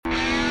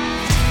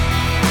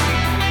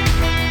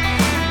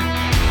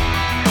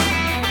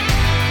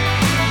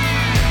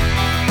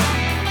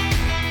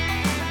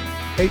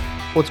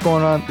What's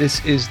going on?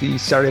 This is the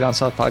Saturday Down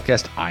South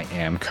podcast. I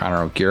am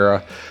Connor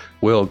O'Gara.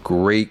 Will,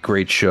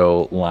 great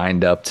show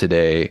lined up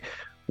today.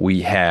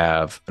 We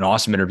have an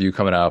awesome interview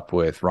coming up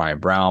with Ryan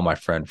Brown, my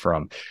friend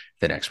from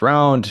the next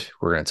round.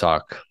 We're going to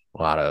talk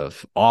a lot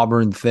of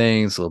Auburn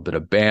things, a little bit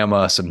of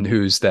Bama, some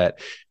news that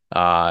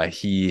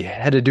he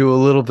had to do a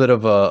little bit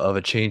of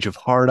a change of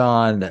heart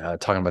on,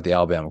 talking about the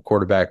Alabama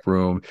quarterback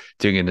room,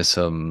 digging into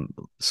some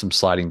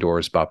sliding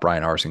doors about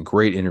Bryan Harsin.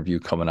 Great interview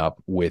coming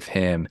up with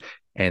him.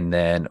 And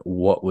then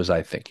what was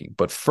I thinking?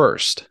 But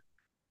first,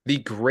 the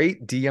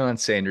great Deion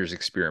Sanders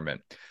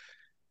experiment.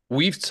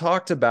 We've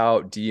talked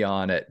about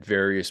Deion at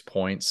various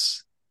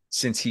points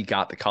since he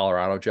got the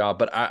Colorado job,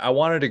 but I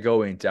wanted to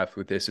go in depth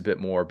with this a bit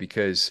more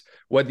because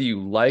whether you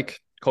like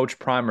Coach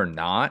Prime or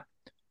not,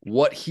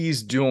 what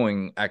he's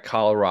doing at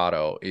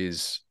Colorado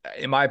is,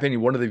 in my opinion,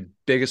 one of the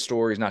biggest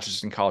stories, not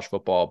just in college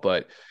football,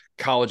 but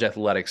college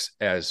athletics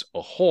as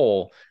a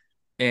whole.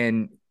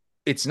 And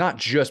it's not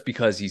just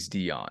because he's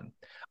Deion.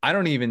 I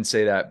don't even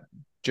say that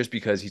just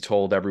because he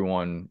told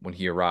everyone when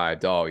he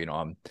arrived, oh,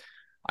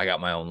 I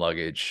got my own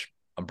luggage.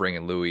 I'm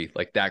bringing Louis.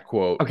 Like that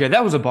quote. Okay,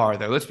 that was a bar,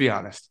 though. Let's be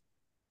honest.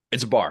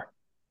 It's a bar.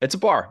 It's a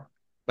bar.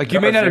 Like, you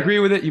may not agree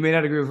with it. You may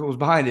not agree with what was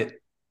behind it,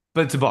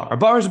 but it's a bar. A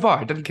bar is a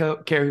bar. It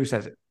doesn't care who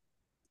says it.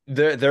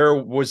 There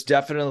was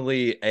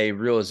definitely a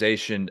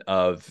realization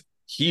of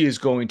he is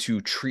going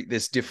to treat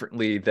this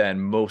differently than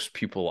most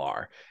people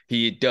are.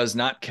 He does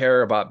not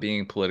care about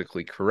being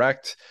politically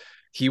correct.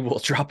 He will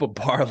drop a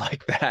bar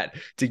like that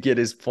to get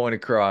his point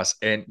across.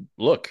 And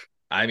look,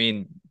 I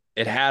mean,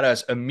 it had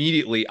us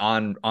immediately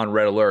on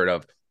red alert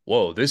of,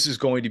 whoa, this is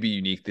going to be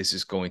unique. This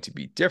is going to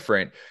be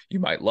different. You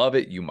might love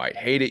it. You might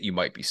hate it. You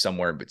might be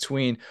somewhere in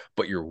between,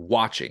 but you're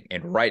watching.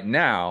 And right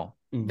now,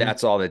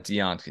 that's all that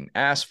Deion can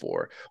ask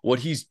for. What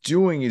he's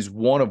doing is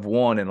one of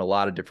one in a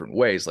lot of different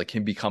ways, like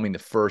him becoming the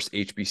first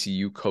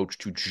HBCU coach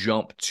to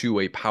jump to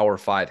a Power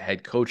 5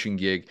 head coaching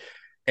gig.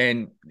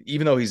 And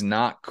even though he's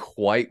not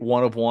quite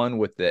one of one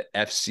with the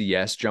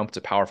FCS jump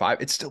to Power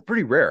 5, it's still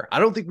pretty rare. I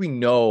don't think we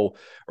know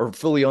or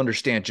fully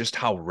understand just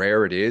how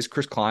rare it is.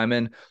 Chris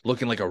Kleiman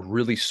looking like a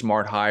really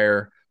smart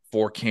hire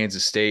for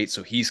Kansas State.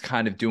 So he's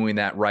kind of doing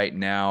that right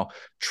now.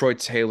 Troy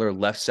Taylor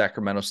left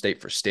Sacramento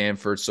State for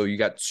Stanford. So you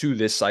got two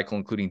this cycle,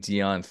 including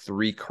Deion,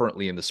 three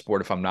currently in the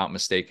sport, if I'm not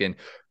mistaken.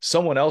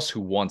 Someone else who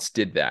once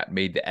did that,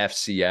 made the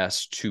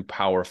FCS to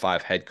Power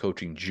 5 head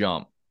coaching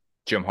jump,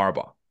 Jim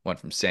Harbaugh, went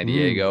from San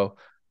Diego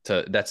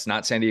that's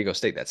not San Diego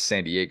State. That's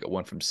San Diego.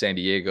 Went from San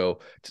Diego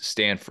to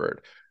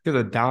Stanford. To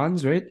the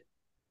Dons, right?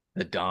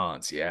 The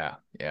Dons. Yeah.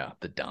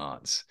 The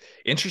Dons.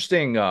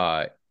 Interesting.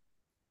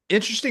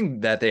 Interesting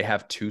that they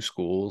have two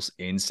schools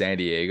in San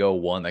Diego,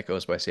 one that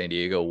goes by San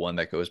Diego, one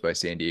that goes by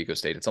San Diego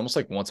State. It's almost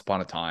like once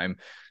upon a time,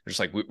 they're just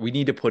like, we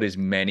need to put as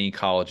many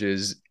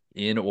colleges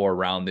in or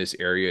around this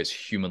area as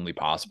humanly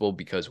possible,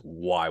 because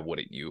why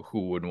wouldn't you?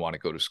 Who wouldn't want to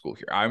go to school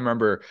here? I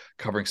remember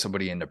covering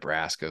somebody in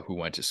Nebraska who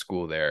went to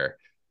school there,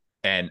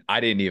 and I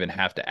didn't even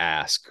have to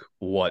ask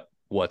what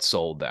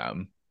sold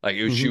them. Like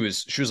it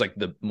was, she was like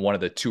one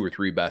of the two or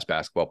three best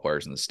basketball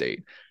players in the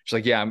state. She's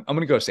like, yeah, I'm going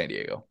to go to San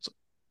Diego. So,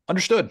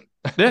 understood.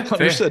 Yeah,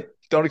 understood. Fair.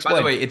 Don't explain. By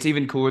the way, it's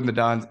even cooler than the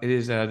Dons. It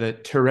is the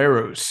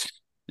Toreros.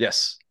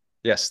 Yes.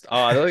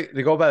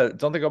 They go by.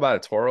 Don't they go by the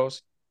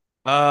Toros?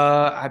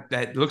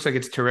 That looks like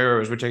it's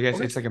Toreros, which I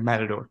guess it's like a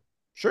matador.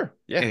 Sure.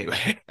 Yeah.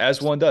 Anyway,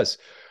 as one does.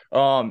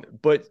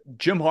 But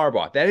Jim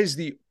Harbaugh, that is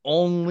the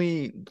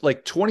only,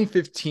 like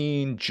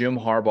 2015 Jim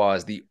Harbaugh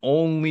is the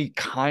only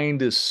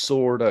kind of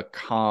sort of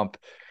comp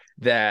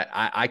that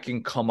I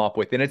can come up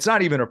with. And it's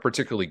not even a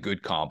particularly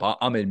good comp.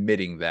 I'm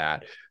admitting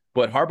that.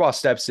 But Harbaugh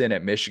steps in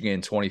at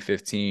Michigan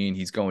 2015.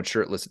 He's going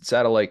shirtless at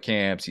satellite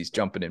camps. He's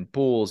jumping in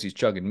pools. He's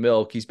chugging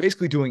milk. He's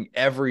basically doing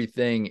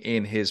everything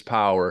in his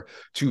power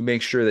to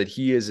make sure that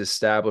he is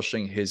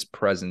establishing his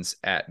presence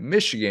at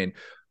Michigan.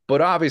 But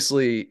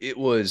obviously, it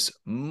was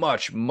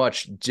much,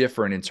 much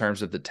different in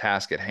terms of the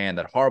task at hand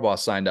that Harbaugh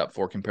signed up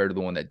for compared to the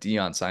one that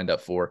Deion signed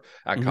up for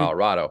at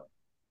Colorado.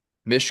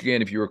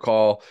 Michigan, if you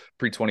recall,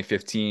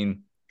 pre-2015,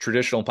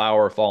 traditional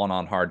power falling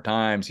on hard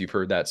times. You've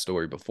heard that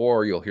story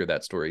before. You'll hear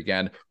that story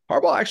again.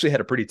 Harbaugh actually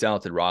had a pretty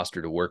talented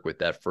roster to work with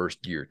that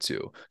first year,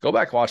 too. Go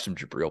back and watch some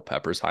Jabril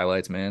Peppers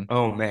highlights, man.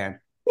 Oh, man.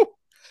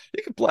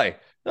 He could play.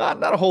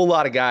 Not a whole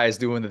lot of guys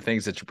doing the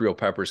things that Jabril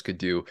Peppers could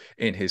do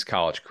in his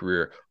college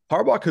career.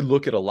 Harbaugh could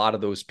look at a lot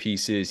of those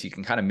pieces. He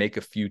can kind of make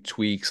a few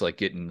tweaks, like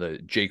getting the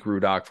Jake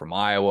Rudock from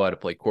Iowa to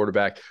play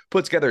quarterback,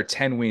 put together a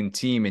 10-win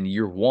team in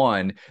year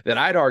one that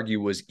I'd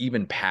argue was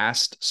even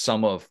past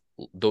some of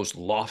those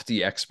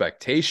lofty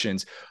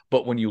expectations.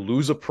 But when you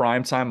lose a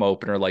primetime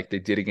opener like they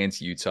did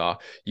against Utah,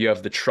 you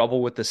have the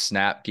trouble with the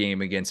snap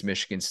game against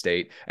Michigan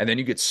State, and then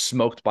you get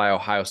smoked by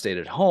Ohio State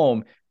at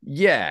home.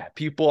 Yeah,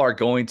 people are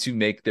going to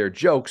make their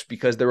jokes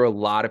because there were a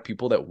lot of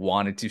people that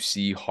wanted to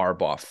see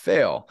Harbaugh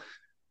fail.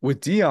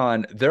 With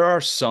Deion, there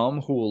are some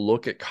who will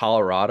look at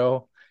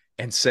Colorado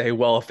and say,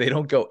 well, if they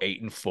don't go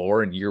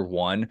 8-4 in year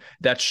one,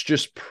 that's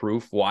just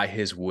proof why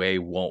his way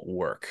won't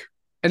work.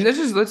 And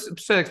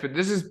let's say, but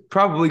this is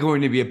probably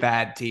going to be a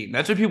bad team.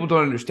 That's what people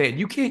don't understand.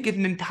 You can't get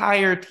an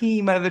entire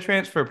team out of the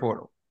transfer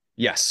portal.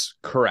 Yes,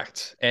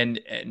 correct. And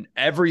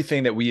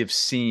everything that we have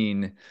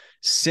seen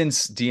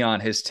since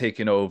Deion has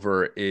taken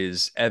over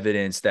is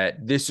evidence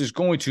that this is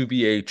going to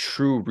be a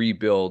true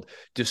rebuild,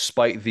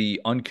 despite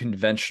the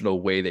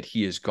unconventional way that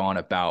he has gone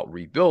about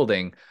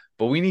rebuilding.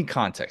 But we need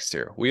context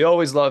here. We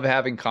always love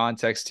having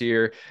context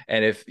here.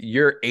 And if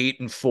you're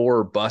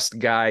 8-4 bust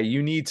guy,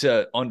 you need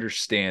to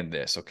understand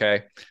this.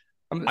 Okay.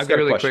 I'm gonna I've say got a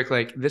really question. quick,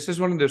 like this is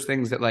one of those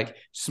things that like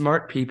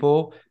smart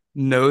people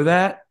know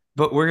that,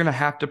 but we're gonna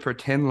have to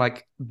pretend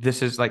like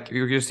this is like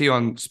you're gonna see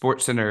on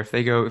Sports Center if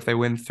they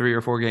win 3 or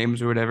 4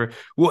 games or whatever,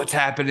 what's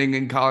happening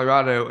in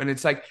Colorado. And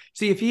it's like,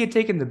 see, if he had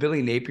taken the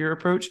Billy Napier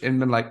approach and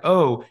been like,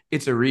 oh,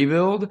 it's a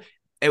rebuild,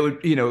 it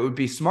would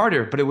be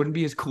smarter, but it wouldn't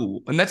be as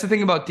cool. And that's the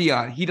thing about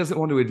Deion. He doesn't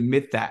want to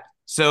admit that.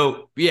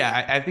 So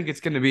yeah, I think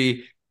it's gonna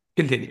be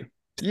continue.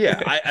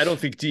 Yeah, I don't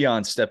think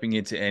Deion's stepping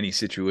into any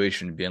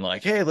situation and being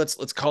like, hey, let's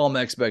calm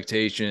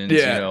expectations.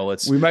 Yeah,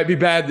 Let's we might be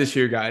bad this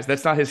year, guys.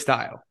 That's not his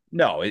style.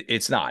 no,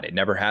 it's not. It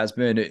never has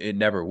been. It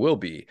never will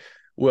be.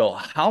 Well,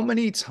 how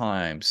many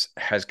times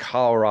has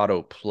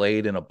Colorado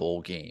played in a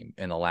bowl game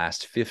in the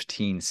last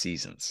 15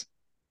 seasons?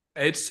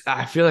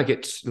 I feel like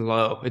it's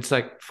low. It's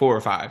like 4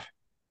 or 5.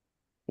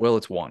 Well,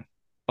 it's one.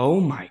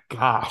 Oh my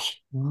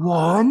gosh.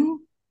 One?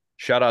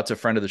 Shout out to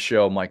friend of the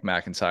show, Mike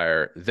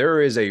McIntyre. There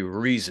is a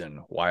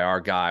reason why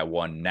our guy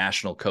won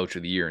National Coach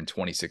of the Year in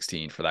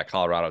 2016 for that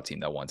Colorado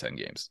team that won 10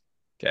 games.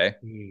 Okay.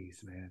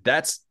 Jeez, man.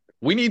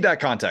 We need that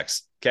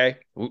context. Okay.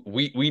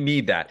 We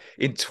need that.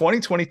 In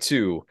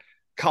 2022,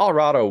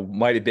 Colorado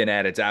might have been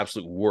at its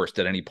absolute worst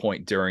at any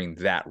point during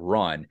that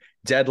run.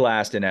 Dead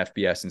last in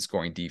FBS and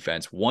scoring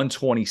defense,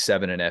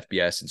 127 in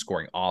FBS and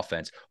scoring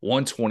offense,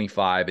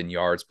 125 in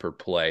yards per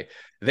play.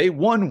 They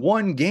won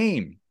one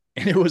game,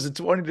 and it was a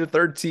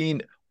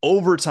 20-13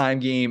 overtime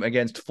game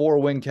against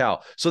 4-win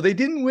Cal. So they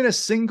didn't win a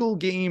single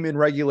game in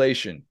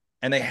regulation,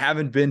 and they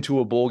haven't been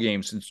to a bowl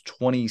game since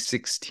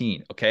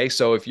 2016. Okay.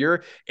 So if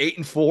you're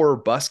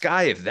 8-4 bus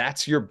guy, if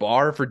that's your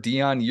bar for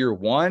Deion year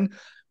one,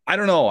 I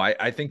don't know.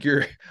 I think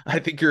you're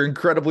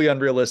incredibly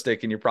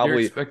unrealistic, and you're You're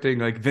probably expecting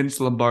like Vince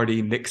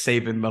Lombardi, Nick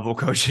Saban level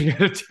coaching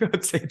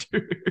at St.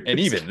 and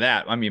even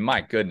that. I mean,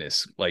 my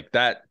goodness, like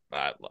that.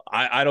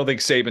 I don't think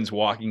Saban's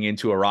walking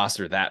into a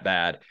roster that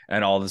bad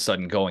and all of a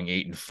sudden going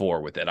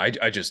 8-4 with it.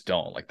 I just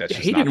don't like that's Yeah,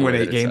 just he not didn't the win way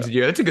that 8 it's games set a up.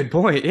 year. That's a good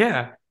point.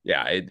 Yeah.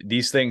 Yeah,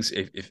 these things.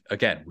 If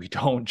again, we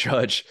don't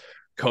judge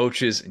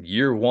coaches in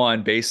year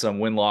one based on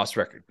win-loss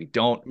record.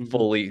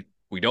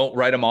 We don't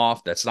write them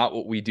off. That's not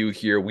what we do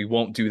here. We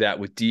won't do that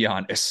with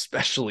Deion,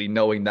 especially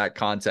knowing that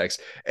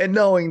context and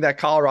knowing that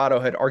Colorado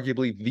had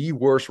arguably the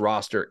worst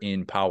roster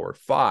in Power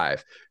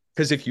Five.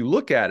 Because if you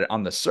look at it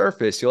on the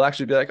surface, you'll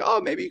actually be like, oh,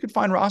 maybe you could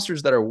find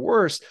rosters that are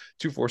worse.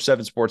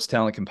 247 Sports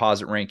Talent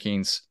Composite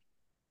Rankings.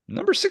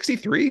 Number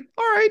 63.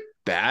 All right,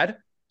 bad.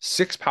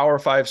 6 Power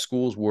 5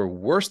 schools were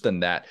worse than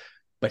that.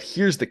 But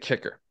here's the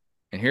kicker.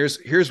 And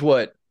here's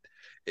what,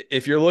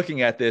 if you're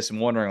looking at this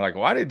and wondering, like,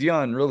 why did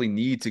Deion really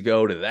need to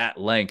go to that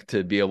length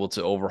to be able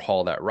to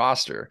overhaul that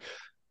roster?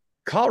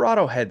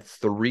 Colorado had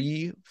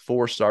 3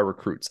 4-star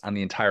recruits on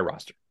the entire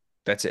roster.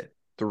 That's it.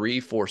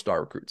 3 4-star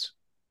recruits.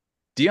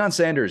 Deion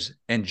Sanders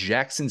and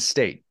Jackson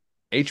State,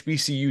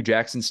 HBCU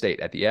Jackson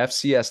State at the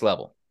FCS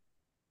level,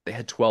 they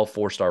had 12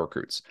 4-star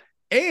recruits.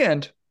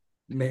 And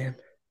Man.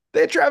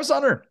 they had Travis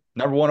Hunter,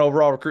 number 1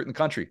 overall recruit in the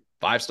country,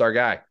 5-star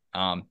guy.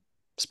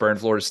 Spurring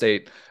Florida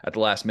State at the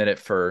last minute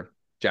for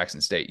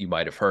Jackson State. You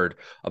might have heard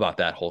about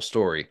that whole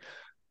story.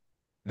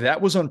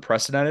 That was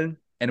unprecedented,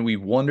 and we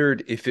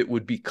wondered if it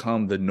would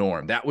become the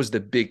norm. That was the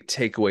big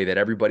takeaway that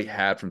everybody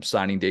had from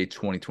signing day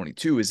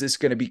 2022. Is this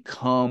going to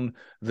become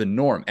the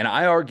norm? And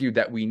I argued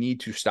that we need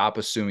to stop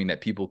assuming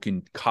that people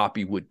can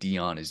copy what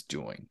Deion is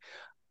doing.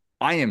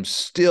 I am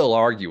still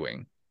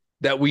arguing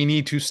that we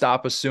need to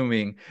stop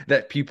assuming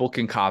that people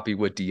can copy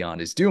what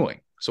Deion is doing.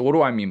 So what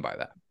do I mean by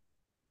that?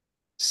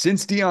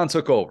 Since Deion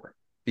took over,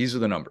 these are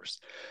the numbers.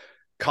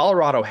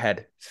 Colorado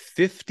had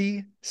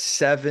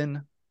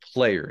 57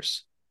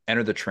 players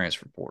enter the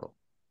transfer portal.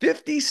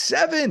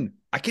 57.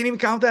 I can't even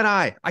count that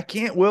high. I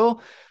can't,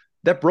 Will.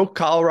 That broke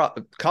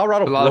Colorado.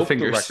 Colorado broke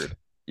the record.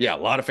 Yeah, a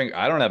lot of fingers.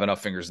 I don't have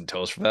enough fingers and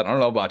toes for that. I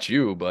don't know about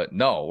you, but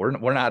no,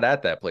 we're not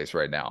at that place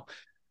right now.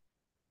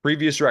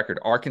 Previous record,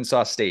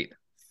 Arkansas State,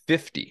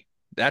 50.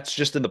 That's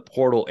just in the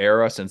portal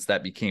era since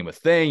that became a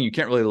thing. You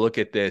can't really look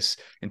at this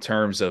in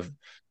terms of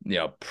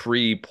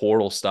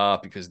pre-portal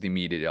stuff because of the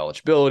immediate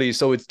eligibility.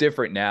 So it's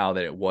different now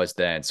than it was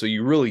then. So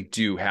you really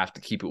do have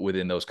to keep it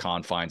within those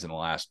confines in the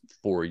last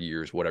 4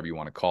 years, whatever you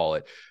want to call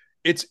it.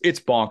 It's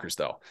bonkers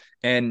though.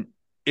 And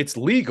it's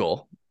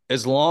legal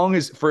as long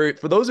as for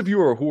those of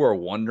you who are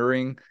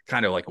wondering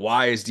kind of like,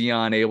 why is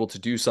Deion able to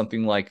do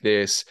something like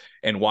this?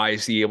 And why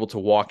is he able to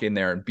walk in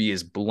there and be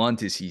as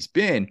blunt as he's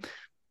been?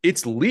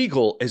 It's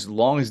legal as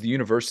long as the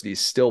university is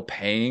still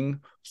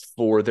paying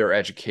for their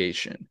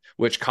education,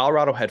 which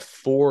Colorado had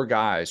 4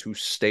 guys who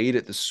stayed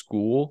at the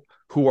school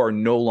who are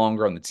no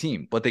longer on the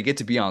team, but they get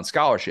to be on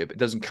scholarship. It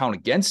doesn't count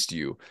against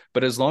you.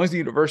 But as long as the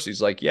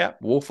university's like, yeah,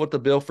 we'll foot the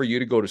bill for you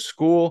to go to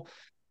school,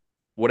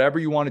 whatever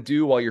you want to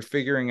do while you're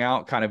figuring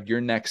out kind of your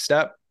next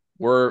step,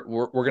 we're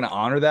going to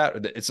honor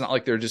that. It's not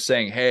like they're just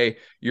saying, hey,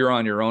 you're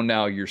on your own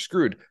now, you're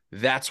screwed.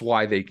 That's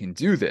why they can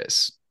do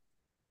this.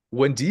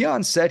 When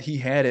Deion said he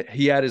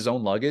had his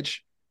own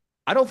luggage,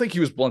 I don't think he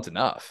was blunt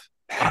enough.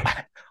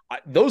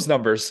 Those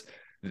numbers,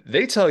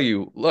 they tell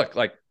you, look,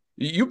 like,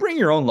 you bring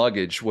your own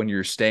luggage when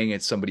you're staying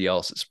at somebody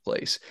else's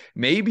place.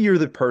 Maybe you're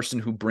the person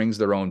who brings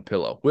their own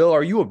pillow. Will,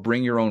 are you a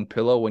bring your own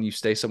pillow when you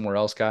stay somewhere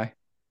else guy?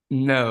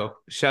 No.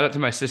 Shout out to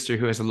my sister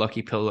who has a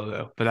lucky pillow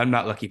though, but I'm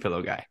not lucky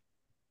pillow guy.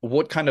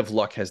 What kind of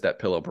luck has that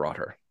pillow brought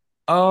her?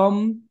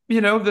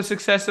 The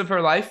success of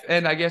her life,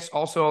 and I guess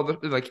also all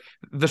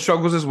the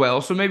struggles as well.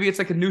 So maybe it's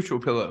like a neutral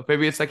pillow.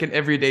 Maybe it's like an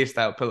everyday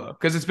style pillow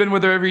because it's been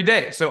with her every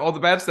day. So all the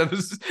bad stuff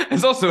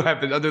has also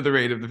happened under the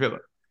rain of the pillow.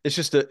 It's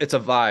a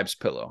vibes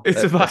pillow.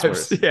 It's a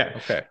vibes. Yeah.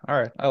 Okay. All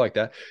right. I like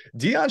that.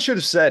 Deion should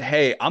have said,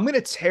 hey, I'm going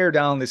to tear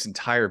down this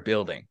entire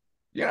building.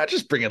 You're not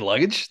just bringing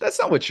luggage. That's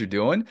not what you're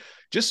doing.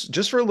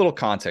 Just for a little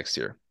context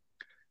here.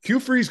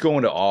 Hugh Freeze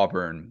going to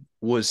Auburn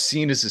was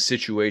seen as a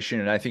situation,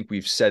 and I think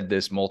we've said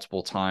this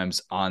multiple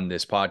times on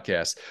this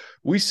podcast.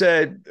 We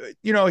said,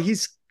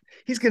 he's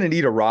going to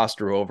need a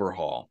roster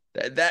overhaul.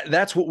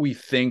 That's what we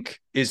think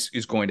is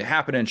going to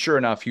happen. And sure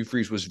enough, Hugh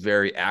Freeze was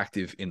very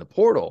active in the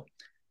portal.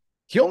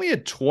 He only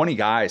had 20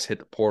 guys hit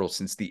the portal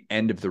since the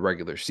end of the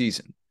regular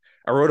season.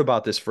 I wrote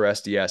about this for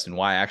SDS and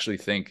why I actually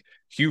think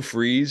Hugh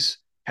Freeze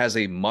has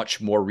a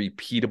much more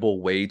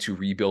repeatable way to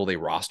rebuild a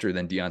roster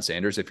than Deion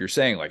Sanders. If you're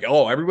saying like,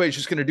 oh, everybody's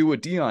just going to do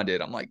what Deion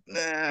did, I'm like,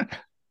 nah,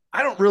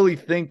 I don't really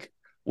think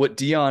what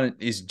Deion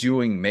is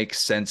doing makes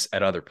sense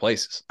at other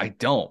places. I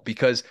don't,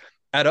 because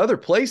at other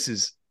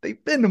places,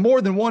 they've been to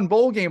more than one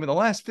bowl game in the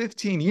last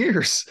 15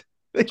 years.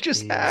 They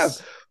just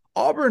have.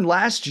 Auburn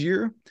last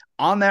year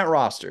on that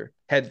roster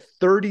had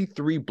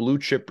 33 blue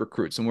chip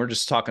recruits, and we're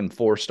just talking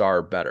 4-star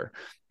or better.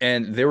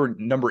 And they were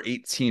number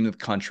 18 of the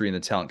country in the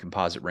talent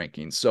composite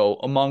rankings. So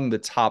among the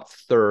top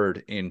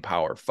third in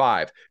Power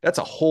 5, that's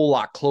a whole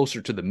lot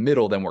closer to the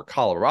middle than where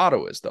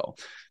Colorado is, though.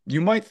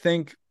 You might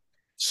think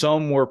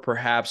some were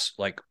perhaps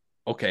like,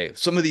 okay,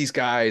 some of these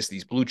guys,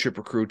 these blue chip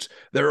recruits,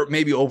 they're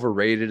maybe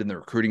overrated in the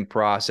recruiting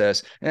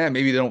process.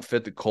 Maybe they don't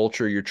fit the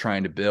culture you're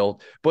trying to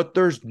build. But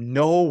there's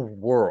no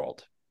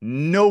world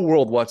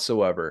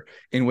whatsoever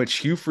in which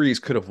Hugh Freeze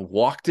could have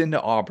walked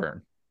into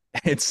Auburn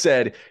and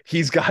said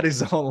he's got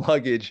his own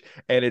luggage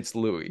and it's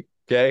Louis.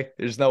 Okay.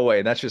 There's no way.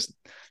 And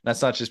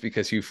that's not just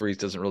because Hugh Freeze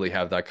doesn't really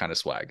have that kind of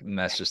swag. And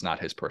that's just not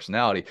his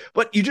personality.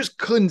 But you just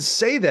couldn't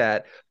say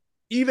that,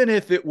 even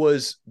if it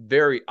was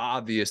very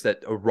obvious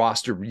that a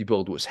roster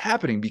rebuild was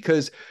happening,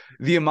 because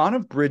the amount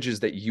of bridges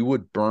that you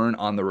would burn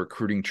on the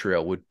recruiting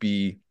trail would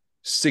be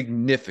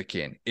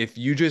significant if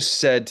you just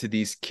said to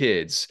these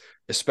kids,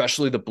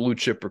 especially the blue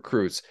chip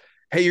recruits,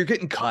 hey, you're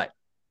getting cut.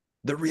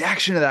 The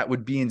reaction to that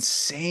would be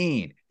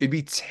insane. It'd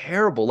be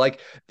terrible.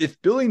 Like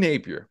if Billy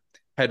Napier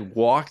had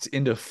walked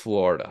into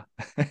Florida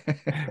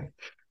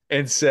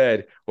and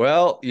said,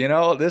 well,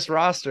 this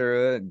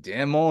roster,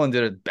 Dan Mullen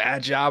did a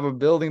bad job of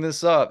building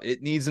this up.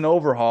 It needs an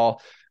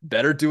overhaul.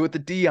 Better do it the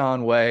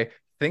Deion way.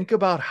 Think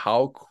about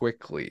how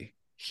quickly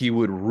he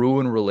would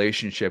ruin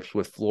relationships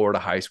with Florida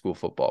high school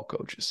football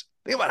coaches.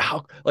 Think about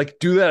how,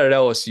 do that at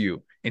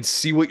LSU and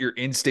see what your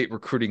in-state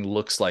recruiting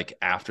looks like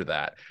after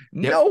that.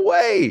 Yep. No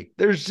way.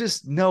 There's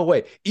just no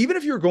way. Even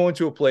if you're going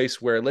to a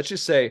place where, let's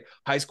just say,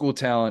 high school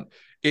talent,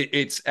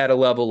 it's at a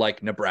level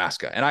like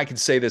Nebraska. And I can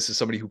say this as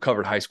somebody who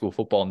covered high school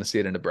football in the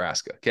state of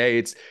Nebraska. Okay.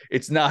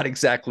 It's not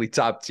exactly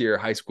top tier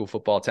high school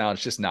football talent.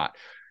 It's just not.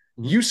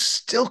 You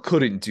still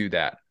couldn't do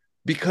that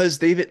because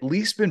they've at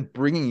least been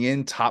bringing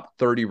in top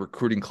 30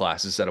 recruiting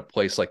classes at a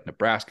place like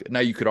Nebraska.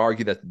 Now, you could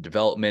argue that the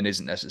development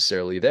isn't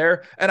necessarily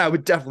there. And I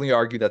would definitely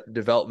argue that the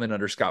development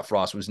under Scott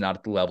Frost was not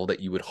at the level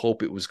that you would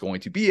hope it was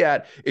going to be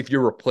at if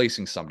you're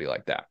replacing somebody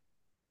like that.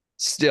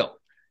 Still,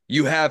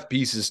 you have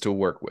pieces to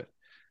work with.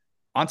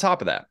 On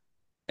top of that,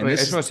 I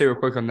just want to say real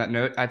quick on that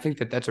note, I think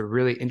that that's a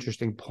really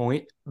interesting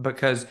point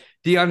because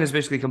Deion has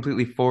basically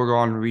completely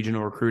foregone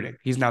regional recruiting.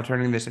 He's now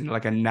turning this into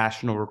like a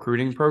national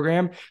recruiting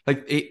program.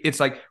 Like it's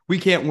like we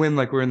can't win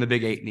like we're in the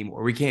Big 8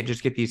 anymore. We can't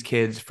just get these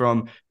kids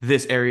from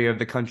this area of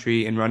the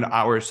country and run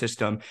our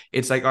system.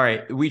 It's like, all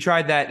right, we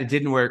tried that. It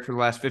didn't work for the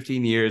last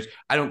 15 years.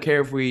 I don't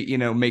care if we,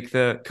 make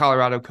the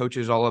Colorado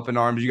coaches all up in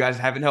arms. You guys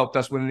haven't helped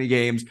us win any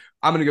games.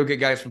 I'm going to go get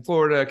guys from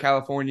Florida,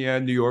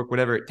 California, New York,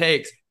 whatever it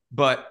takes.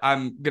 But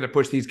I'm going to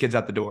push these kids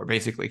out the door,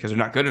 basically, because they're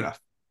not good enough.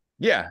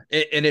 Yeah,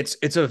 and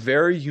it's a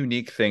very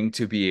unique thing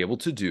to be able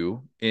to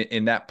do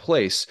in that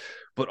place.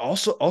 But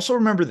also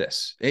remember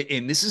this,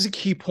 and this is a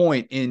key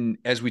point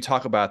as we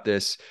talk about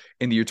this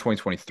in the year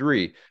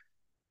 2023.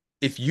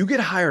 If you get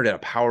hired at a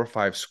Power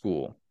 5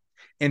 school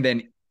and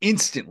then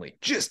instantly,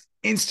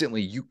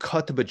 you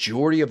cut the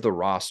majority of the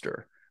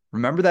roster,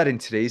 remember that in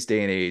today's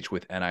day and age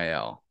with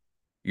NIL,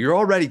 you're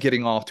already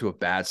getting off to a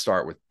bad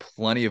start with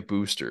plenty of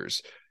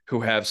boosters who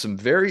have some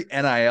very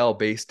NIL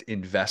based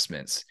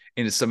investments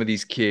into some of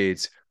these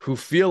kids who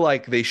feel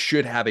like they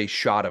should have a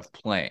shot of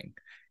playing.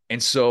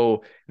 And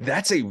so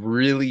that's a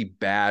really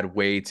bad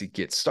way to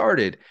get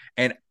started.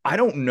 And I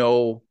don't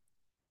know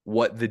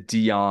what the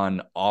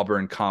Deion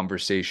Auburn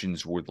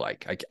conversations were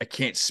like. I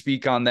can't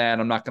speak on that.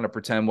 I'm not going to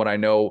pretend what I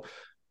know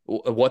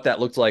what that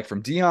looked like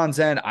from Deion's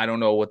end. I don't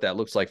know what that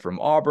looks like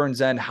from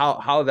Auburn's end,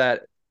 how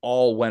that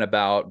all went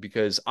about,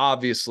 because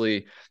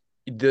obviously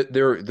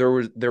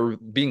they're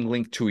being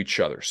linked to each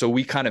other. So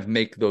we kind of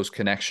make those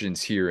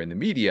connections here in the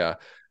media,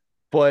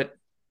 but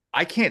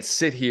I can't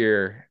sit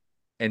here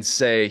and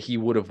say he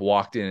would have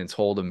walked in and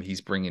told him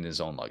he's bringing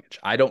his own luggage.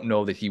 I don't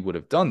know that he would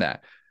have done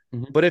that.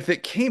 Mm-hmm. But if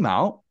it came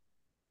out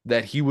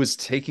that he was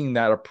taking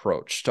that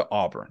approach to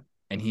Auburn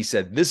and he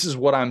said, this is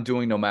what I'm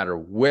doing no matter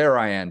where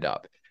I end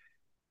up,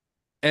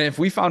 and if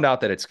we found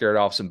out that it scared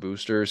off some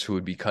boosters who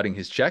would be cutting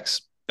his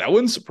checks, that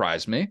wouldn't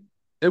surprise me.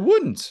 It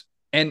wouldn't.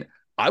 And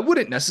I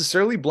wouldn't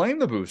necessarily blame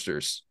the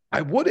boosters.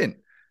 I wouldn't.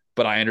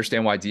 But I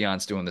understand why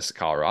Deion's doing this at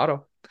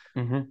Colorado.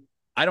 Mm-hmm.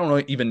 I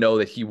don't even know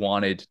that he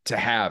wanted to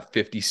have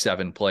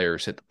 57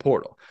 players hit the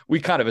portal. We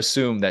kind of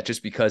assume that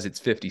just because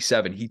it's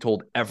 57, he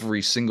told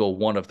every single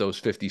one of those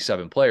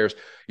 57 players,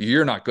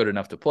 you're not good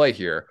enough to play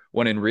here.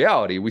 When in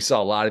reality, we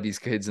saw a lot of these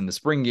kids in the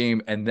spring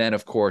game. And then,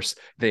 of course,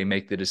 they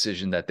make the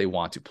decision that they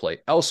want to play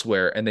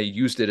elsewhere. And they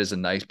used it as a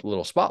nice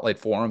little spotlight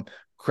for them.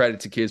 Credit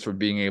to kids for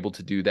being able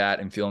to do that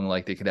and feeling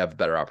like they could have a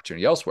better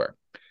opportunity elsewhere.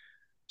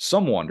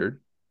 Some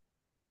wondered,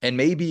 and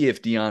maybe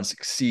if Deion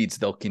succeeds,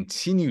 they'll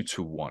continue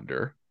to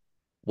wonder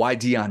why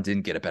Deion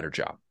didn't get a better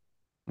job.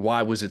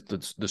 Why was it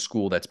the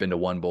school that's been to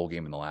one bowl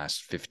game in the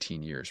last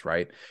 15 years,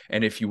 right?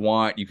 And if you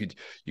want, you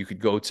could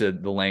go to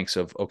the lengths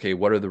of, okay,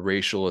 what are the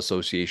racial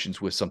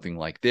associations with something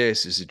like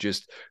this? Is it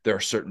just there are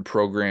certain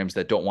programs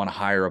that don't want to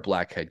hire a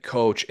black head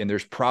coach? And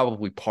there's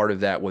probably part of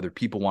that, whether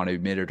people want to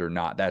admit it or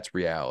not, that's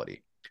reality.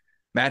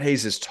 Matt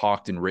Hayes has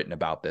talked and written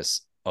about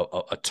this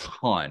a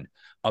ton,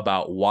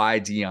 about why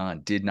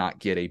Deion did not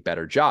get a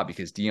better job,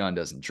 because Deion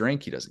doesn't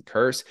drink. He doesn't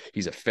curse.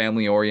 He's a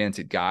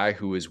family-oriented guy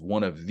who is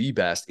one of the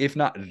best, if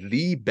not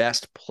the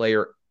best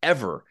player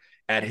ever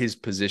at his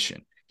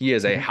position. He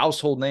is a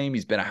household name.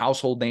 He's been a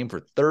household name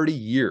for 30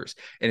 years.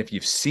 And if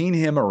you've seen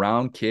him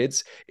around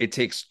kids, it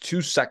takes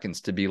 2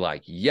 seconds to be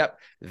like, yep,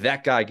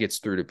 that guy gets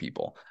through to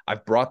people.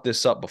 I've brought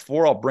this up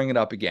before. I'll bring it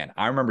up again.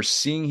 I remember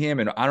seeing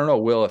him, and I don't know,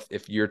 Will,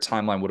 if your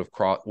timeline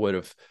would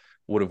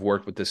have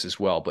worked with this as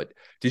well. But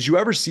did you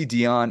ever see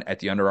Deion at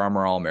the Under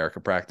Armour All-America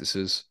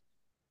practices?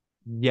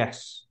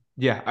 Yes.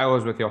 Yeah, I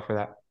was with y'all for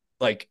that.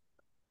 Like,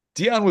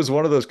 Deion was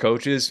one of those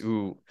coaches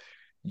who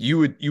you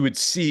would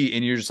see,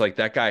 and you're just like,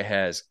 that guy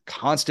has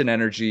constant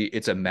energy.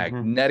 It's a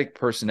magnetic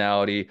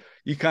personality.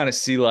 You kind of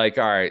see like,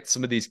 all right,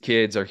 some of these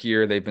kids are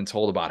here. They've been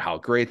told about how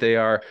great they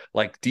are.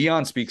 Like,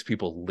 Deion speaks,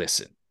 people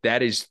listen.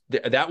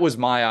 That was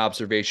my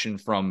observation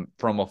from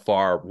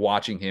afar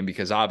watching him,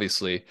 because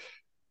obviously,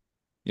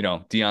 you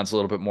know, Deion's a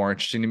little bit more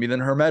interesting to me than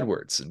Herm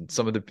Edwards and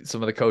some of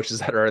the coaches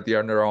that are at the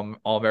Under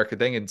All-America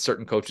thing, and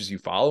certain coaches you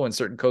follow and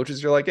certain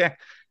coaches you're like, I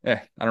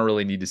don't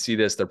really need to see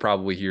this. They're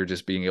probably here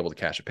just being able to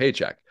cash a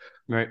paycheck.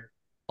 Right.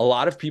 A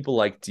lot of people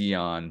like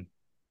Deion,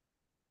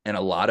 and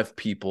a lot of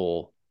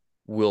people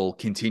will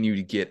continue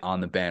to get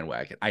on the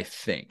bandwagon. I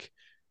think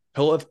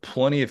he'll have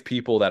plenty of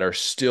people that are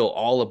still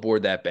all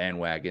aboard that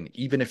bandwagon,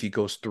 even if he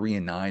goes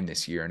 3-9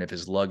 this year, and if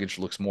his luggage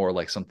looks more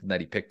like something that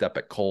he picked up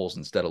at Kohl's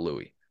instead of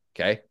Louis.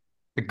 Okay.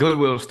 The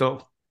Goodwill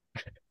store.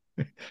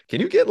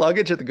 Can you get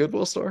luggage at the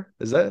Goodwill store?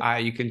 Is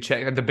that? You can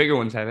check. The bigger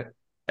ones have it.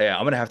 Yeah,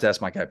 I'm gonna have to ask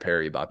my guy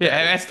Perry about that.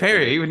 Yeah, that's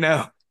Perry. He would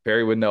know.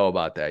 Perry would know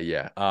about that.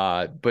 Yeah.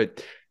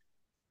 But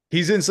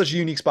he's in such a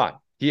unique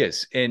spot. He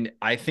is, and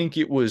I think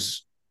it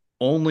was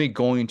only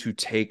going to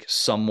take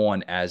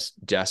someone as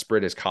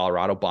desperate as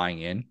Colorado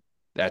buying in.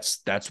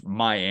 That's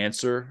my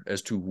answer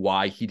as to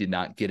why he did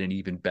not get an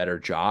even better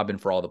job,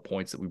 and for all the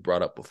points that we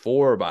brought up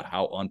before about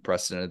how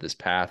unprecedented this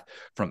path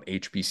from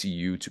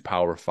HBCU to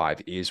Power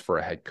 5 is for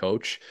a head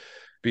coach.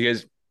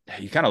 Because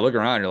you kind of look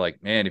around and you're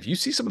like, man, if you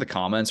see some of the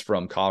comments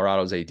from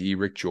Colorado's AD,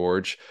 Rick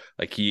George,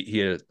 like he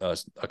had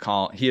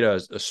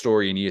a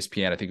story in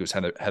ESPN. I think it was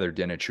Heather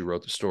Dinich who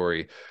wrote the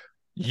story.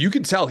 You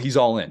can tell he's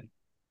all in.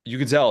 You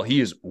can tell he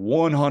is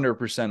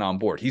 100% on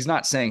board. He's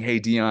not saying, hey,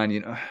 Deion,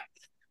 you know,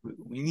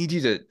 we need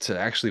you to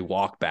actually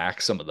walk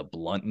back some of the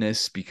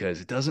bluntness, because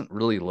it doesn't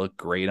really look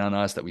great on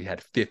us that we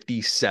had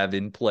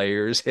 57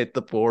 players hit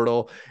the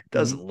portal. It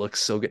doesn't look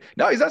so good.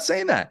 No, he's not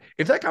saying that.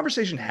 If that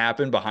conversation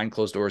happened behind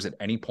closed doors at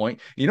any point,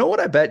 you know what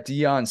I bet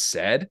Deion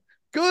said?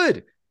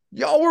 Good.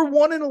 Y'all were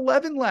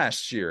 1-11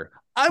 last year.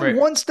 I'm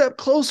one step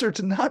closer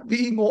to not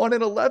being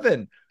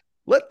 1-11.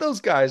 Let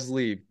those guys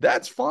leave.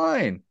 That's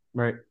fine.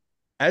 Right.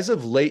 As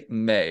of late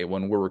May,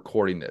 when we're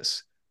recording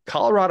this,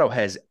 Colorado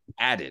has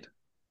added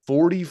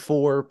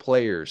 44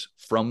 players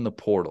from the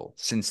portal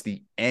since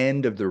the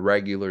end of the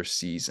regular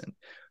season.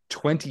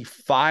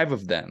 25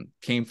 of them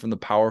came from the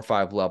Power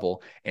 5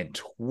 level, and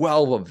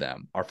 12 of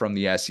them are from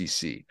the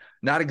SEC.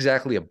 Not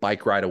exactly a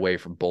bike ride away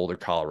from Boulder,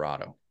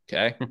 Colorado.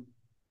 Okay.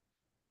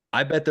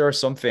 I bet there are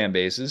some fan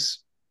bases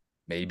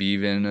maybe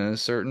even a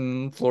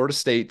certain Florida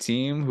State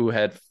team who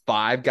had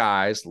 5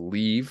 guys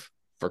leave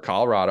for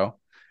Colorado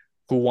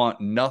who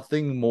want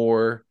nothing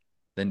more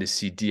than to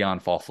see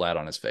Deion fall flat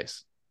on his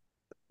face.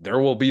 There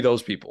will be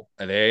those people,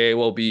 and they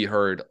will be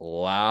heard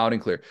loud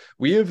and clear.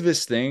 We have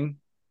this thing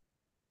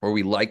where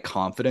we like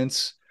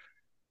confidence,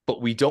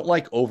 but we don't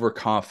like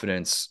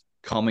overconfidence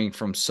coming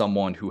from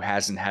someone who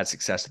hasn't had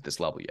success at this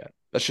level yet.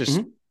 That's just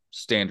Mhm.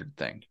 standard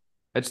thing.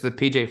 It's the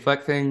PJ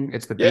Fleck thing.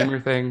 It's the Yeah,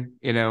 Beamer thing.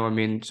 I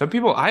mean, some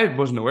people, I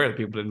wasn't aware that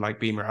people didn't like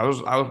Beamer. I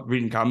was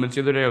reading comments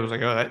the other day. I was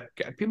like, oh, that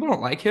guy, people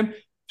don't like him.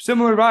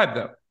 Similar vibe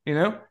though.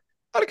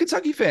 a lot of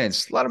Kentucky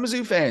fans, a lot of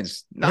Mizzou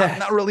fans, not Yeah.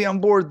 not really on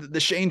board the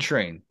Shane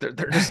train.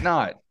 They're just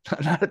not,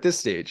 not at this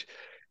stage.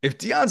 If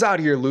Deion's out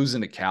here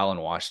losing to Cal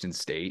and Washington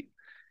State,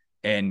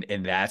 and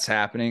that's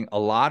happening, a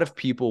lot of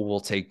people will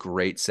take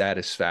great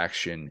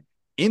satisfaction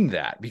in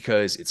that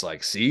because it's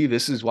like, see,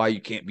 this is why you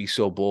can't be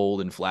so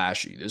bold and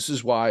flashy. This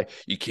is why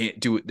you can't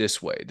do it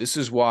this way. This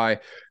is why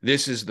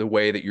this is the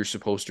way that you're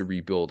supposed to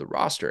rebuild a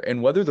roster.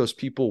 And whether those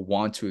people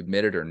want to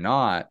admit it or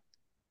not,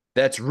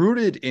 that's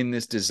rooted in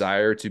this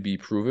desire to be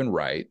proven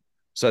right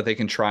so that they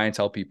can try and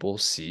tell people,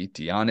 see,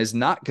 Deion is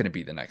not going to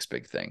be the next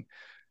big thing.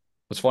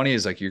 What's funny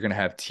is like you're going to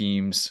have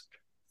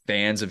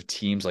fans of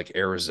teams like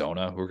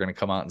Arizona who are going to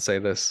come out and say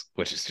this,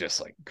 which is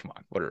just like, come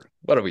on,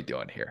 what are we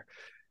doing here?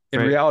 In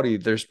Right. reality,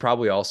 there's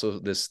probably also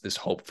this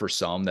hope for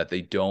some that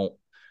they don't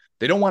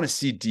want to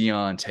see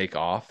Deion take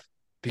off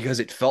because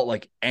it felt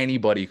like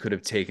anybody could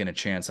have taken a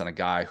chance on a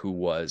guy who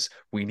was,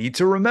 we need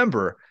to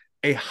remember,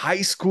 a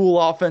high school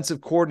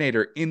offensive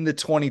coordinator in the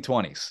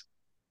 2020s.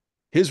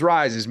 His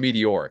rise is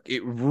meteoric.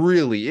 It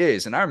really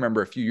is. And I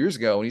remember a few years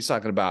ago when he's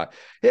talking about,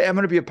 hey, I'm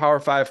going to be a Power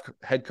 5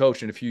 head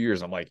coach in a few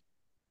years. I'm like,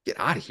 get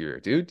out of here,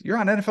 dude. You're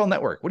on NFL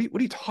Network. What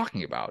are you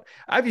talking about?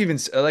 I've even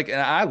like,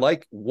 and I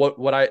like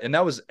and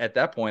that was at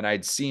that point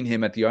I'd seen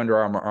him at the Under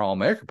Armour All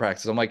American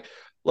practice. I'm like,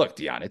 look,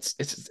 Deion,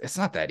 it's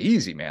not that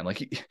easy, man.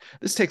 Like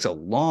this takes a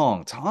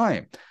long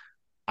time.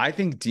 I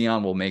think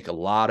Deion will make a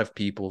lot of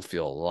people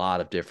feel a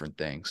lot of different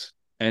things.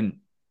 And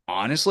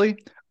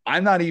honestly,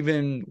 I'm not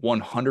even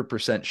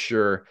 100%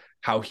 sure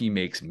how he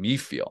makes me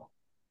feel.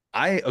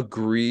 I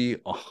agree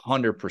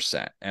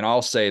 100%. And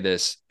I'll say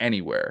this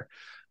anywhere.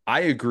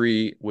 I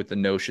agree with the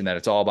notion that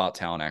it's all about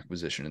talent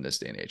acquisition in this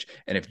day and age.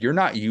 And if you're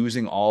not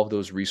using all of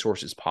those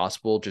resources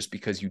possible just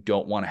because you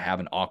don't want to have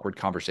an awkward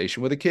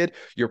conversation with a kid,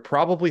 you're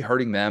probably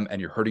hurting them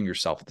and you're hurting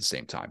yourself at the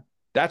same time.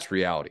 That's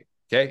reality.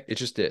 Okay. It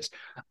just is.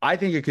 I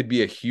think it could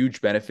be a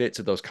huge benefit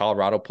to those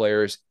Colorado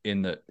players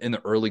in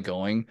the early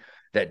going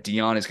that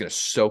Deion is going to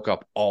soak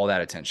up all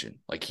that attention.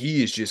 Like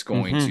he is just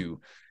going Mm-hmm.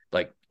 to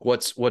like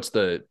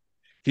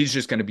he's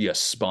just going to be a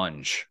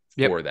sponge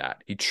for Yep.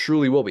 that. He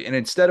truly will be. And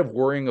instead of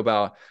worrying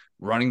about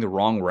running the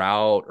wrong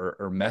route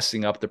or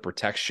messing up the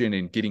protection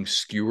and getting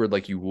skewered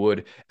like you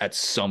would at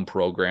some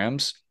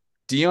programs,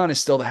 Deion is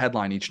still the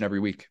headline each and every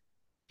week.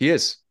 He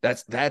is.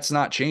 That's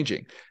not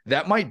changing.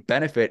 That might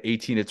benefit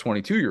 18 to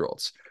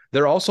 22-year-olds.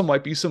 There also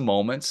might be some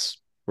moments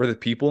where the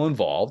people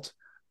involved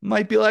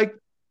might be like,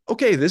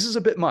 okay, this is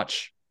a bit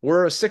much.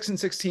 We're a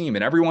 6-6 team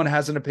and everyone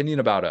has an opinion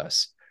about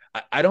us.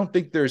 I don't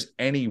think there's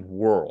any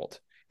world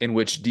in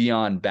which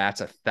Deion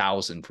bats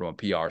 1,000 from a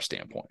PR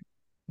standpoint.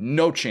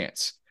 No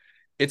chance.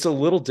 It's a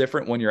little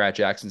different when you're at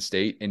Jackson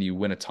State and you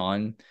win a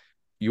ton.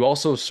 You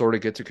also sort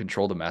of get to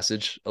control the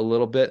message a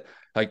little bit.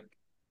 Like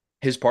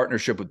his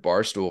partnership with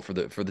Barstool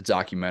for the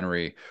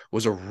documentary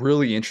was a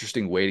really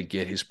interesting way to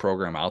get his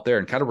program out there.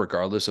 And kind of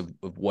regardless of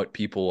what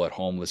people at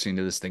home listening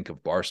to this think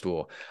of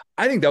Barstool,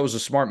 I think that was a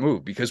smart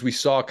move because we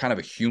saw kind of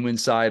a human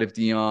side of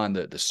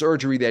Deion, the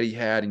surgery that he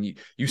had, and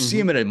you see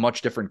him Mm-hmm. in a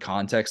much different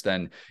context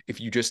than if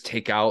you just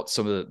take out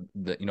some of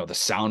the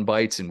sound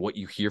bites and what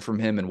you hear from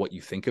him and what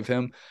you think of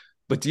him.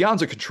 But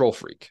Deion's a control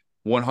freak,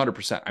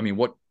 100%. I mean,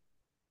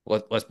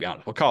 let's be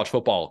honest, what college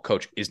football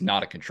coach is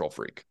not a control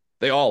freak?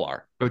 They all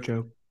are.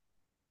 Ocho.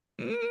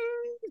 Mm,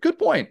 good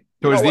point.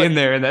 You know Towards the what? end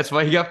there, and that's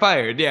why he got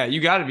fired. Yeah,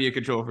 you got to be a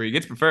control freak.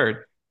 It's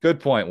preferred.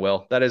 Good point,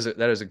 Will. That is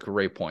a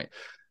great point.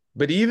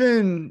 But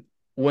even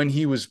when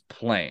he was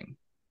playing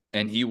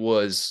and he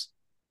was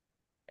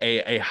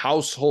a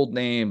household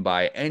name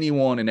by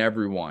anyone and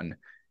everyone,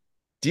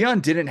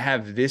 Deion didn't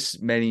have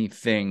this many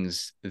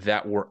things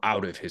that were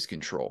out of his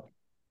control.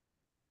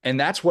 And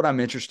that's what I'm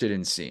interested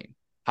in seeing.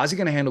 How's he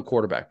going to handle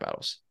quarterback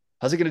battles?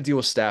 How's he going to deal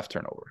with staff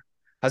turnover?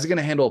 How's he going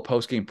to handle a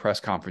post-game press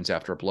conference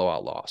after a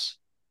blowout loss?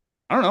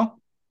 I don't know.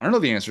 I don't know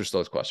the answers to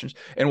those questions.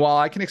 And while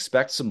I can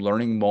expect some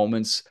learning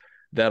moments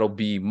that'll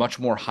be much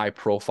more high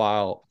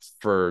profile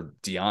for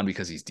Deion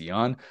because he's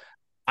Deion,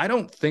 I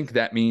don't think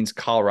that means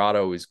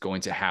Colorado is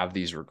going to have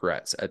these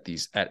regrets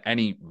at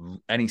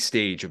any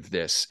stage of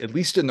this, at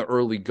least in the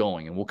early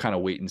going. And we'll kind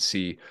of wait and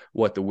see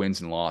what the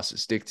wins and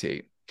losses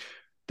dictate.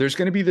 There's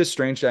going to be this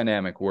strange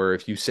dynamic where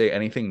if you say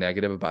anything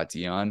negative about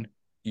Deion,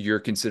 you're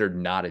considered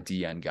not a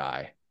Deion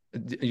guy.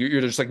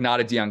 You're just like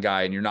not a Deion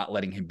guy, and you're not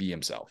letting him be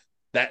himself.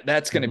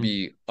 That's going to Mm-hmm.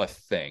 be a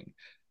thing.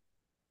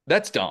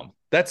 That's dumb.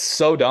 That's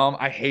so dumb.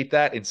 I hate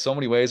that in so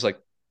many ways. Like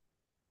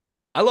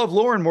I love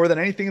Lauren more than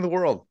anything in the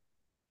world.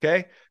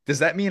 Okay. Does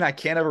that mean I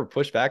can't ever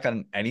push back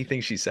on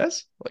anything she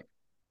says? Like,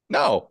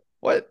 no.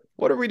 What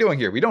are we doing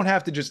here? We don't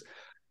have to just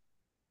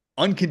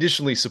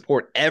unconditionally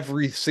support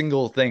every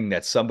single thing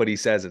that somebody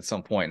says at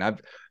some point. And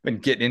I've been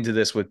getting into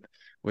this with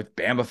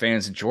Bama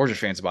fans and Georgia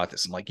fans about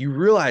this. I'm like, you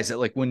realize that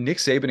like when Nick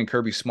Saban and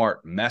Kirby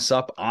Smart mess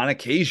up on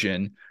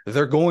occasion,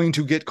 they're going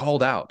to get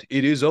called out.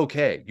 It is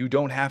okay. You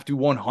don't have to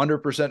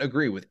 100%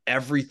 agree with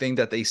everything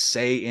that they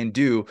say and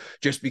do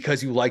just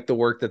because you like the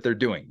work that they're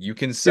doing. You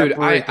can Dude,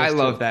 separate I those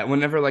love two. that.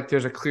 Whenever like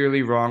there's a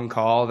clearly wrong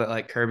call that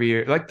like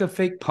Kirby, like the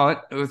fake punt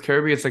with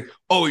Kirby, it's like,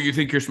 oh, you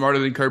think you're smarter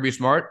than Kirby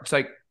Smart? It's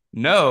like,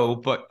 no,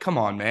 but come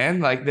on, man.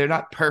 Like they're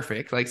not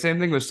perfect. Like same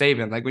thing with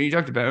Saban. Like when you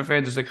talk to Bama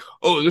fans, it's like,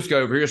 oh, this guy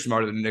over here is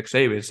smarter than Nick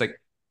Saban. It's like,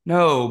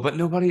 no, but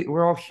nobody.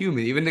 We're all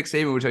human. Even Nick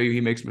Saban would tell you he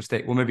makes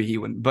mistakes. Well, maybe he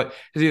wouldn't, but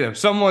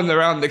someone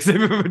around Nick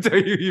Saban would tell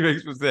you he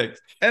makes mistakes.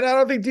 And I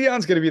don't think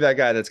Deion's going to be that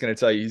guy that's going to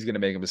tell you he's going to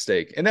make a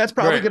mistake. And that's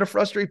probably Right. going to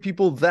frustrate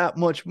people that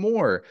much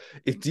more.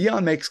 If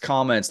Deion makes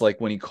comments like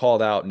when he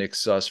called out Nick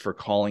Suss for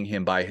calling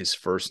him by his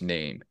first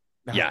name,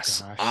 Oh yes,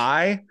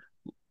 gosh.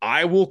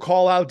 I will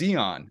call out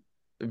Deion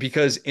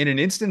because in an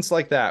instance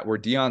like that where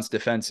Deion's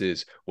defense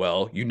is,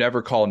 well, you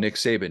never call Nick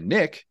Saban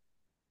Nick,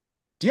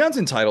 Deion's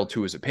entitled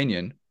to his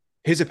opinion.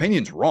 His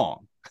opinion's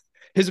wrong.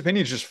 His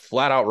opinion's just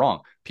flat out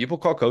wrong. People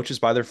call coaches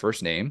by their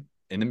first name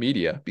in the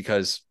media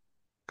because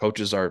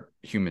coaches are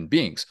human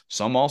beings.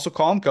 Some also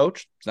call him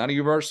coach. It's not a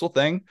universal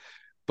thing,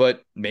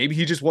 but maybe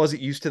he just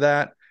wasn't used to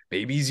that.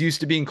 Maybe he's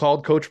used to being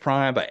called Coach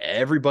Prime by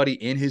everybody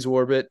in his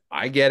orbit.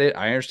 I get it.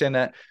 I understand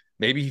that.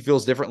 Maybe he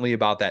feels differently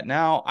about that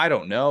now. I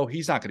don't know.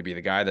 He's not going to be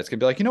the guy that's going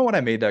to be like, you know what?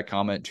 I made that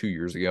comment 2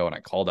 years ago and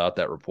I called out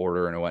that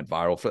reporter and it went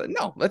viral for that.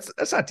 No, that's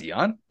not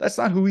Deion. That's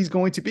not who he's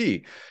going to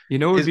be. You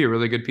know, it would be a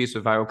really good piece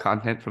of viral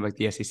content from like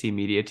the SEC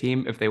media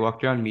team if they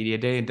walked around media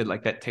day and did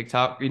like that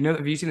TikTok. You know,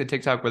 have you seen the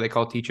TikTok where they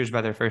call teachers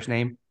by their first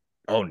name?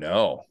 Oh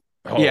no.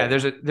 Yeah, Oh,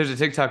 there's a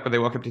TikTok where they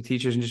walk up to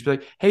teachers and just be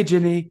like, "Hey,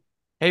 Jenny,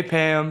 hey,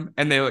 Pam,"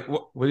 and they're like,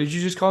 "What did you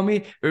just call me?"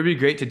 It would be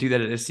great to do that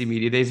at SC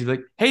Media Days. You'd be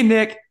like, "Hey,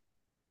 Nick,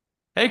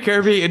 hey,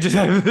 Kirby," and just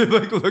have them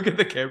like look at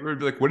the camera and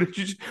be like, "What did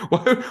you?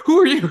 Who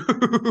are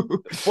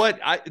you?"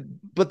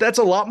 but that's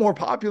a lot more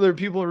popular than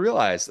people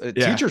realize. Yeah,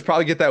 Teachers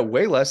probably get that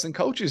way less than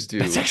coaches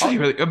that's do. actually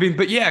really. I mean,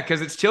 but yeah,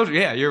 because it's children.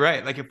 Yeah, you're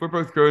right. Like if we're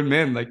both grown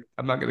men, like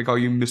I'm not gonna call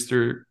you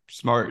Mister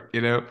Smart.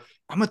 You know?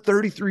 I'm a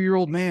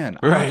 33-year-old man.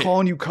 I'm not Right.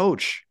 calling you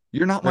coach.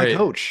 You're not my Right.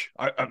 coach.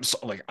 I'm so,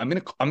 like I'm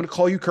gonna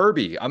call you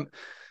Kirby. I'm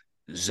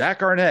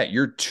Zach Arnett.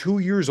 You're 2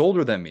 years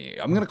older than me.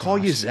 I'm Oh gonna call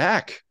you gosh.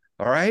 Zach.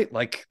 All right.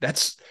 Like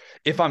that's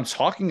if I'm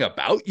talking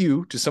about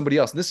you to somebody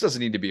else. And this doesn't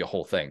need to be a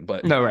whole thing,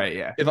 but No. Right.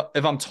 Yeah.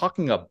 if I'm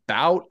talking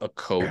about a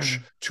coach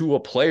to a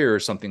player or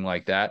something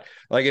like that,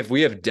 like if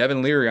we have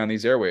Devin Leary on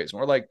these airways and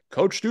we're like,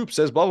 Coach Stoops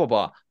says blah, blah,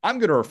 blah, I'm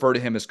going to refer to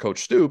him as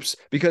Coach Stoops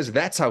because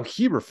that's how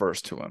he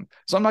refers to him.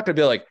 So I'm not going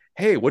to be like,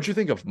 hey, what'd you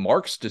think of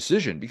Mark's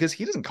decision? Because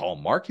he doesn't call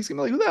him Mark. He's going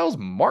to be like, who the hell's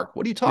Mark?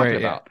 What are you talking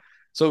Right. Yeah. about?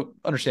 So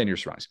understand your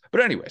surroundings.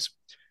 But anyways,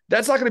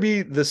 that's not going to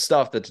be the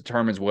stuff that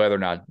determines whether or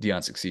not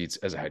Deion succeeds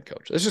as a head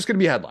coach. It's just going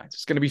to be headlines.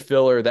 It's going to be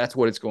filler. That's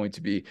what it's going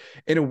to be.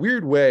 In a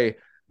weird way,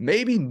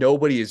 maybe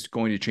nobody is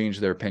going to change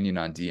their opinion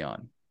on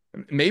Deion.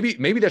 Maybe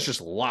that's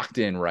just locked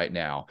in right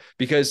now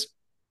because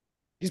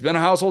he's been a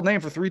household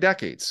name for 3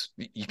 decades.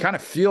 You kind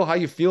of feel how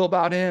you feel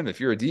about him. If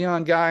you're a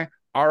Deion guy,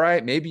 all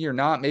right, maybe you're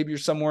not. Maybe you're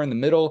somewhere in the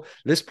middle.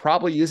 This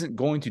probably isn't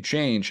going to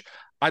change.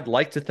 I'd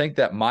like to think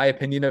that my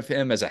opinion of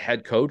him as a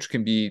head coach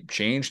can be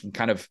changed and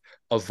kind of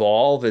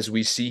evolve as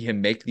we see him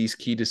make these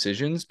key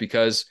decisions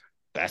because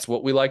that's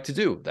what we like to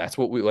do. That's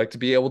what we like to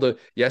be able to.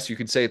 Yes, you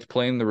can say it's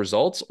playing the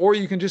results, or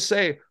you can just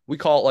say we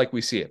call it like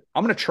we see it.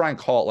 I'm going to try and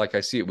call it like I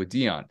see it with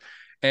Deion.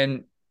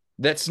 And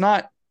that's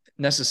not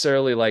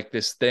necessarily like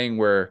this thing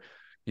where,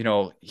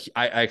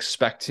 I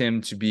expect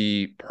him to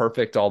be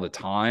perfect all the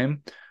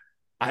time.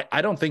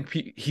 I don't think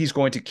he's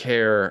going to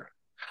care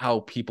how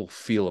people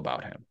feel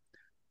about him.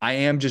 I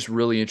am just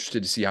really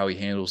interested to see how he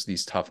handles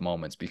these tough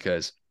moments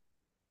because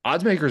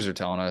odds makers are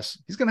telling us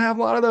he's going to have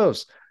a lot of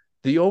those.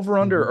 The over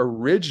under Mhm.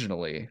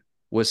 originally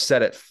was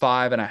set at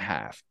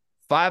 5.5,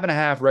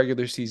 5.5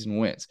 regular season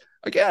wins.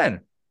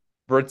 Again,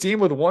 for a team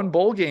with one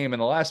bowl game in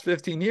the last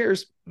 15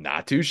 years,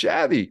 not too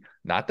shabby,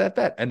 not that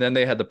bad. And then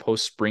they had the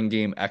post spring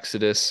game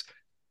exodus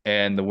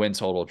and the win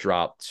total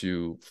dropped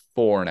to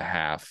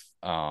 4.5.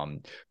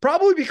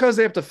 Probably because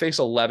they have to face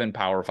 11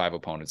 Power Five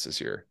opponents this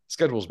year.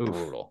 Schedule's Oof.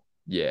 brutal.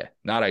 Yeah,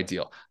 not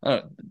ideal.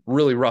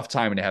 Really rough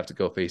time to have to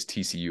go face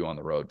TCU on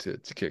the road to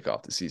kick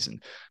off the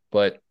season.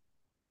 But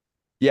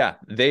yeah,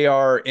 they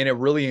are in a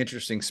really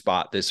interesting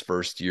spot this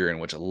first year in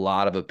which a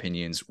lot of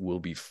opinions will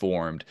be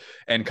formed.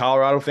 And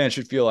Colorado fans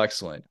should feel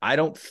excellent. I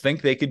don't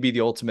think they could be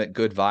the ultimate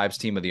good vibes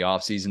team of the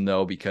offseason,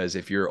 though, because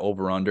if your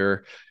over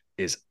under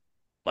is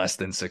less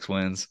than 6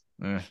 wins,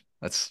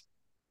 that's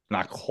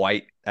not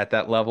quite at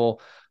that level.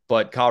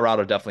 But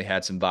Colorado definitely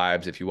had some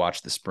vibes. If you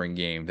watch the spring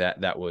game,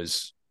 that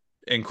was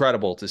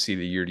incredible to see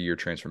the year-to-year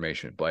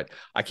transformation. But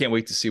I can't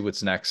wait to see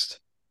what's next.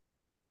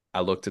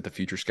 I looked at the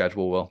future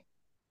schedule, Will.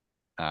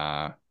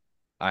 Uh,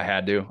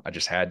 I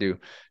just had to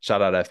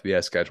shout out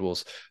FBS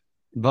schedules.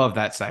 Love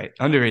that site.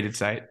 Underrated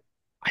site.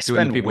 I Doing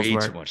the spend people's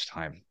work.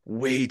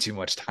 way too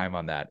much time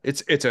on that.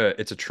 It's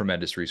a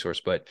tremendous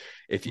resource, but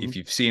if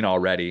you've seen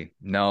already,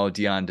 no,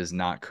 Deion does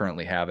not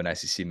currently have an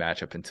SEC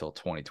matchup until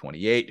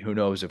 2028. Who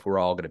knows if we're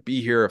all going to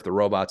be here, if the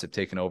robots have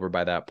taken over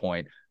by that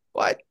point.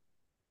 But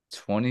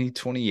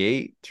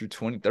 2028 through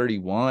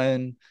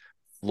 2031,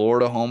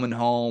 Florida home and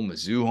home,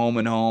 Mizzou home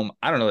and home.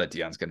 I don't know that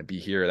Deion's going to be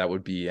here. That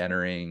would be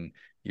entering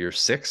year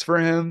 6 for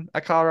him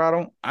at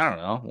Colorado. I don't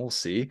know. We'll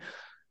see.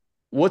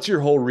 What's your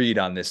whole read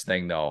on this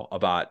thing, though,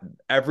 about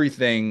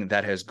everything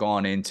that has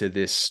gone into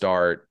this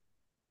start,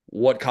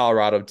 what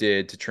Colorado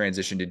did to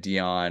transition to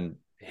Deion,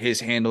 his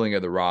handling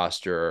of the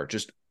roster,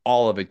 just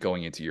all of it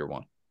going into year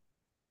 1?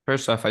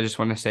 First off, I just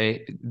want to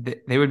say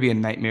they would be a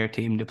nightmare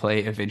team to play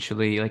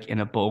eventually, like in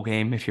a bowl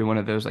game. If you're one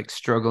of those like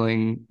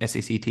struggling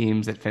SEC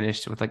teams that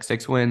finished with like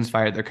 6 wins,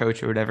 fired their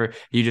coach or whatever,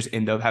 you just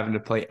end up having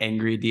to play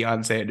angry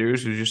Deion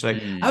Sanders, who's just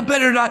like, I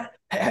better not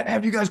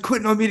have you guys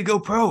quitting on me to go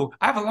pro.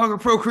 I have a longer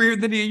pro career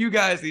than any of you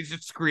guys. And he's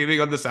just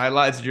screaming on the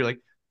sidelines, and you're like,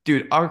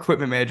 dude, our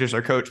equipment manager's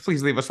our coach.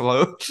 Please leave us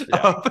alone.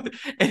 Yeah. But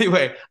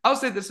anyway, I'll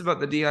say this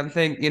about the Deion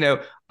thing.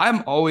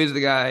 I'm always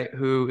the guy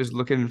who is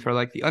looking for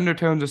like the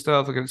undertones of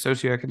stuff, looking at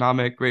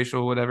socioeconomic,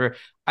 racial, whatever.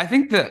 I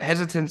think the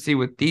hesitancy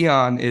with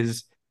Deion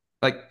is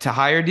like to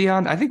hire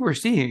Deion. I think we're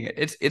seeing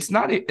it. It's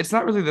not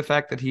really the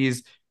fact that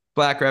he's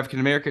Black or African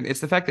American.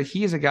 It's the fact that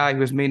he is a guy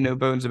who has made no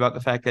bones about the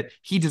fact that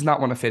he does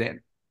not want to fit in.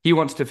 He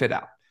wants to fit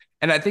out.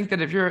 And I think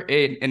that if you're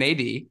an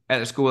AD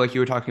at a school like you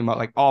were talking about,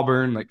 like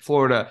Auburn, like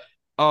Florida,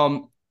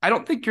 I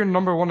don't think your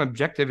number one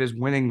objective is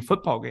winning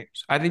football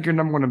games. I think your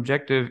number one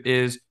objective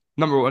is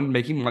number one,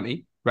 making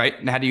money, right?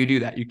 And how do you do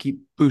that? You keep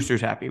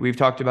boosters happy. We've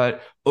talked about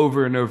it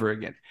over and over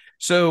again.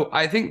 So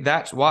I think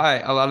that's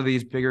why a lot of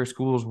these bigger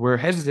schools were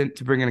hesitant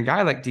to bring in a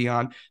guy like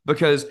Deion,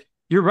 because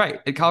you're right.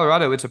 In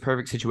Colorado, it's a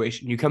perfect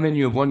situation. You come in,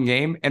 you have one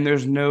game, and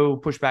there's no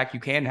pushback you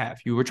can have.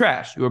 You were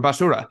trash. You were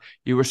basura.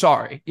 You were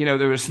sorry. There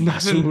was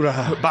nothing.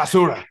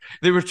 Basura.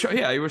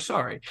 You were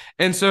sorry.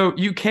 And so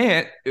you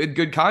can't, in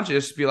good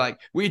conscience, be like,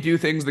 we do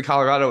things the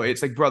Colorado way.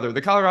 It's like, brother, the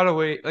Colorado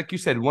way, like you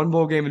said, one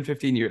bowl game in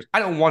 15 years. I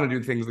don't want to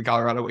do things the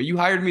Colorado way. You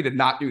hired me to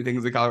not do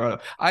things the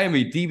Colorado. I am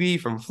a DB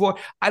from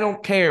Florida. I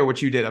don't care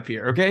what you did up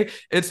here, okay?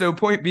 And so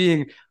point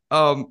being,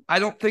 I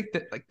don't think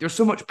that like there's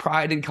so much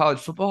pride in college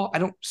football. I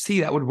don't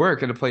see that would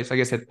work in a place like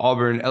I said,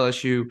 Auburn,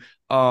 LSU,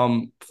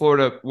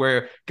 Florida,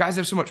 where guys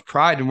have so much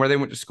pride in where they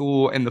went to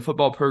school and the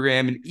football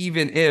program. And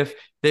even if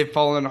they've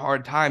fallen on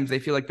hard times, they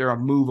feel like they're a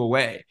move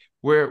away.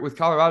 Where with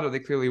Colorado, they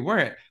clearly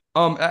weren't.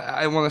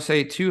 I want to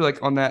say too,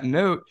 like on that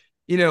note,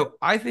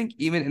 I think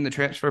even in the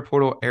transfer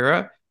portal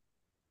era,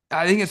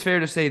 I think it's fair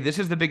to say this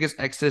is the biggest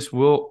exodus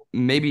we'll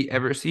maybe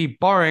ever see,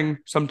 barring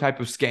some type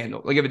of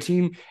scandal. Like if a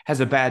team has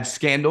a bad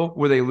scandal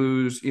where they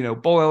lose,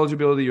 bowl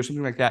eligibility or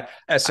something like that.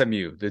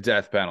 SMU, the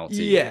death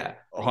penalty. Yeah.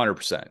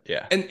 100%.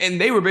 Yeah.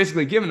 And they were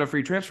basically given a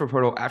free transfer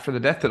portal after the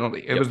death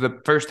penalty. It was the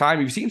first time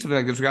you've seen something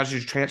like this where guys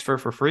just transfer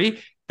for free.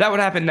 That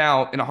would happen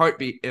now in a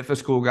heartbeat if a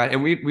school got,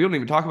 and we don't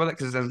even talk about that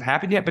because it hasn't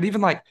happened yet. But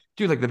even like,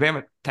 dude, like the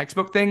Bama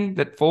textbook thing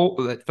that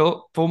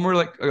Fulmer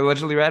like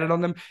allegedly ratted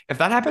on them. If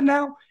that happened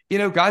now,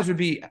 guys would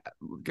be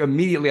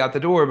immediately out the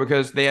door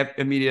because they have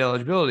immediate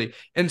eligibility.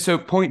 And so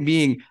point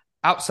being,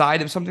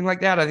 outside of something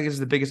like that, I think this is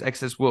the biggest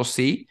excess we'll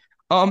see.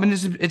 And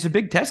it's a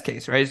big test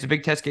case, right? It's a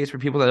big test case for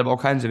people that have all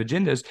kinds of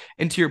agendas.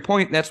 And to your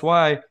point, that's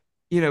why,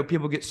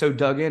 people get so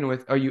dug in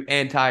with, are you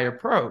anti or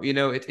pro?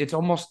 It's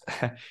almost,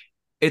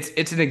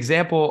 it's an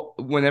example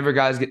whenever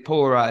guys get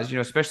polarized,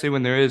 especially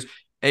when there is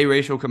a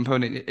racial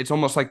component. It's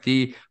almost like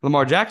the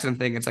Lamar Jackson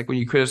thing. It's like when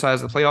you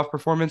criticize the playoff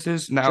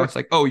performances, now Sure. It's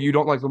like, oh, you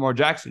don't like Lamar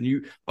Jackson.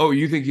 You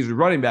think he's a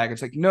running back.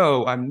 It's like,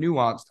 no, I'm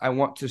nuanced. I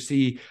want to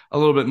see a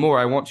little bit more.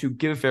 I want to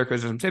give fair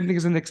criticism. Same thing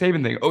as the Nick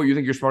Saban thing. Oh, you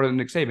think you're smarter than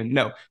Nick Saban?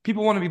 No,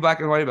 people want to be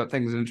black and white about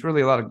things. And it's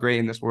really a lot of gray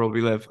in this world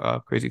we live.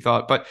 Crazy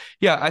thought. But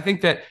yeah, I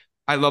think that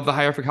I love the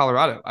hire for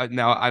Colorado.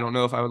 Now, I don't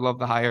know if I would love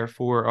the hire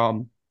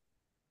for,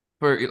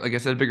 like I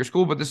said, a bigger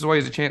school, but this is why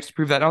he has a chance to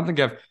prove that. I don't think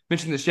I've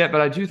mentioned this yet,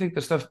 but I do think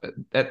the stuff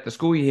at the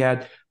school he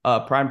had,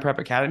 Prime Prep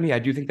Academy, I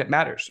do think that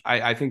matters.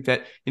 I think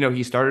that,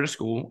 he started a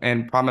school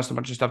and promised a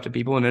bunch of stuff to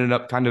people and ended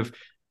up kind of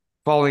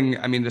falling.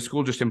 I mean, the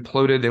school just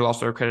imploded. They lost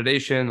their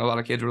accreditation. A lot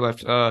of kids were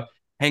left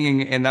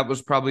hanging, and that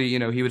was probably,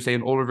 he would say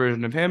an older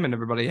version of him, and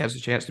everybody has a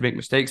chance to make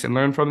mistakes and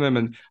learn from them.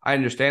 And I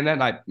understand that.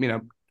 And I,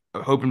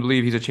 hope and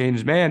believe he's a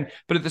changed man.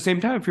 But at the same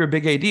time, if you're a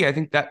big AD, I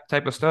think that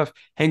type of stuff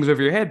hangs over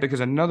your head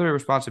because another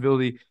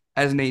responsibility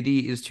as an AD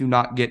is to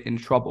not get in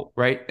trouble,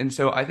 right? And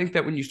so I think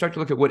that when you start to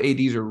look at what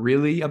ADs are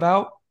really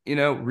about,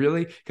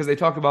 really, because they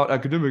talk about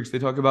academics, they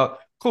talk about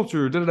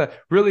culture,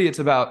 really it's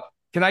about,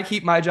 can I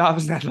keep my job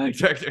as an athletic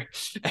director?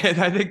 And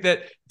I think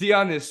that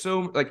Deion is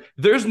so, like,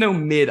 there's no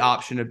mid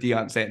option of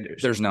Deion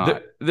Sanders. There's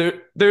not.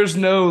 There's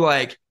no,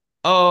 like,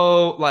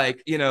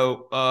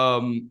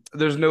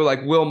 there's no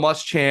like Will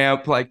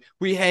Muschamp, like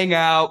we hang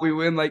out, we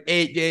win like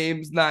 8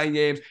 games, 9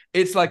 games.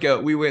 It's like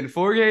we win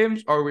 4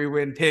 games or we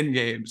win 10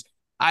 games.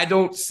 I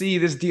don't see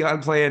this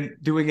Deion plan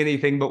doing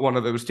anything but one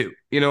of those two.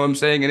 You know what I'm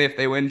saying? And if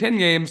they win 10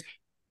 games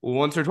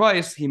once or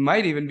twice, he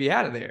might even be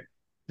out of there.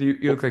 You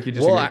look like you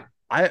Well,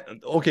 disagree.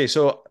 okay,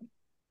 so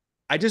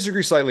I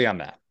disagree slightly on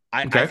that.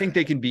 I Okay. think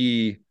they can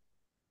be.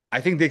 I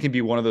think they can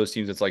be one of those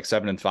teams that's like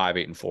 7-5,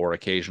 8-4.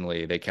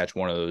 Occasionally, they catch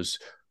one of those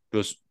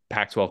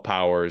Pac-12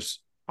 powers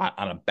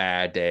on a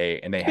bad day,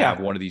 and they have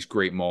Yeah. one of these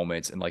great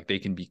moments, and like they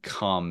can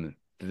become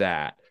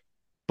that.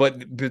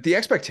 But the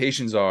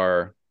expectations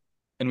are,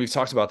 and we've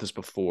talked about this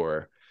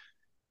before.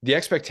 The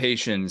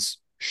expectations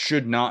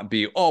should not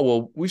be, oh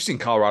well, we've seen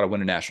Colorado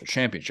win a national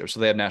championship,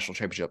 so they have national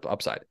championship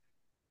upside.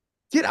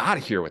 Get out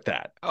of here with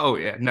that. Oh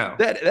yeah. No.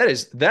 That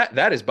is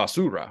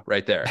basura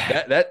right there.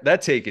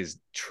 That take is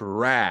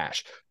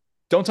trash.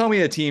 Don't tell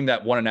me a team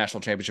that won a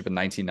national championship in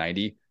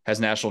 1990 has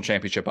national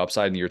championship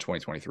upside in the year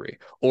 2023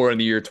 or in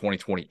the year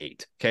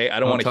 2028. Okay, I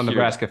don't Don't want to tell hear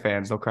Nebraska that.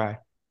 fans; they'll cry.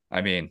 I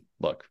mean,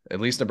 look,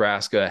 at least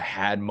Nebraska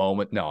had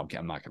moment. No,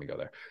 I'm not going to go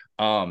there.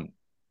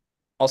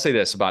 I'll say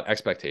this about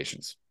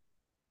expectations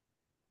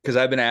because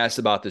I've been asked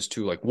about this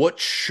too. Like, what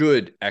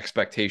should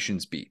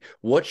expectations be?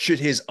 What should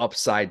his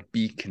upside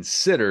be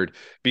considered?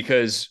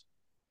 Because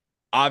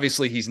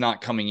obviously he's not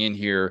coming in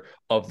here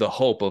of the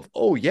hope of,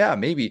 oh yeah,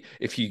 maybe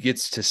if he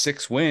gets to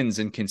 6 wins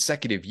in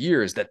consecutive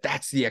years,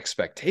 that's the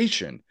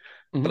expectation.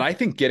 But Mm-hmm. I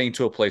think getting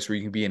to a place where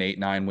you can be an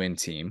 8-9 win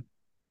team,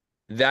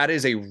 that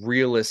is a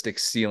realistic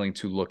ceiling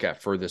to look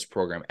at for this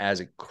program as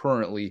it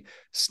currently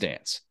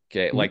stands.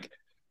 Okay. Mm-hmm. Like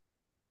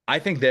I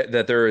think that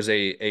there is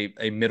a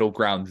middle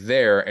ground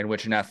there in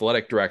which an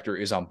athletic director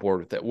is on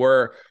board with it.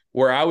 Where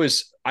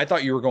I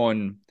thought you were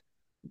going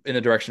in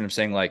the direction of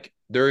saying like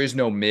there is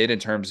no mid in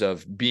terms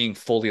of being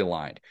fully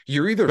aligned.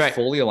 You're either Right.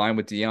 fully aligned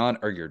with Deion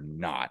or you're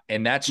not.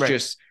 And that's Right.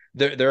 just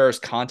there is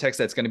context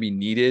that's going to be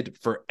needed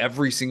for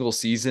every single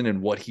season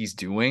and what he's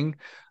doing.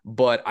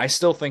 But I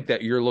still think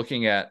that you're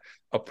looking at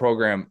a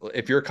program.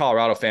 If you're a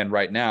Colorado fan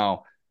right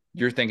now,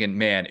 you're thinking,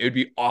 man, it would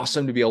be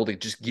awesome to be able to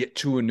just get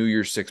to a New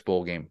Year's Six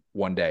bowl game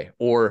one day,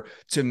 or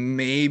to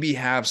maybe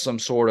have some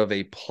sort of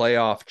a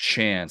playoff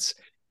chance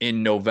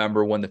in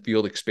November when the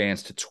field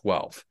expands to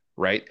 12.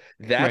 Right.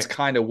 That's Right.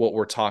 kind of what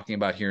we're talking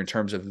about here in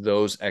terms of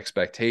those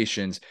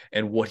expectations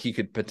and what he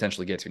could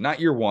potentially get to. Not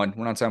year one.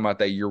 We're not talking about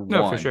that year No,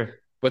 for one. sure.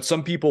 But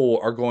some people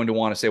are going to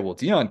want to say, well,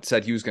 Deion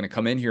said he was going to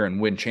come in here and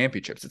win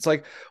championships. It's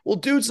like, well,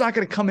 dude's not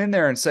going to come in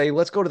there and say,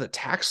 let's go to the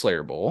Tax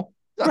Slayer Bowl.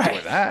 He's not Right.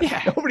 doing that.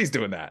 Yeah. Nobody's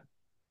doing that.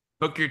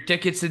 Book your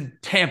tickets in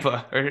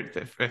Tampa or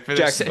for the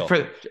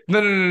Jacksonville.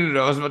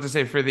 no. I was about to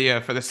say for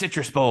the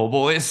Citrus Bowl,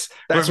 boys.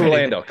 That's We're ready.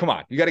 Orlando. Come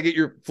on. You got to get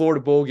your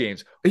Florida Bowl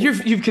games.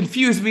 You've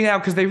confused me now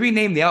because they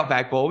renamed the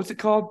Outback Bowl. What's it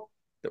called?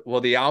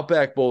 Well, the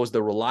Outback Bowl is the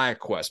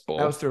ReliaQuest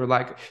That was Bowl. the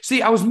like.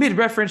 See, I was mid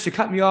reference. You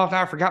cut me off.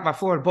 Now I forgot my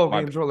Florida Bowl My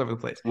games are all over the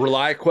place.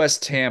 ReliaQuest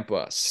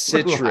Tampa,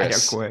 Citrus,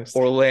 ReliaQuest.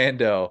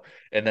 Orlando,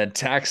 and then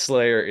Tax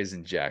Slayer is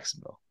in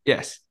Jacksonville.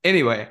 Yes.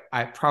 Anyway,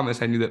 I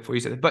promise I knew that before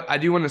you said it. But I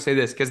do want to say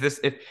this because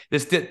if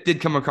this did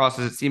come across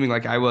as it seeming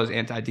like I was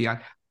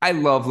anti-Deion. I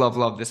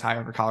love this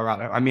hire for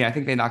Colorado. I mean, I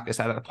think they knocked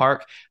this out of the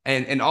park.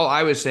 And all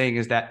I was saying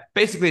is that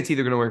basically it's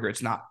either going to work or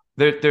it's not.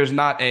 There's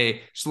not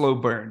a slow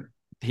burn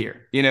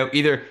here. You know,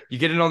 either you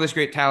get in all this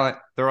great talent,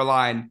 they're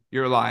aligned,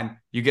 you're aligned,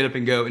 you get up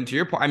and go. And to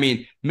your point, I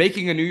mean,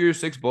 making a New Year's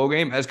Six bowl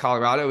game as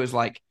Colorado is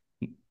like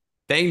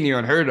dang near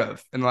unheard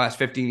of in the last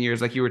 15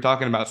 years, like you were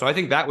talking about. So I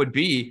think that would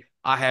be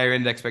a higher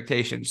end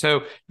expectation.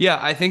 So yeah,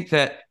 I think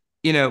that,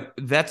 you know,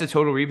 that's a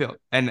total rebuild.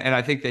 And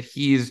I think that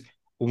he's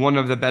one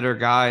of the better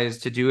guys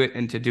to do it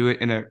and to do it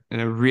in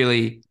a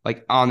really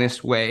like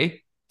honest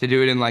way, to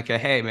do it in like a,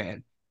 hey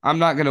man, I'm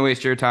not going to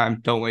waste your time.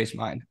 Don't waste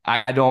mine.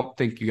 I don't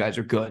think you guys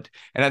are good.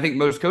 And I think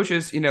most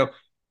coaches, you know,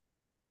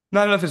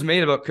 not enough is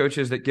made about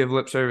coaches that give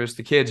lip service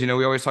to kids. You know,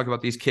 we always talk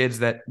about these kids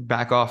that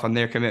back off on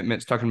their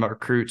commitments, talking about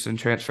recruits and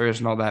transfers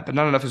and all that, but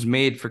not enough is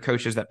made for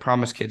coaches that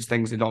promise kids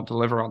things they don't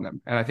deliver on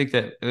them. And I think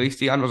that at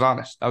least Deion was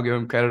honest. I'll give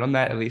him credit on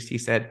that. At least he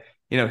said,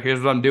 you know,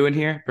 here's what I'm doing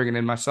here, bringing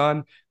in my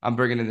son. I'm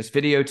bringing in this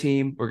video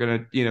team. We're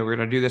going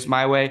to do this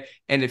my way.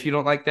 And if you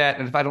don't like that,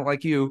 and if I don't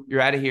like you, you're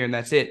out of here and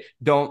that's it.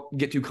 Don't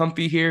get too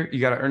comfy here.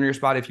 You got to earn your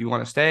spot if you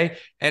want to stay.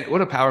 And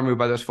what a power move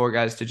by those four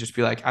guys to just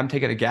be like, I'm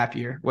taking a gap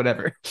year,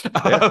 whatever.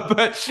 Yeah.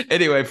 But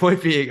anyway,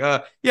 point being,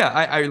 I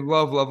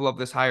love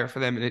this hire for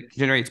them. And it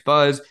generates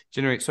buzz,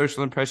 generates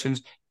social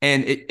impressions,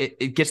 and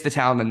it gets the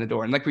talent in the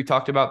door. And like we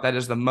talked about, that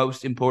is the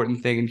most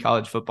important thing in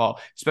college football,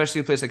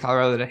 especially a place like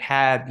Colorado that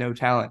had no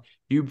talent.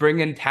 You bring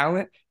in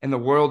talent and the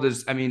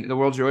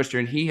world's your oyster.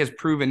 And he has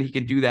proven he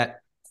can do that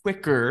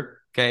quicker,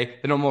 okay,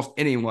 than almost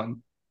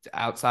anyone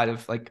outside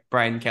of like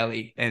Brian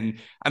Kelly. And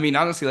I mean,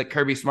 honestly, like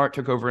Kirby Smart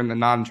took over in the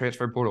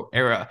non-transfer portal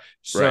era.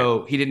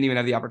 So He didn't even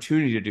have the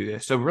opportunity to do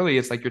this. So really,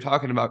 it's like you're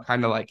talking about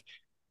kind of like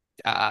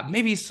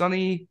maybe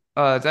Sonny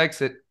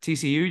Dykes at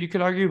TCU, you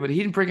could argue, but he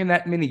didn't bring in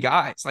that many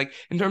guys. Like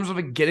in terms of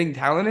like getting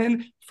talent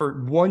in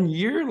for 1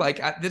 year,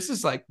 like this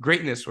is like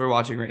greatness we're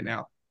watching right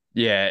now.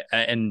 Yeah,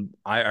 and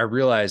I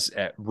realized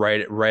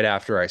right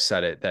after I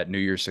said it that New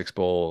Year's Six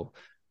Bowl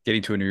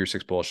getting to a New Year's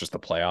Six Bowl is just a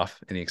playoff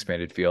in the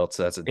expanded field.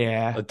 So that's a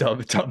Yeah.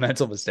 dumb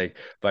mental mistake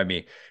by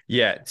me.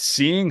 Yeah,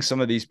 seeing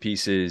some of these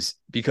pieces,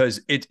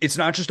 because it's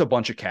not just a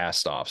bunch of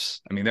cast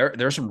offs. I mean, there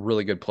are some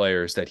really good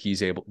players that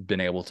he's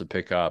been able to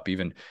pick up.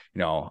 Even,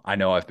 I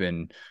know I've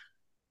been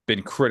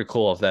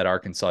critical of that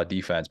Arkansas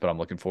defense, but I'm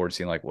looking forward to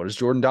seeing, like, what does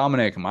Jordan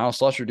Dominic and Miles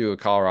Slusher do at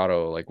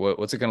Colorado? Like,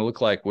 what's it going to look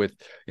like with,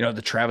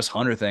 the Travis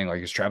Hunter thing?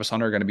 Like, is Travis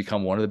Hunter going to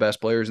become one of the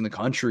best players in the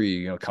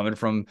country? Coming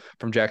from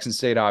Jackson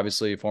State,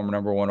 obviously, former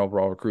 #1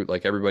 overall recruit.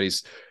 Like,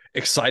 everybody's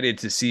excited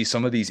to see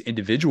some of these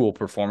individual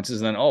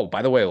performances. And then, oh,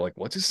 by the way, like,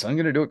 what's his son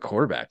going to do at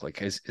quarterback?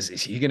 Like, is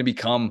he going to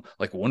become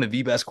like one of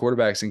the best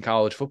quarterbacks in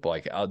college football?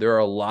 Like, there are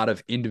a lot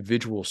of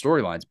individual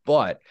storylines,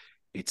 but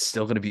it's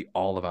still going to be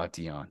all about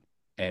Deion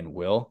and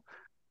Will.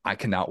 I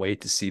cannot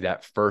wait to see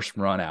that first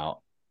run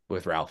out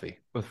with Ralphie.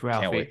 With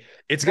Can't wait. Ralphie.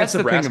 It's That's against the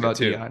thing Nebraska about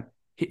too. Deion.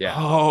 Yeah.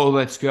 Oh,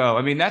 let's go.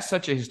 I mean, that's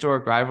such a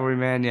historic rivalry,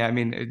 man. Yeah, I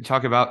mean,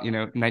 talk about,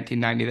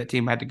 1990, that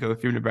team had to go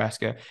through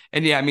Nebraska.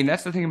 And yeah, I mean,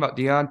 that's the thing about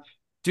Deion.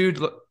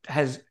 Dude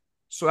has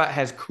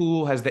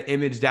the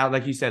image down,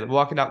 like you said,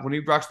 walking out when he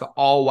rocks the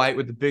all white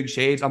with the big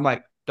shades. I'm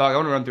like, dog, I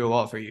want to run through a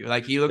wall for you.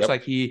 Like, he looks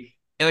like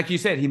and like you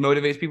said, he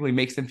motivates people. He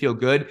makes them feel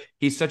good.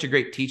 He's such a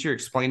great teacher,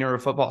 explainer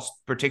of football,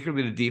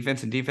 particularly the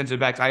defense and defensive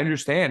backs. I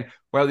understand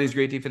why all these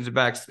great defensive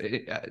backs,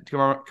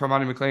 Kamani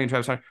McClain,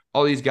 Travis Hunter,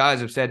 all these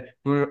guys have said,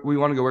 we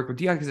want to go work with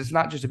Deion because it's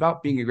not just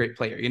about being a great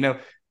player.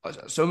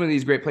 So many of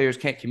these great players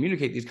can't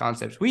communicate these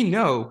concepts. We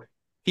know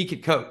he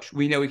can coach.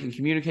 We know he can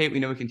communicate. We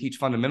know he can teach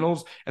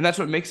fundamentals. And that's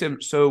what makes him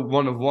so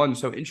one of one,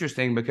 so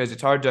interesting, because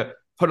it's hard to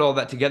put all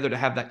that together to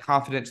have that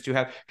confidence to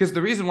have, because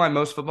the reason why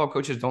most football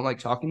coaches don't like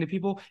talking to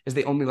people is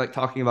they only like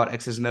talking about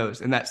X's and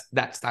O's, and that's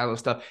that style of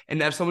stuff. And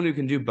to have someone who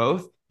can do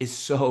both is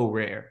so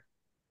rare.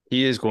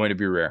 He is going to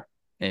be rare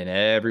in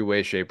every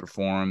way, shape, or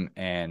form.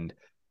 And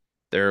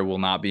there will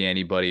not be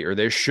anybody, or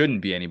there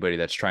shouldn't be anybody,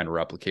 that's trying to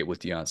replicate what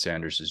Deion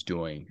Sanders is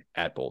doing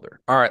at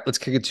Boulder. All right, let's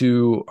kick it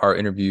to our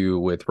interview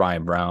with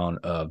Ryan Brown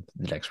of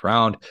The Next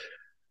Round.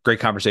 Great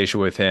conversation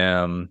with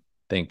him.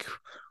 I think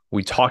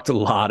we talked a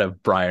lot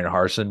of Bryan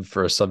Harsin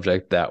for a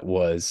subject that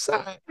was,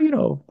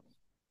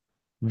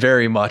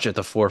 very much at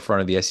the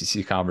forefront of the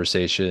SEC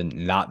conversation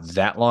not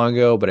that long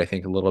ago, but I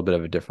think a little bit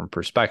of a different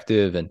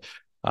perspective, and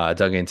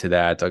dug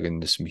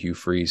into some Hugh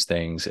Freeze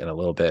things and a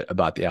little bit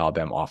about the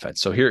Alabama offense.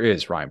 So here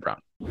is Ryan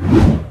Brown.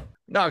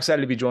 Now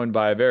excited to be joined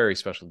by a very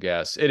special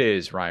guest. It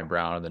is Ryan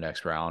Brown of The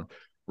Next Round.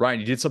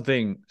 Ryan, you did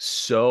something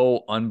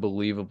so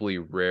unbelievably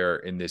rare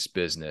in this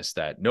business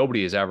that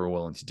nobody is ever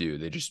willing to do.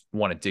 They just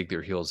want to dig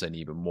their heels in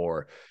even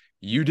more.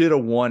 You did a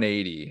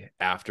 180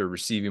 after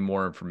receiving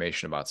more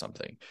information about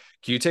something.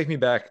 Can you take me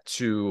back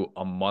to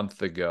a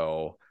month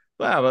ago?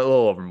 Well, a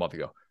little over a month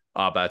ago,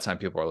 by the time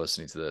people are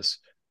listening to this,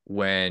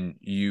 when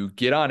you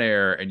get on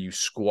air and you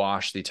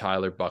squash the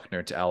Tyler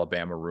Buchner to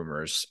Alabama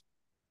rumors,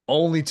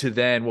 only to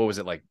then, what was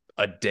it, like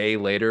a day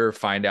later,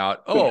 find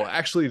out, oh,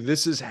 actually,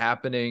 this is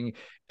happening,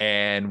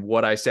 and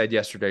what I said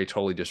yesterday,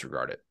 totally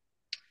disregard it.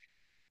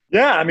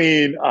 Yeah, I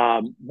mean,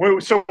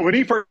 so when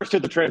he first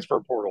hit the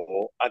transfer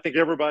portal, I think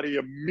everybody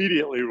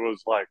immediately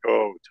was like,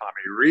 "Oh,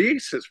 Tommy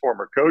Rees, his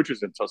former coach,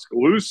 is in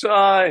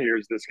Tuscaloosa.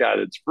 Here's this guy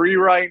that's free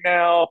right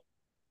now."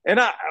 And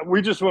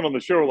we just went on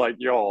the show like,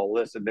 "Y'all,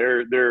 listen,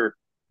 they're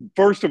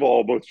first of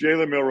all, both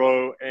Jalen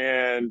Milroe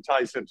and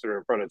Ty Simpson are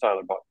in front of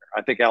Tyler Buchner.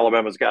 I think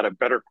Alabama's got a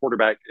better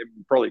quarterback,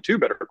 probably two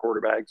better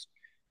quarterbacks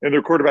in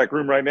their quarterback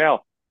room right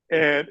now,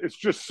 and it's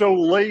just so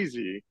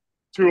lazy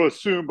to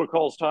assume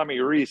because Tommy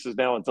Rees is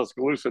now in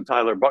Tuscaloosa,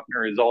 Tyler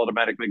Buchner is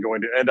automatically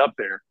going to end up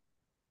there.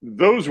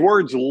 Those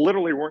words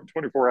literally weren't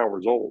 24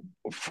 hours old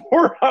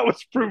before I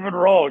was proven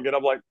wrong. And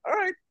I'm like, all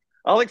right,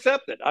 I'll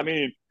accept it. I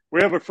mean,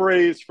 we have a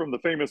phrase from the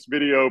famous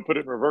video, "Put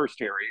it in reverse,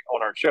 Terry,"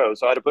 on our show.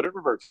 So I had to put it in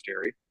reverse,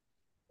 Terry,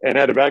 and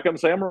had to back up and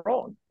say I'm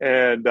wrong.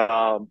 And,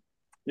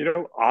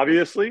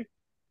 obviously,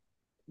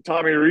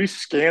 Tommy Rees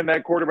scanned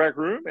that quarterback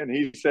room, and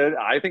he said,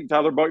 "I think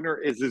Tyler Buchner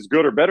is as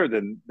good or better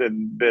than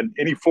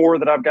any four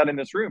that I've got in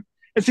this room."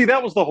 And see,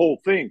 that was the whole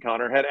thing,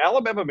 Connor. Had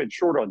Alabama been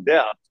short on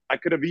depth, I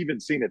could have even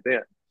seen it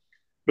then.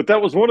 But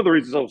that was one of the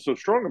reasons I was so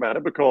strong about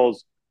it,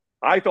 because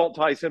I thought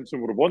Ty Simpson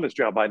would have won this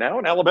job by now,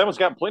 and Alabama's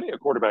got plenty of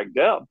quarterback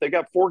depth. They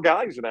got four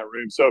guys in that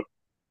room. So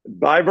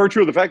by virtue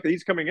of the fact that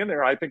he's coming in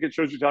there, I think it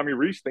shows you Tommy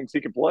Rees thinks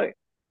he can play.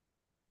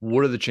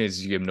 What are the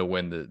chances you give him to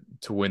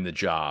win the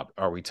job?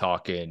 Are we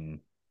talking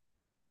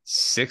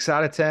 6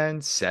 out of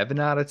 10, 7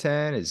 out of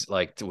 10? Is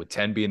like, with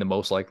 10 being the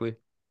most likely?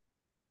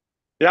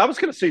 Yeah, I was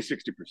going to say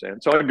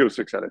 60%, so I'd go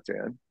 6 out of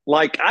 10.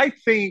 Like, I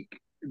think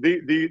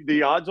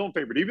the odds-on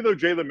favorite, even though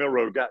Jalen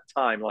Milroe got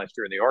time last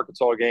year in the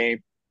Arkansas game,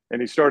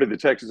 and he started the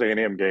Texas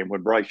A&M game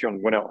when Bryce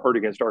Young went out hurt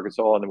against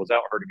Arkansas and then was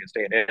out hurt against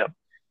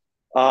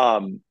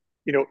A&M.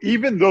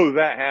 Even though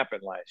that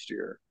happened last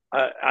year,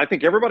 I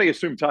think everybody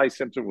assumed Ty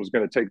Simpson was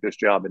going to take this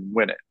job and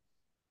win it.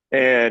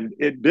 And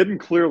it didn't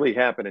clearly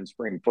happen in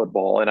spring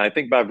football. And I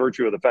think by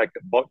virtue of the fact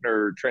that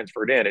Buchner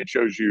transferred in, it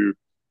shows you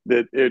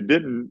that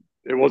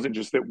it wasn't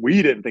just that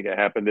we didn't think it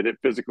happened, that it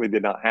physically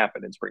did not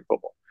happen in spring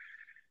football.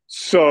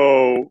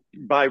 So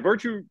by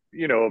virtue,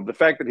 of the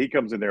fact that he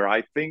comes in there,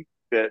 I think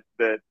that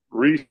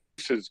Reese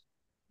has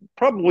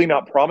probably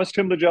not promised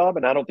him the job,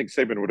 and I don't think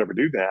Saban would ever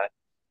do that,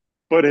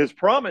 but has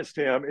promised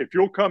him, if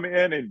you'll come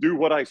in and do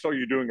what I saw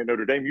you doing at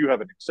Notre Dame, you have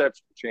an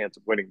exceptional chance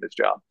of winning this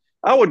job.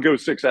 I would go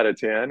 6 out of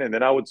 10, and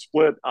then I would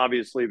split,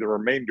 obviously, the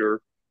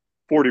remainder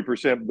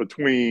 40%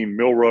 between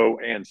Milroe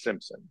and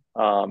Simpson.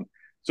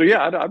 So,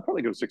 yeah, I'd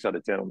probably go 6 out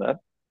of 10 on that.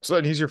 So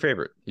then he's your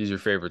favorite. He's your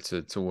favorite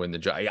to win the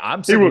job. I'm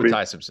He sitting would with be.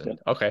 Ty Simpson.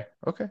 Yeah.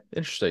 Okay.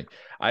 Interesting.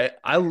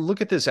 I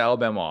look at this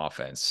Alabama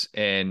offense,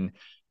 and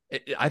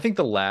I think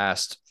the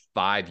last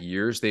 5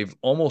 years they've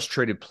almost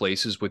traded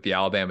places with the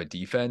Alabama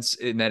defense.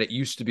 In that it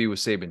used to be with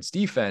Saban's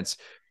defense,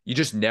 you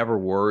just never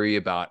worry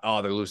about,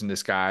 oh, they're losing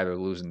this guy, they're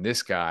losing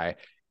this guy.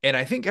 And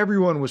I think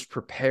everyone was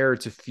prepared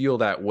to feel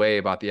that way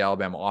about the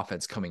Alabama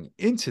offense coming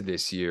into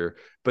this year.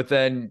 But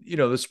then,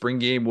 the spring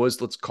game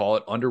was, let's call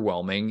it,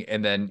 underwhelming.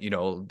 And then,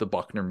 the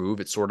Buchner move,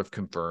 it sort of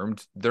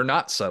confirmed they're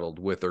not settled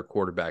with their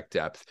quarterback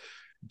depth.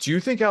 Do you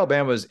think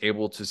Alabama is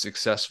able to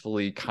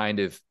successfully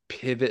kind of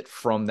pivot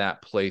from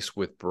that place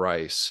with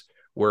Bryce,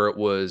 where it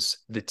was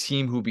the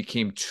team who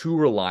became too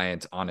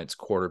reliant on its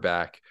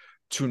quarterback,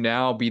 to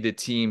now be the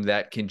team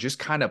that can just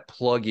kind of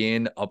plug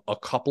in a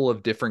couple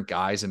of different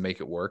guys and make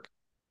it work?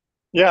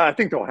 Yeah, I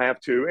think they'll have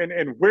to.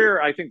 And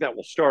where I think that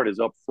will start is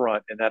up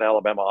front in that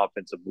Alabama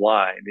offensive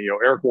line.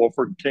 Eric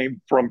Wolford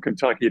came from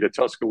Kentucky to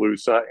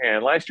Tuscaloosa,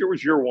 and last year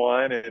was year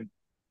one, and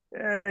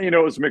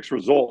it was mixed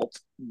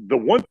results. The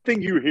one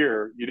thing you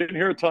didn't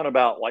hear a ton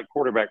about like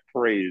quarterback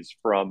praise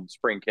from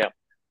spring camp,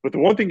 but the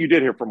one thing you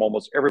did hear from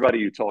almost everybody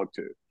you talked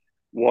to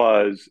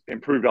was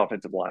improved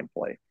offensive line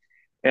play.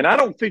 And I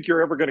don't think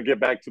you're ever going to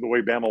get back to the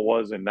way Bama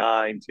was in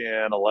 9,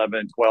 10,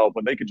 11, 12,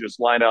 when they could just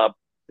line up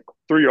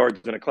 3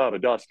 yards in a cloud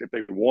of dust if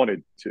they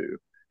wanted to.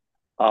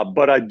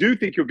 But I do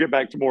think you'll get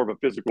back to more of a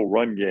physical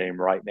run game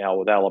right now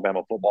with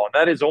Alabama football.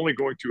 And that is only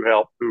going to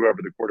help whoever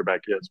the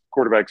quarterback is.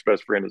 Quarterback's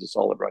best friend is a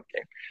solid run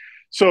game.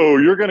 So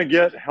you're going to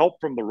get help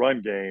from the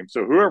run game.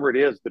 So whoever it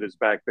is that is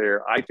back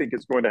there, I think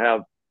is going to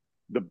have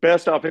the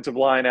best offensive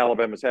line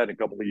Alabama's had in a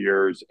couple of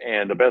years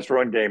and the best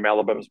run game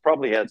Alabama's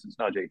probably had since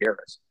Najee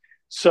Harris.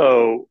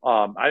 So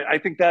I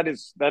think that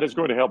is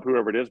going to help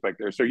whoever it is back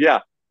there. So, yeah,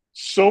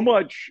 so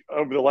much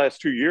over the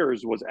last 2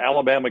 years was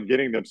Alabama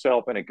getting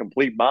themselves in a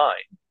complete bind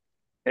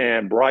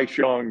and Bryce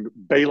Young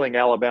bailing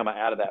Alabama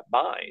out of that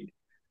bind.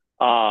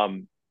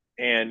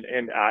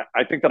 And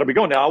I think that'll be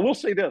going. Now, I will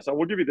say this. I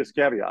will give you this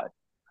caveat.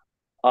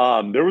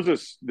 There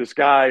was this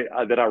guy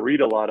that I read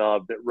a lot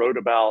of that wrote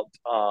about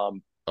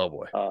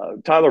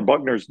Tyler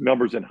Buchner's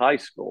numbers in high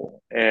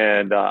school.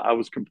 And I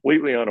was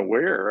completely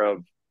unaware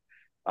of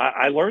 –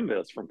 I learned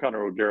this from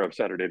Connor O'Gara of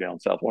Saturday Down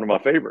South, one of my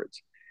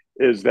favorites,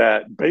 is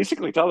that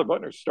basically Tyler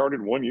Buchner started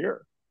 1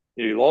 year.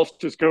 He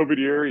lost his COVID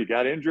year. He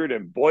got injured.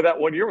 And, boy, that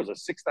 1 year was a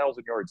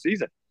 6,000-yard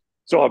season.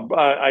 So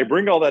I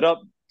bring all that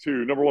up to,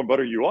 number one,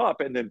 butter you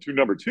up, and then to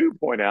number two,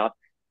 point out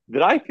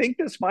that I think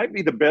this might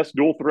be the best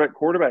dual-threat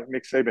quarterback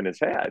Nick Saban has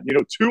had.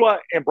 Tua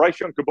and Bryce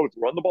Young could both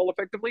run the ball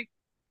effectively,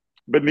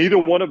 but neither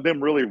one of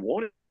them really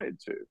wanted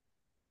to.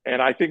 And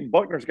I think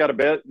Buchner's got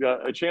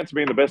a chance of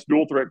being the best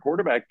dual-threat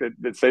quarterback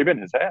that Saban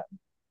has had.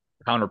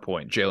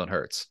 Counterpoint, Jalen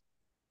Hurts.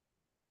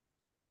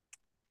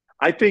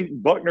 I think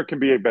Buchner can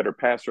be a better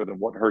passer than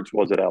what Hurts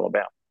was at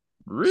Alabama.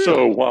 Really?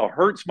 So while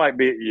Hurts might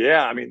be,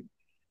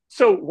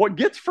 so what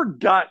gets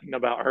forgotten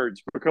about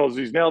Hurts, because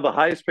he's now the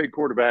highest paid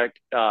quarterback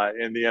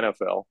in the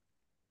NFL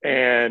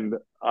and,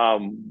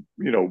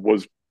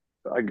 was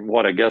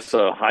I guess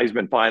a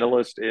Heisman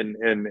finalist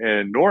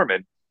in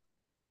Norman,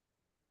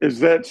 is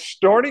that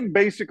starting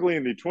basically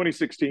in the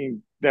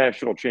 2016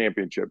 national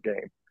championship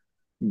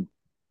game,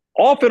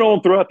 off and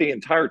on throughout the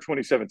entire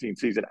 2017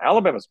 season,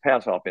 Alabama's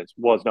pass offense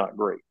was not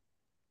great.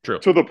 True.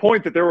 To the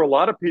point that there were a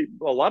lot of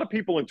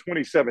people in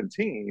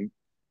 2017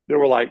 that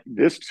were like,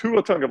 this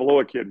Tua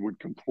Tagovailoa kid would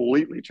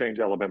completely change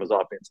Alabama's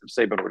offense if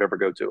Saban would ever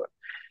go to it.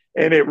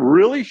 And it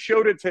really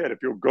showed its head. If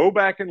you'll go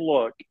back and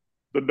look,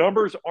 the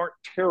numbers aren't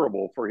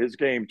terrible for his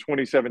game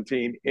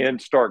 2017 in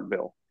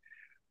Starkville.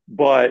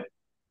 But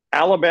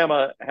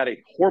Alabama had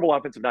a horrible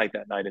offensive night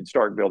that night in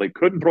Starkville. They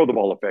couldn't throw the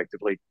ball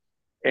effectively.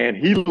 And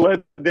he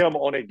led them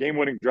on a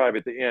game-winning drive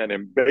at the end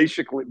and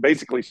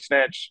basically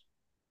snatched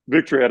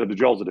victory out of the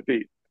jaws of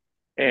defeat.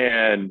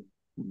 And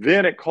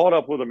then it caught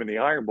up with them in the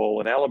Iron Bowl,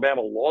 and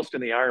Alabama lost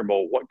in the Iron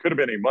Bowl, what could have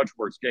been a much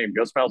worse game.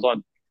 Gus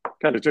Malzahn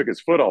kind of took his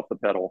foot off the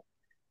pedal.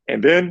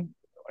 And then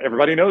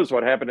everybody knows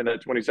what happened in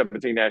that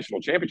 2017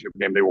 national championship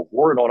game. They were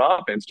horrid on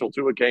offense till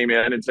Tua came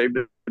in and saved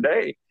the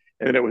day.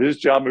 And then it was his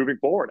job moving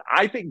forward.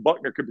 I think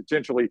Buchner could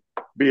potentially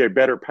be a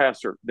better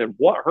passer than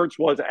what Hurts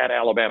was at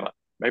Alabama.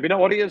 Maybe not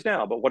what he is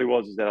now, but what he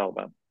was at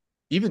Alabama.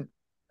 Even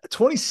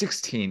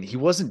 2016, he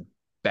wasn't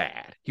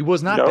bad. He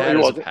was not bad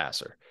as a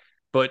passer.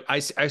 But I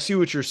see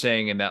what you're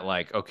saying in that,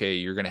 like, okay,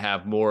 you're going to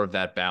have more of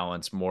that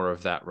balance, more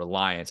of that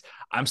reliance.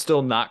 I'm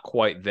still not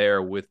quite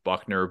there with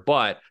Buchner,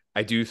 but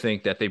I do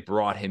think that they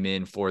brought him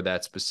in for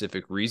that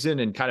specific reason,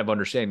 and kind of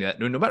understanding that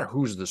no matter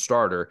who's the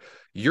starter,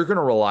 you're going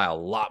to rely a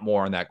lot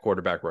more on that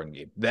quarterback run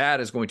game. That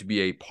is going to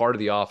be a part of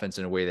the offense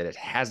in a way that it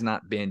has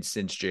not been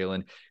since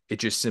Jalen. It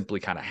just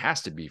simply kind of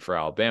has to be for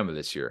Alabama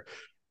this year.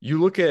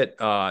 You look at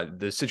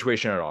the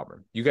situation at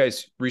Auburn. You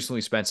guys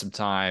recently spent some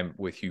time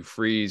with Hugh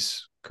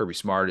Freeze, Kirby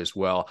Smart as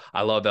well.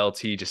 I love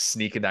LT just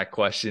sneaking that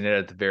question in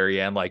at the very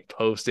end, like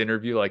post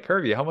interview, like,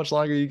 Kirby, how much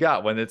longer you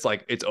got, when it's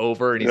like it's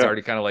over and he's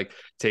already kind of like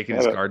taking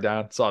his guard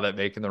down. Saw that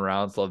making the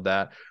rounds. Love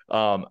that.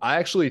 I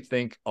actually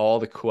think all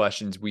the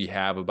questions we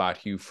have about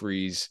Hugh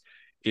Freeze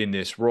in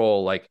this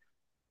role, like,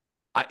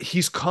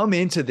 he's come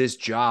into this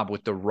job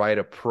with the right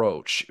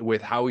approach,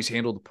 with how he's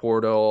handled the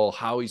portal,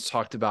 how he's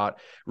talked about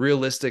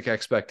realistic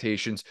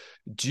expectations.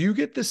 Do you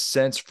get the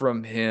sense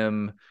from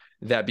him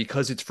that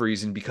because it's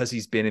Freeze and because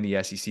he's been in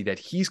the SEC, that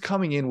he's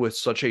coming in with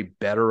such a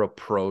better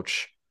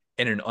approach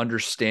and an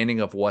understanding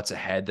of what's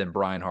ahead than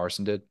Bryan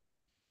Harsin did?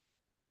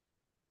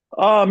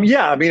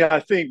 Yeah, I mean,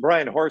 I think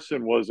Bryan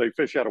Harsin was a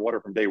fish out of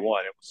water from day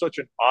one. It was such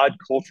an odd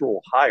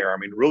cultural hire. I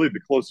mean, really, the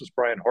closest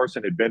Bryan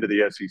Harsin had been to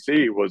the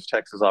SEC was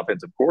Texas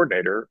offensive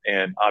coordinator,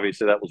 and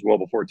obviously that was well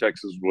before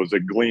Texas was a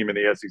gleam in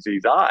the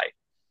SEC's eye.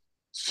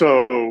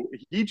 So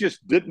he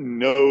just didn't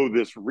know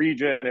this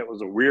region. It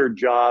was a weird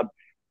job.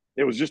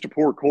 It was just a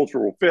poor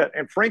cultural fit,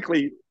 and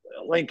frankly,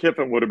 Lane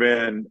Kiffin would have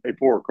been a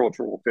poor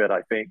cultural fit,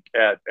 I think,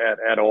 at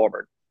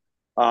Auburn.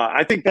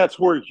 I think that's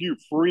where Hugh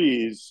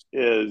Freeze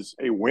is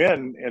a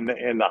win in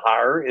the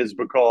hire, is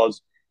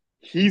because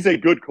he's a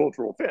good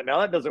cultural fit. Now,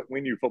 that doesn't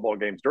win you football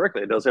games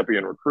directly. It does help you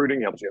in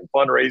recruiting, helps you in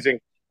fundraising,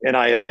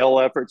 NIL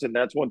efforts, and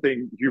that's one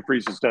thing Hugh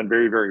Freeze has done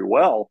very, very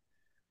well.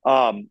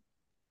 And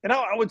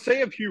I would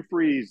say of Hugh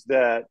Freeze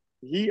that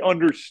he's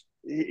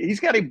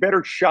got a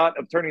better shot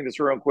of turning this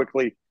around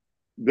quickly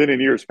than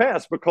in years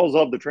past because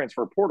of the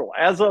transfer portal.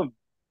 As of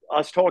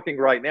us talking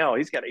right now,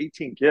 he's got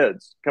 18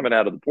 kids coming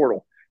out of the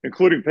portal,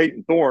 including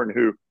Peyton Thorne,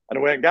 who, I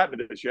know we haven't gotten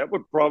to this yet,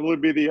 would probably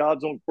be the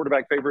odds-on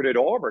quarterback favorite at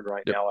Auburn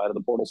right now out of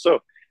the portal. So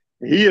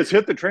he has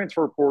hit the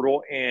transfer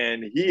portal,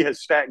 and he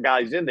has stacked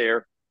guys in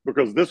there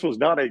because this was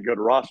not a good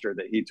roster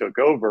that he took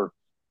over.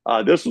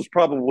 This was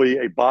probably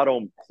a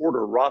bottom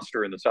quarter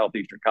roster in the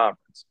Southeastern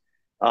Conference.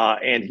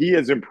 And he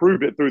has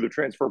improved it through the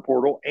transfer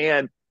portal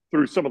and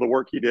through some of the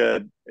work he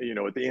did,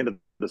 at the end of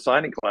the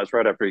signing class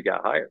right after he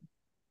got hired.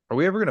 Are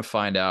we ever going to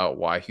find out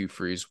why Hugh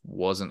Freeze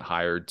wasn't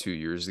hired 2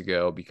 years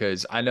ago?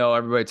 Because I know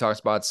everybody talks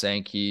about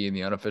Sankey and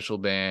the unofficial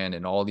ban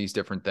and all these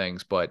different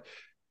things, but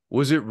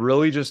was it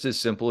really just as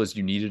simple as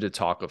you needed to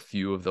talk a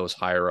few of those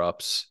higher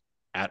ups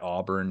at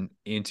Auburn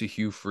into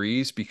Hugh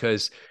Freeze?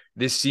 Because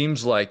this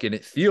seems like, and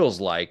it feels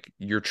like,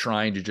 you're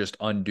trying to just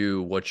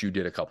undo what you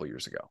did a couple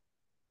years ago.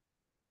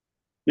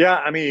 Yeah,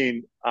 I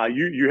mean,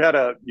 you had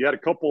a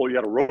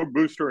rogue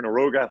booster and a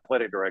rogue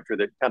athletic director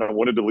that kind of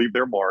wanted to leave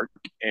their mark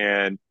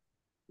and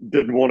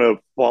didn't want to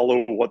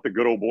follow what the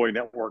good old boy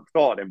network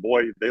thought. And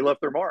boy, they left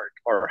their mark.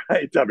 All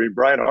right. I mean,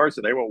 Bryan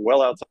Harsin, they went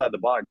well outside the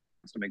box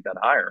to make that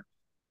hire.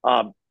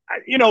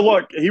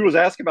 Look, he was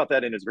asked about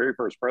that in his very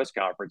first press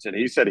conference, and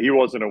he said he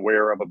wasn't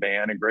aware of a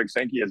ban, and Greg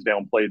Sankey has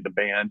downplayed the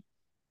ban.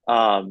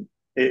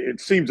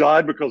 It seems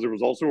odd because there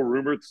was also a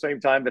rumor at the same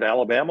time that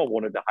Alabama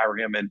wanted to hire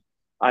him in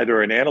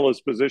either an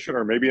analyst position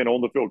or maybe an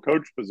on-the-field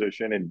coach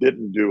position and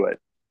didn't do it.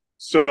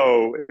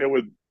 So it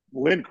would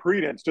lend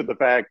credence to the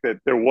fact that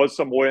there was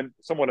someone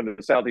in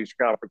the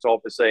Southeastern Conference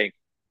office saying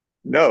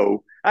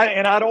no.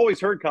 And I'd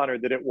always heard, Connor,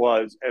 that it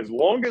was, as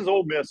long as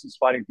Ole Miss is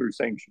fighting through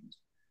sanctions,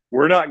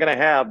 we're not going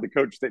to have the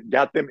coach that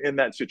got them in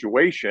that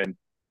situation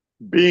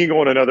being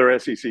on another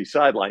SEC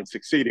sideline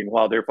succeeding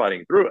while they're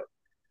fighting through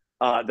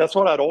it. That's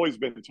what I'd always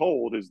been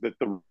told, is that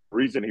the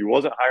reason he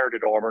wasn't hired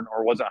at Auburn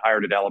or wasn't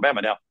hired at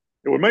Alabama. Now,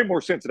 it would make more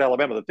sense at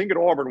Alabama. The thing at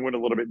Auburn went a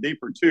little bit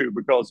deeper, too,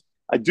 because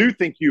I do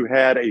think you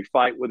had a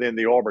fight within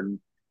the Auburn,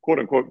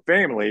 quote-unquote,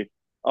 family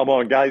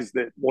among guys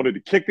that wanted to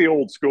kick the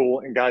old school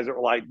and guys that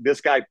were like,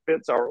 this guy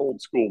fits our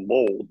old school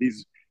mold.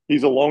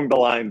 He's along the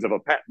lines of a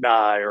Pat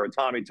Dye or a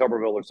Tommy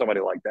Tuberville or somebody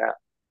like that.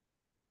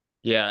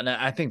 Yeah, and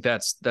I think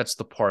that's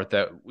the part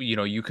that,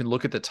 you can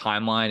look at the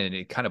timeline and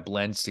it kind of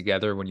blends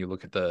together when you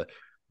look at the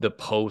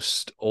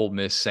post Ole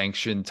Miss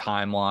sanction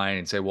timeline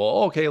and say,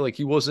 well, okay, like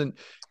he wasn't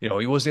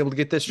able to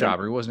get this job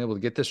or he wasn't able to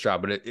get this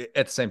job. But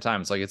at the same time,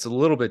 it's like, it's a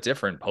little bit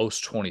different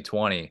post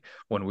 2020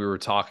 when we were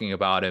talking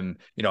about him,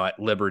 at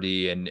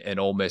Liberty, and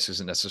Ole Miss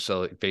isn't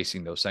necessarily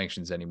facing those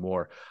sanctions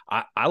anymore.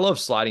 I love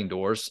sliding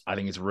doors. I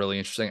think it's really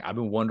interesting. I've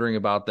been wondering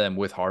about them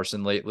with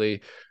Harsin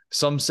lately.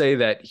 Some say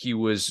that he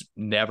was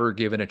never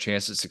given a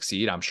chance to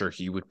succeed. I'm sure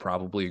he would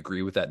probably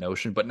agree with that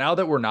notion. But now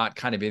that we're not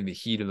kind of in the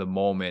heat of the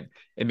moment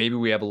and maybe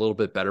we have a little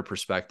bit better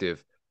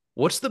perspective,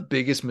 what's the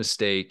biggest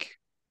mistake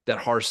that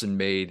Harsin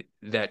made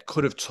that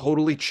could have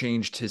totally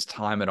changed his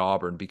time at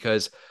Auburn?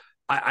 Because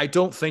I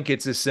don't think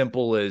it's as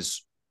simple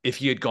as, if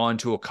he had gone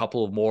to a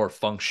couple of more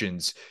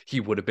functions,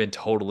 he would have been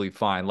totally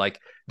fine. Like,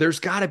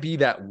 there's got to be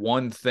that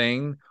one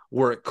thing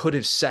where it could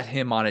have set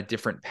him on a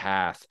different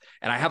path.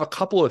 And I have a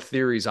couple of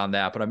theories on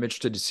that, but I'm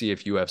interested to see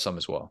if you have some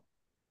as well.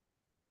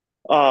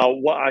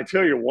 Well, I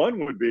tell you,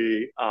 one would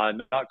be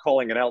not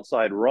calling an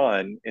outside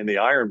run in the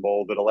Iron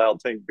Bowl that allowed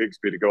Tank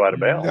Bigsby to go out of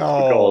bounds.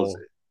 Because,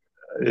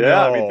 No,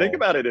 yeah, I mean, think no.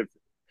 about it.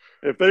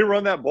 If they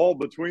run that ball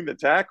between the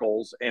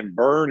tackles and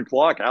burn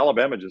clock,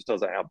 Alabama just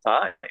doesn't have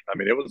time. I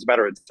mean, it was a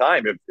matter of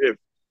time.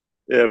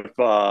 If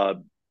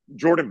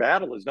Jordan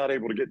Battle is not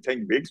able to get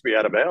Tank Bigsby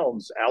out of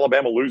bounds,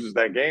 Alabama loses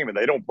that game and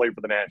they don't play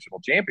for the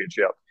national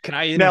championship.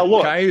 Now, Can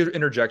look, I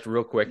interject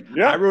real quick? I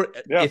yeah, wrote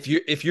yeah,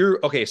 if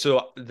you're okay,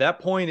 so that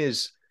point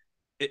is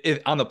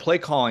on the play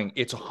calling,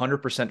 it's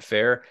 100%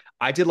 fair.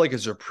 I did like a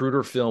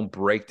Zapruder film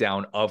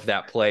breakdown of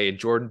that play and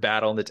Jordan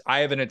Battle. And I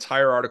have an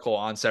entire article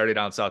on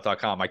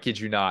SaturdayDownSouth.com. I kid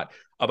you not,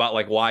 about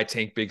like why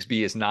Tank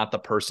Bigsby is not the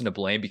person to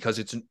blame, because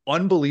it's an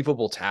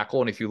unbelievable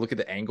tackle. And if you look at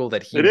the angle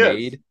that he it is.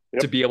 made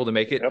to Yep, be able to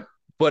make it, yep.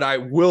 but I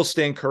will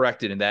stand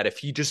corrected in that if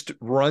he just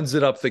runs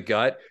it up the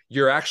gut,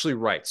 you're actually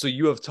right. So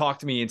you have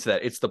talked me into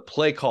that. It's the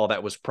play call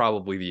that was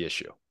probably the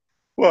issue.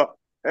 Well,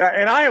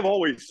 and I have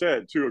always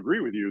said, to agree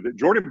with you, that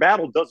Jordan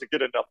Battle doesn't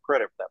get enough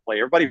credit for that play.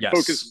 Everybody Yes.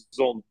 focuses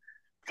on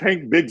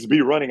Tank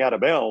Bigsby running out of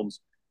bounds.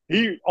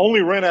 He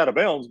only ran out of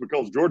bounds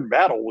because Jordan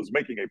Battle was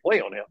making a play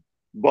on him.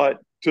 But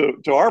to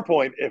our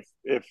point,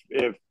 if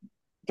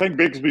Tank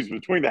Bigsby's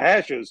between the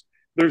hashes,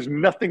 there's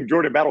nothing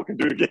Jordan Battle can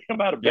do to get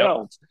him out of Yep.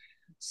 bounds.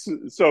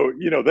 So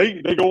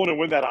they go in and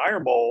win that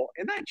Iron Bowl,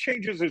 and that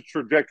changes his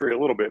trajectory a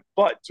little bit.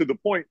 But to the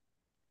point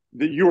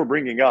that you were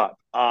bringing up,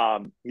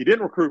 he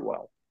didn't recruit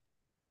well.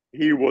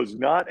 He was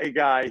not a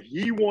guy.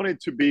 He wanted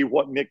to be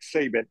what Nick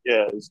Saban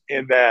is,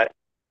 in that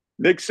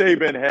Nick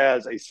Saban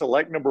has a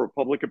select number of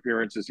public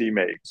appearances he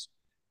makes.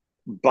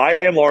 By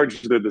and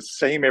large, they're the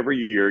same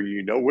every year.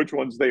 You know which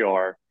ones they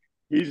are.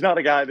 He's not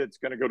a guy that's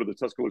going to go to the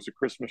Tuscaloosa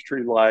Christmas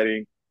tree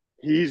lighting.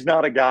 He's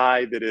not a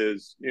guy that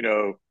is,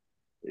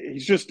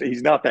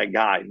 he's not that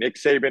guy. Nick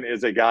Saban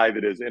is a guy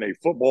that is in a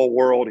football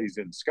world. He's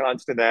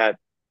ensconced in that.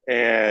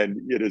 And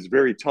it is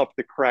very tough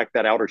to crack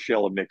that outer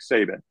shell of Nick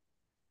Saban.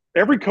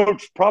 Every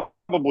coach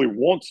probably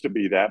wants to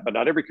be that, but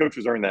not every coach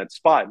has earned that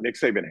spot. Nick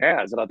Saban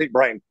has. And I think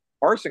Bryan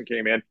Harsin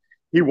came in.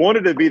 He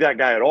wanted to be that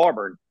guy at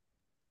Auburn,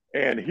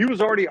 and he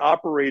was already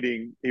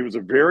operating. He was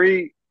a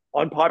very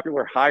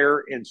unpopular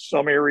hire in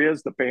some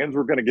areas. The fans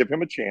were going to give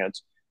him a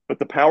chance, but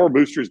the power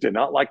boosters did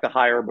not like the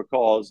hire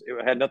because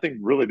it had nothing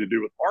really to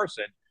do with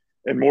Harsin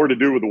and more to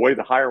do with the way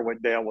the hire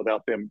went down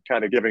without them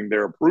kind of giving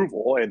their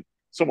approval and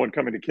someone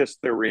coming to kiss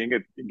their ring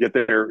and get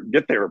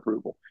their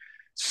approval.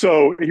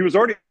 So he was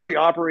already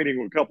operating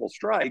with a couple of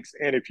strikes.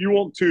 And if you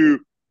want to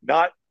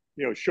not,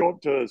 show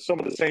up to some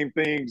of the same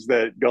things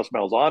that Gus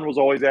Malzahn was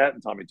always at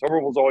and Tommy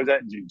Tuberville was always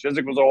at and Gene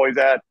Chizik was always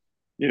at,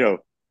 you know,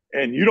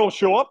 and you don't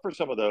show up for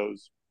some of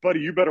those,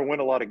 buddy, you better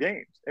win a lot of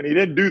games. And he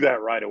didn't do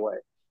that right away.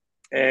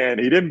 And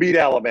he didn't beat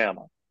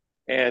Alabama.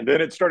 And then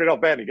it started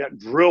off bad. He got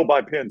drilled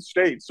by Penn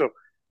State. So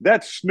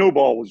that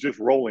snowball was just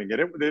rolling.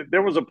 And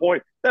there was a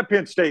point, that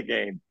Penn State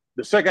game,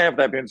 the second half of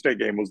that Penn State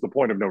game was the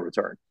point of no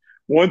return.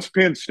 Once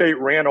Penn State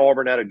ran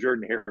Auburn out of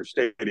Jordan-Hare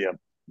Stadium,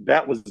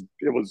 it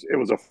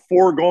was a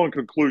foregone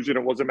conclusion.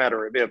 It wasn't a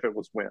matter of if, it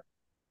was when.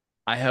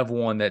 I have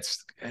one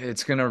it's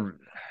gonna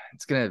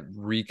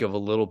reek of a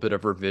little bit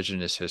of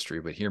revisionist history,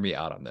 but hear me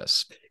out on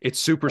this. It's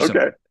super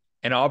simple. Okay.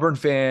 And Auburn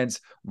fans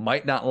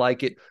might not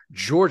like it.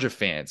 Georgia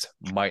fans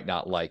might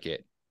not like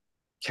it.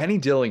 Kenny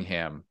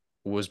Dillingham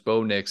was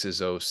Bo Nix's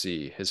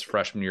OC his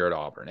freshman year at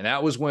Auburn. And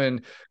that was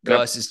when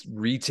Gus is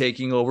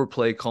retaking over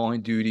play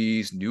calling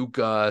duties, new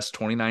Gus,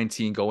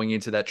 2019, going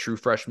into that true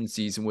freshman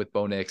season with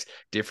Bo Nix,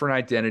 different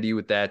identity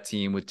with that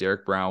team, with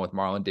Derek Brown, with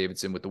Marlon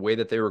Davidson, with the way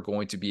that they were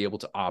going to be able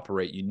to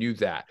operate. You knew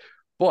that.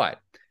 But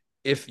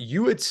if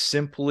you had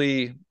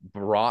simply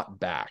brought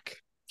back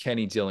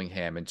Kenny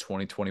Dillingham in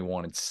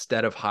 2021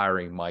 instead of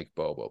hiring Mike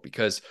Bobo,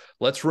 because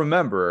let's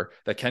remember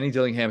that Kenny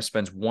Dillingham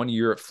spends 1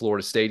 year at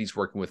Florida State. He's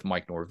working with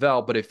Mike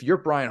Norvell. But if you're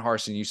Bryan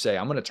Harsin, you say,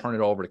 I'm going to turn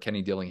it over to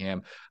Kenny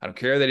Dillingham. I don't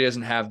care that he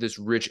doesn't have this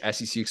rich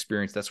SEC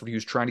experience. That's what he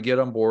was trying to get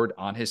on board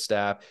on his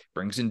staff.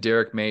 Brings in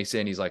Derek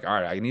Mason. He's like, all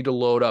right, I need to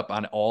load up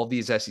on all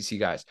these SEC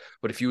guys.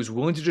 But if he was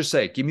willing to just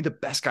say, give me the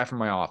best guy for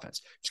my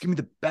offense, just give me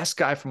the best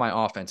guy for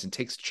my offense and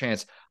takes a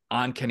chance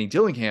on Kenny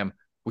Dillingham,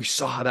 we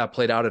saw how that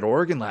played out at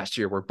Oregon last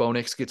year, where Bo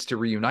Nix gets to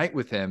reunite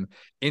with him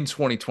in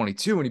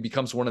 2022 and he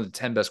becomes one of the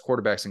 10 best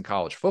quarterbacks in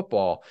college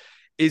football.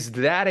 Is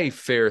that a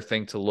fair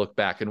thing to look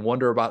back and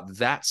wonder about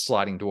that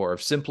sliding door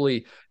of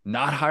simply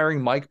not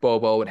hiring Mike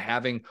Bobo and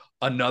having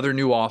another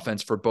new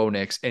offense for Bo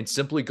Nix and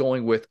simply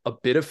going with a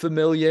bit of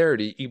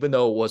familiarity, even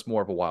though it was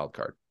more of a wild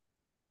card?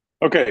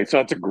 Okay, so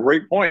that's a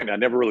great point. I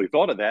never really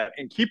thought of that.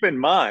 And keep in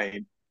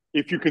mind,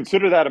 if you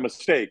consider that a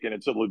mistake and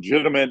it's a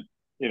legitimate,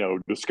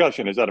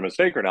 discussion, is that a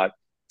mistake or not?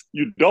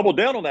 You double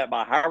down on that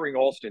by hiring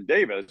Austin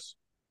Davis,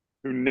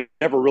 who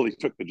never really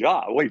took the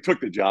job. Well, he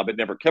took the job, but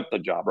never kept the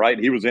job, right?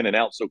 He was in and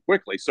out so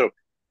quickly. So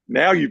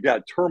now you've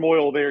got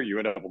turmoil there. You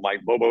end up with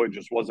Mike Bobo. It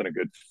just wasn't a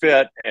good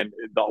fit. And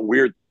the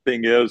weird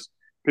thing is,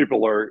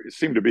 people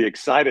seem to be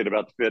excited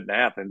about the fit in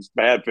Athens,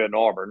 bad fit in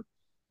Auburn.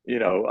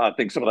 I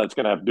think some of that's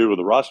going to have to do with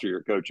the roster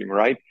you're coaching,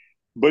 right?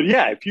 But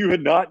yeah, if you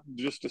had not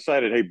just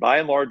decided, hey, by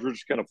and large, we're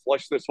just going to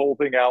flush this whole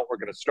thing out, we're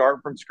going to start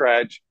from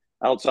scratch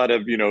outside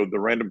of, the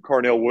random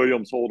Carnell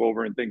Williams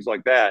holdover and things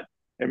like that.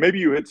 And maybe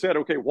you had said,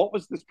 okay, what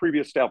was this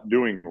previous staff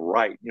doing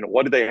right?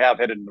 What did they have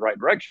headed in the right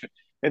direction?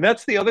 And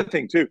that's the other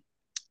thing, too.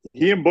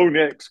 He and Bo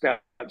Nix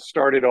got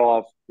started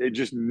off. It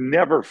just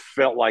never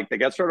felt like they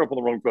got started off on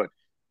the wrong foot.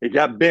 He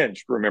got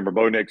benched, remember,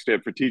 Bo Nix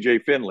did for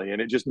TJ Finley.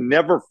 And it just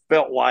never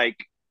felt like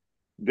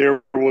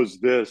there was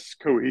this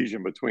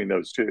cohesion between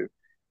those two.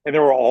 And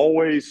there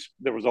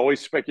was always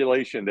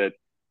speculation that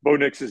Bo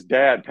Nix's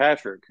dad,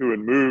 Patrick, who had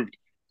moved.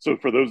 So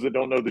for those that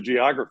don't know the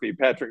geography,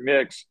 Patrick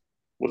Nix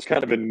was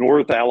kind of in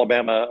North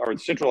Alabama or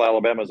Central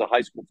Alabama as a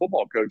high school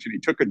football coach. And he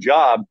took a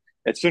job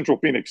at Central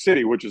Phoenix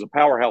City, which is a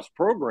powerhouse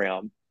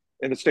program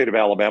in the state of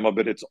Alabama,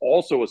 but it's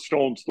also a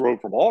stone's throw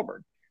from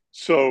Auburn.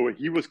 So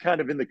he was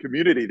kind of in the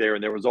community there.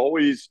 And there was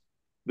always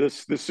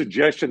this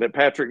suggestion that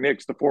Patrick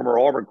Nix, the former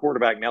Auburn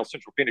quarterback, now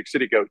Central Phoenix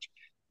City coach,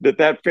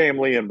 that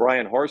family and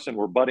Bryan Harsin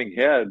were butting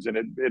heads, and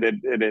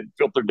it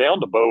filtered down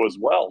to Bo as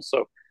well.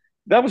 So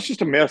that was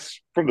just a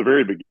mess from the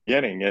very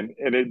beginning, and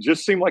it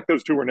just seemed like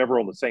those two were never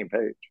on the same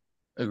page.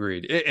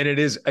 Agreed. And it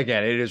is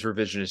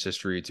revisionist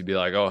history to be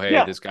like, oh, hey,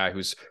 Yeah. this guy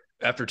who's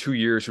after 2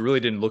 years who really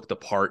didn't look the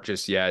part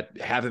just yet,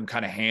 have him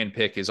kind of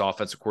handpick his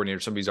offensive coordinator,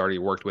 somebody he's already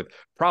worked with.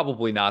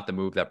 Probably not the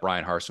move that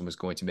Bryan Harsin was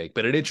going to make,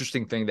 but an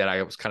interesting thing that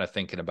I was kind of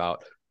thinking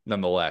about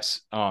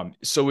nonetheless.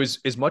 So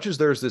as much as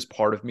there's this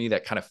part of me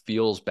that kind of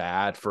feels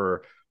bad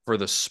for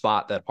the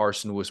spot that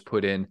Harsin was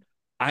put in,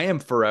 I am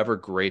forever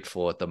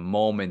grateful at the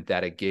moment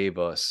that it gave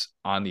us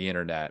on the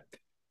internet,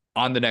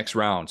 on the next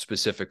round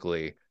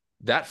specifically.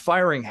 That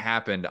firing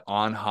happened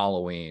on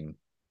Halloween,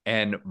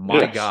 and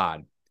my Yes.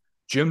 God,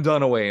 Jim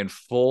Dunaway in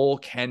full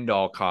Ken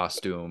doll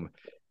costume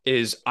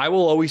I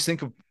will always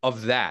think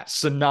of that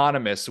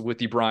synonymous with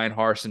the Bryan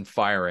Harsin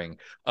firing,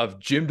 of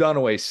Jim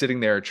Dunaway sitting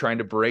there trying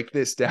to break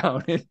this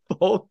down in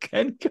full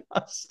Ken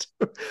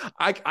costume.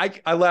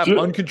 I laugh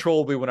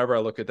uncontrollably whenever I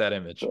look at that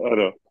image. I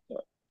know.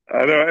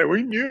 And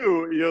we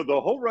knew, the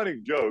whole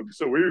running joke.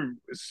 So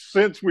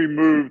since we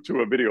moved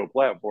to a video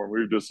platform,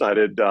 we've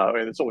decided,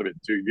 and it's only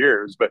been 2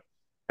 years, but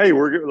hey,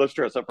 let's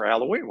dress up for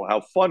Halloween. We'll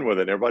have fun with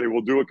it. Everybody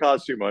will do a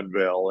costume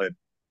unveil. And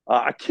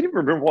I can't even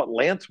remember what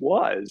Lance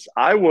was.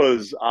 I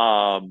was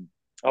Tom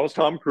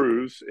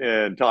Cruise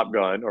in Top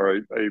Gun, or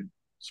a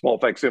small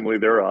facsimile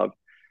thereof.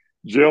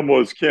 Jim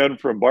was Ken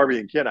from Barbie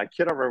and Ken. I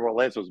cannot remember what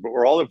Lance was, but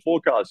we're all in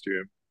full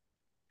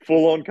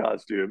on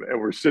costume,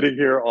 and we're sitting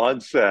here on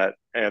set,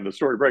 and the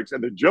story breaks.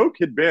 And the joke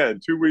had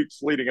been 2 weeks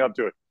leading up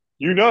to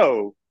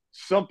it.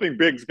 Something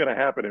big's going to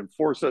happen and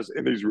force us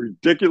in these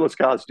ridiculous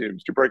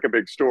costumes to break a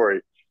big story.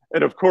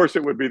 And of course,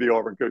 it would be the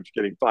Auburn coach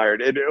getting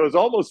fired. And it was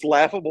almost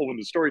laughable when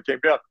the story came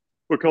down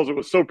because it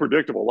was so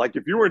predictable. Like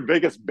if you were in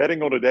Vegas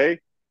betting on a day,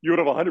 you would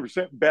have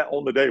 100% bet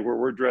on the day where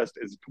we're dressed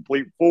as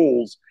complete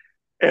fools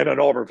and an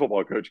Auburn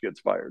football coach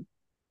gets fired.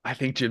 I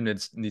think Jim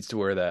needs to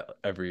wear that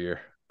every year.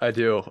 I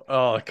do.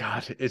 Oh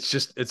God, it's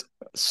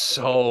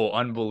so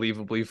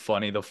unbelievably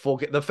funny. The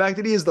fact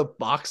that he has the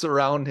box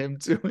around him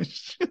too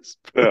is just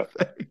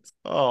perfect.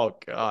 Yeah. Oh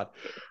God.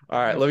 All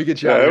right, let me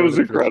get you out of here. It was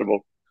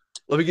incredible.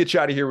 Let me get you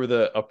out of here with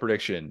a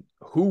prediction.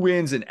 Who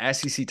wins an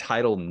SEC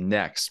title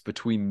next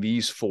between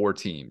these four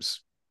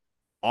teams?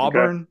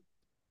 Auburn,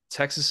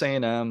 Texas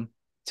A&M,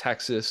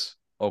 Texas,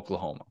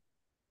 Oklahoma.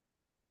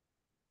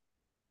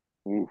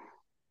 Ooh.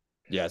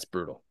 Yeah, it's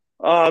brutal.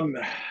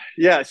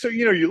 Yeah. So,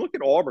 you look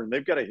at Auburn,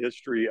 they've got a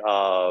history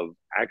of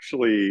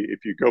actually,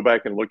 if you go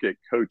back and look at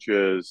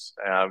coaches,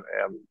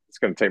 it's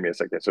going to take me a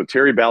second. So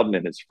Terry Bowden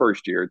in his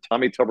first year,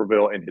 Tommy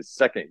Tuberville in his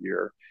second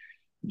year,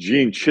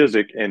 Gene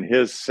Chizik in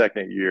his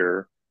second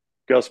year,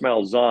 Gus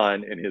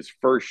Malzahn in his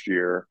first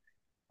year.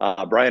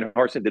 Bryan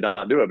Harsin did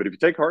not do it. But if you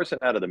take Harsin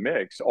out of the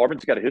mix,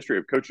 Auburn's got a history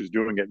of coaches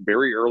doing it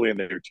very early in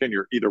their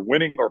tenure, either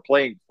winning or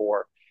playing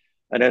for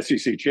an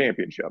SEC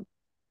championship.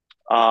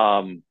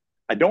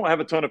 I don't have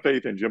a ton of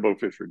faith in Jimbo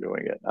Fisher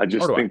doing it. I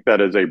just think that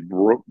is I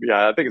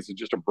think it's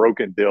just a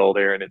broken deal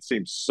there, and it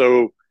seems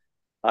so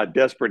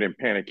desperate and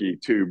panicky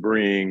to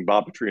bring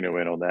Bob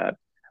Petrino in on that.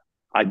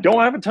 I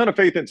don't have a ton of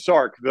faith in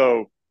Sark,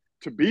 though.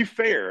 To be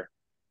fair,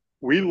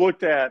 we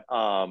looked at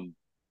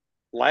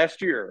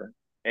last year,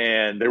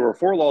 and they were a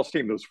 4-loss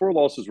team. Those 4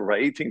 losses were by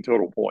 18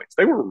 total points.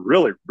 They were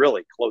really,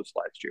 really close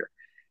last year,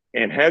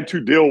 and had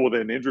to deal with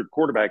an injured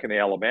quarterback in the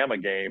Alabama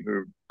game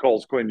who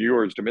caused Quinn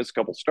Ewers to miss a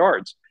couple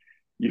starts.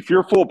 If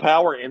you're full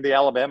power in the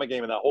Alabama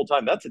game and that whole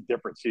time, that's a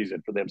different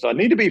season for them. So I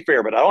need to be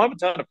fair, but I don't have a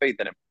ton of faith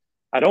in him.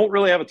 I don't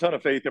really have a ton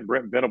of faith in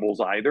Brent Venables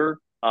either.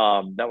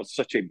 That was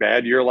such a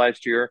bad year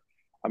last year.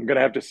 I'm going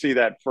to have to see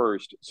that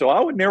first. So I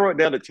would narrow it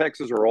down to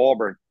Texas or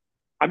Auburn.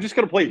 I'm just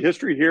going to play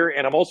history here,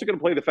 and I'm also going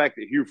to play the fact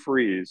that Hugh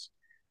Freeze,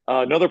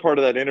 another part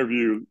of that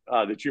interview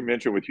that you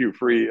mentioned with Hugh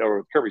Freeze, or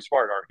with Kirby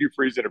Smart, our Hugh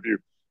Freeze interview,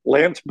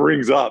 Lance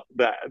brings up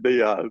that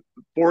the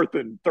 4th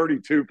and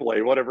 32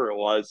 play, whatever it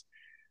was,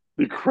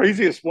 one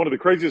of the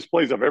craziest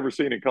plays I've ever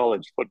seen in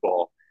college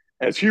football.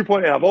 As Hugh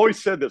pointed out, I've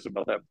always said this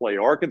about that play,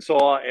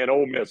 Arkansas and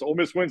Ole Miss. Ole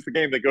Miss wins the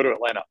game, they go to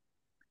Atlanta.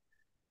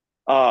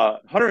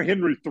 Hunter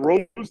Henry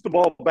throws the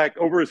ball back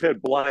over his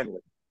head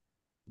blindly.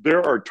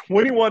 There are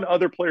 21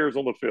 other players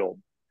on the field.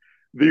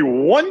 The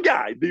one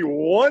guy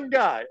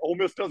Ole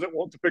Miss doesn't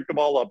want to pick the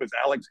ball up is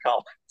Alex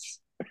Collins.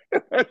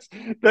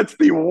 that's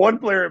the one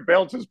player it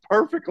bounces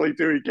perfectly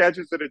to. He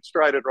catches it in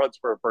stride and runs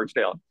for a first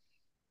down.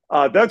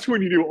 That's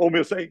when you knew Ole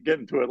Miss ain't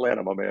getting to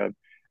Atlanta, my man.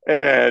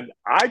 And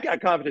I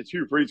got confidence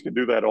Hugh Freeze can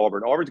do that at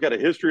Auburn. Auburn's got a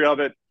history of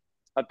it.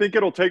 I think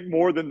it'll take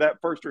more than that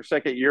first or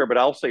second year, but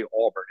I'll say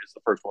Auburn is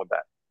the first one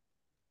back.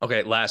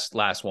 Okay,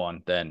 last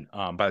one then.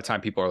 By the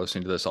time people are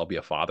listening to this, I'll be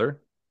a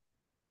father.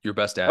 Your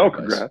best dad advice.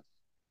 Congrats.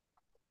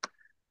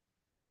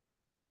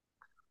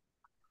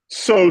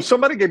 So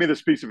somebody gave me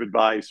this piece of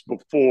advice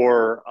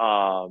before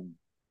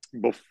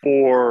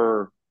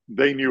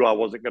they knew I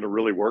wasn't going to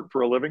really work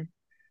for a living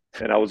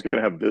and I was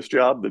going to have this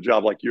job, the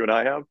job like you and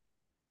I have.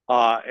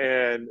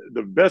 And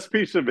the best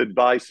piece of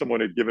advice someone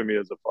had given me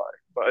as a father,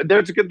 but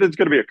there's going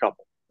to be a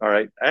couple. All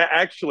right.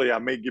 Actually, I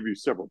may give you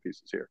several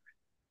pieces here.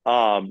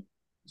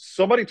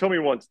 Somebody told me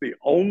once, the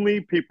only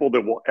people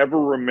that will ever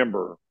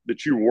remember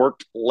that you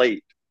worked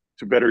late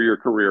to better your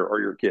career are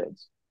your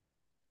kids.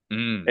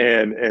 And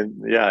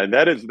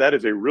that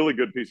is a really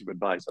good piece of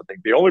advice. I think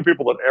the only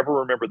people that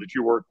ever remember that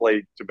you worked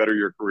late to better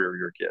your career are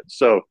your kids.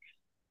 So,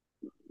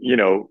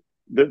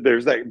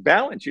 there's that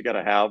balance you got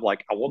to have.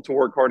 Like, I want to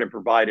work hard and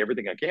provide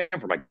everything I can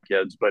for my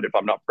kids, but if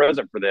I'm not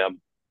present for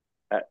them,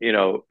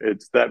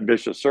 it's that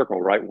vicious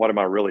circle, right? What am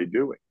I really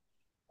doing?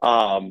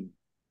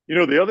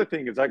 The other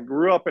thing is I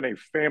grew up in a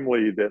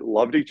family that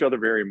loved each other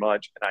very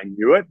much, and I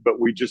knew it, but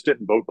we just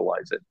didn't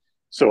vocalize it.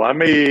 So I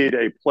made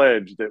a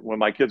pledge that when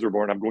my kids are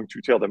born, I'm going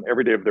to tell them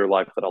every day of their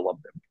life that I love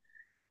them.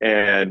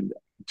 And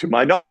to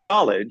my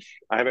knowledge,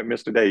 I haven't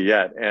missed a day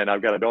yet. And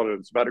I've got a daughter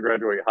that's about to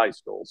graduate high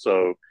school.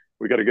 So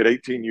we got a good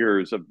 18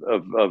 years of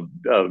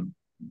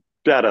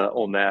data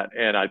on that.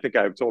 And I think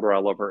I've told her I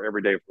love her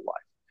every day of her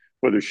life,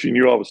 whether she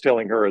knew I was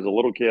telling her as a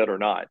little kid or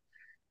not.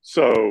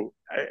 So,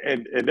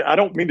 and I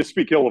don't mean to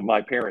speak ill of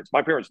my parents.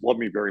 My parents love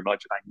me very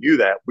much, and I knew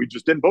that. We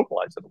just didn't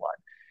vocalize it a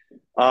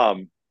lot.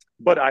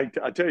 But I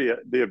tell you,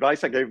 the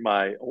advice I gave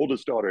my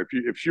oldest daughter,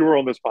 if she were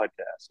on this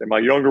podcast, and my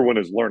younger one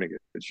is learning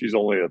it, and she's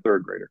only a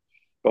third grader,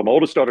 but my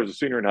oldest daughter is a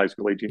senior in high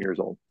school, 18 years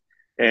old.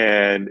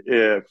 And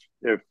if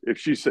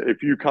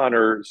you,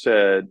 Connor,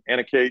 said,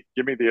 Anna Kate,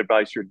 give me the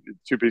advice, your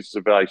two pieces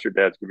of advice your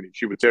dad's giving you,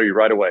 she would tell you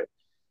right away,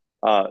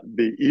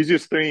 the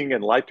easiest thing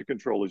in life to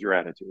control is your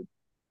attitude.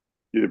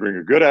 You either bring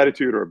a good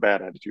attitude or a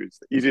bad attitude. It's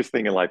the easiest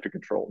thing in life to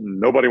control.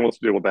 Nobody wants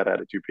to deal with bad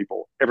attitude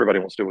people. Everybody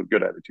wants to deal with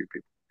good attitude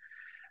people.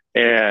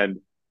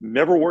 And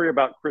never worry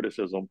about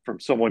criticism from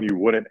someone you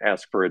wouldn't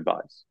ask for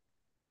advice.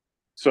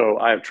 So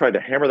I have tried to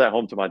hammer that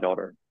home to my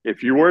daughter.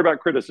 If you worry about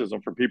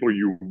criticism from people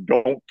you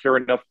don't care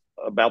enough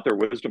about their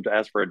wisdom to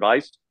ask for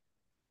advice,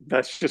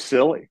 that's just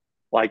silly.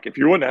 Like, if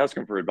you wouldn't ask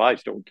them for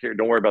advice, don't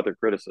worry about their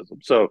criticism.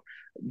 So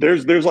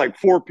there's like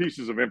 4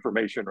 pieces of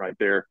information right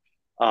there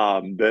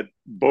that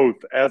both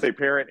as a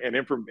parent and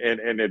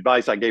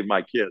advice I gave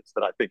my kids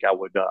that I think I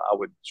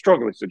would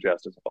strongly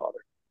suggest as a father.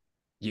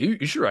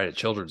 You should write a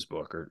children's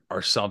book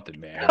or something,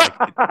 man.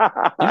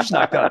 You just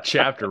knocked out a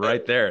chapter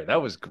right there.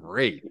 That was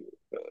great.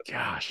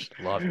 Gosh,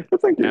 love it.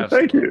 Thank you. Absolutely.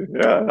 Thank you.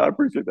 Yeah, I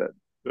appreciate that.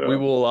 Yeah. We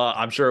will.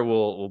 I'm sure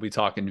we'll be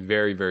talking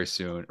very, very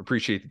soon.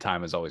 Appreciate the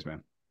time as always,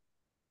 man.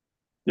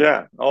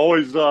 Yeah,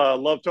 always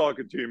love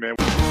talking to you, man.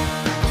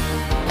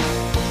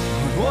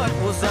 What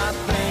was I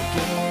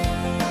thinking?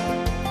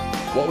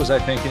 What was I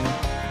thinking?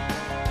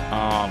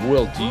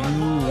 Will, do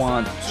you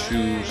want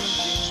to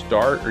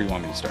start or you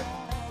want me to start?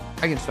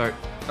 I can start.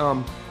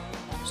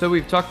 So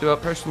we've talked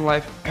about personal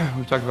life.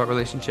 We've talked about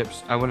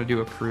relationships. I want to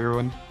do a career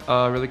one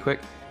really quick.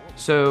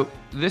 So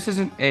this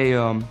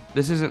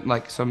isn't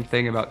like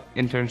something about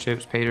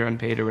internships, paid or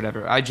unpaid or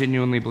whatever. I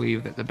genuinely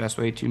believe that the best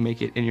way to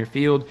make it in your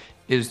field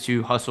is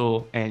to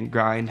hustle and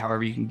grind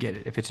however you can get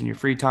it. If it's in your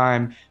free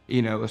time,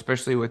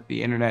 especially with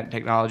the internet and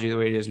technology the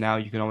way it is now,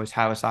 you can always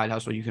have a side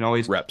hustle. You can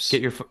always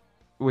get your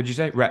What'd you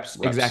say? Reps.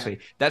 Exactly.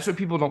 That's what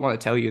people don't want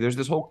to tell you. There's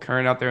this whole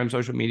current out there on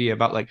social media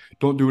about like,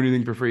 don't do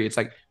anything for free. It's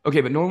like,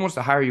 okay, but no one wants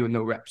to hire you with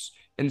no reps.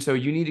 And so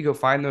you need to go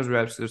find those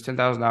reps. There's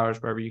 10,000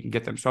 hours wherever you can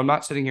get them. So I'm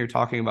not sitting here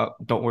talking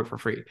about don't work for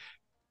free.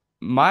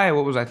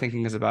 What was I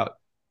thinking is about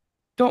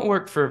don't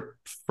work for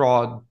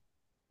fraud,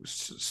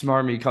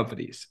 smarmy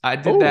companies. I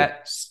did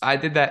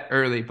that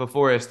early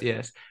before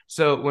SDS.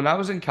 So when I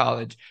was in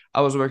college,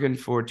 I was working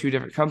for 2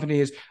 different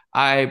companies.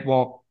 I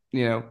won't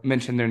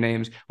mention their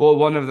names. Well,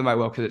 one of them I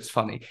will because it's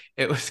funny.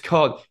 It was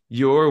called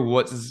Your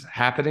What's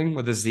Happening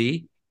with a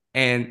Z,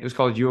 and it was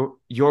called Your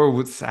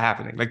What's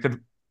Happening. Like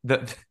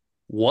the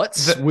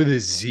What's with a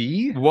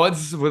Z?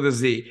 What's with a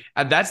Z.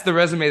 And that's the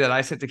resume that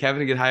I sent to Kevin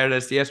to get hired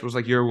at SDS was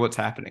like Your What's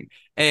Happening.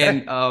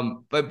 And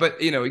but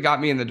it got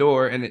me in the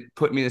door and it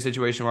put me in a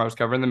situation where I was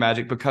covering the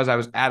Magic because I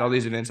was at all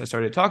these events. I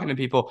started talking to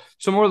people.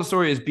 So more of the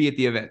story is be at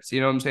the events.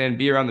 You know what I'm saying?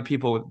 Be around the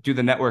people, do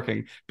the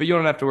networking, but you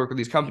don't have to work with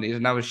these companies.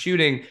 And I was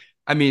shooting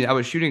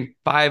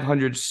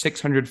 500,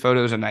 600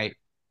 photos a night,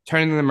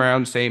 turning them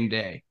around same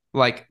day,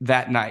 like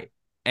that night.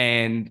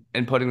 and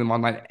putting them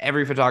online.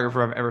 Every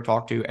photographer I've ever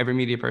talked to, every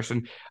media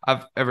person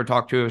I've ever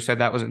talked to have said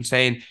that was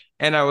insane.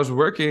 And I was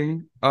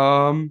working,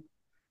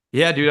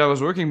 yeah, dude, I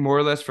was working more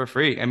or less for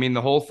free. I mean,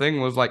 the whole thing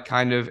was like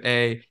kind of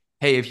a,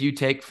 hey, if you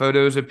take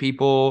photos of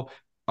people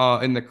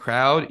in the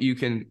crowd, you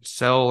can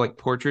sell like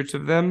portraits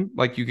of them.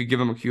 Like you could give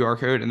them a QR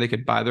code and they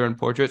could buy their own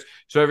portraits.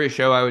 So every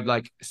show I would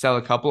like sell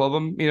a couple of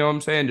them, you know what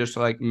I'm saying? Just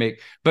to like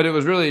make, but it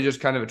was really just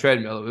kind of a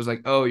treadmill. It was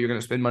like, oh, you're going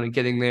to spend money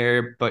getting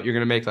there, but you're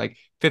going to make like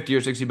 50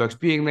 or 60 bucks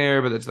being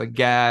there, but it's like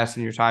gas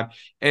and your time.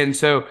 And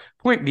so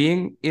point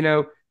being,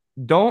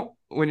 don't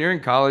when you're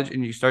in college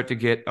and you start to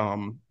get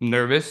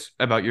nervous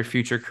about your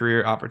future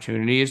career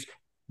opportunities,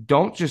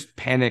 don't just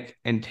panic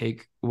and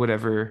take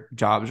whatever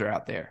jobs are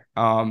out there.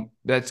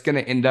 That's going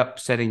to end up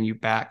setting you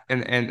back.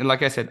 And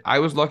like I said, I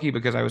was lucky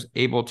because I was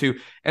able to.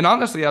 And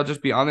honestly, I'll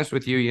just be honest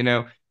with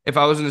you. If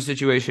I was in a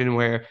situation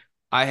where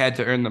I had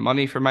to earn the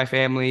money for my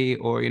family,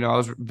 or I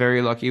was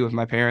very lucky with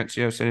my parents,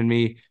 sending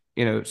me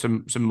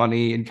some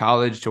money in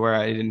college to where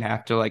I didn't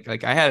have to like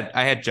I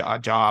had a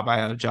job,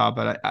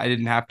 but I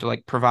didn't have to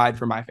like provide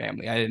for my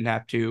family. I didn't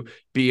have to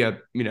be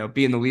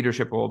be in the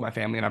leadership role of my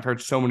family. And I've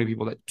heard so many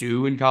people that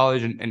do in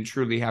college and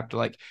truly have to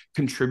like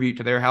contribute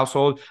to their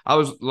household. I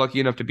was lucky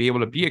enough to be able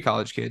to be a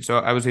college kid, so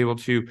I was able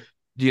to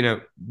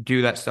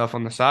do that stuff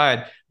on the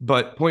side.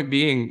 But point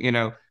being,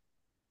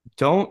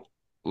 don't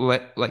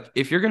let like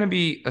if you're going to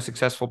be a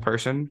successful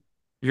person,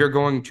 you're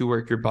going to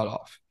work your butt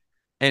off.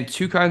 And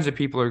two kinds of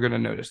people are going to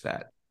notice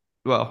that.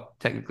 Well,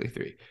 technically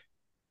three.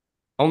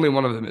 Only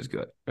one of them is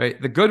good, right?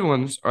 The good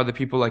ones are the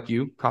people like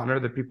you, Connor,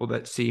 the people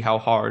that see how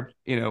hard,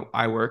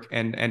 I work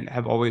and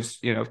have always,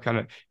 kind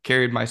of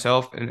carried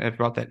myself and have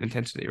brought that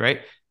intensity,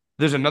 right?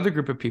 There's another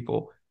group of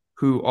people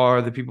who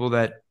are the people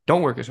that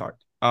don't work as hard,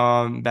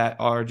 that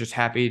are just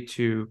happy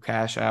to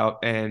cash out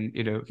and,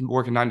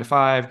 work a 9 to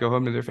 5, go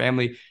home to their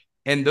family.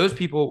 And those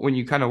people, when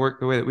you kind of work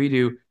the way that we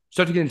do,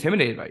 start to get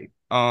intimidated by you.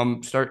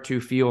 Start to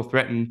feel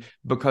threatened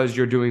because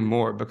you're doing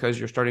more, because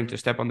you're starting to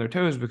step on their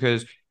toes,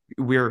 because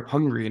we're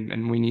hungry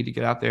and we need to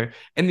get out there.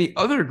 And the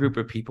other group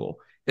of people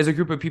is a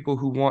group of people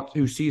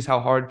who sees how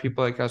hard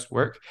people like us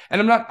work.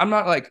 And I'm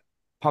not like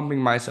pumping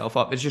myself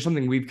up. It's just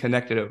something we've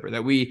connected over,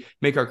 that we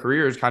make our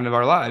careers kind of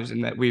our lives,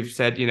 and that we've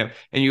said,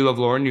 and you love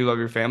Lauren, you love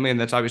your family, and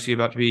that's obviously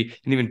about to be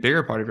an even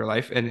bigger part of your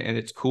life. And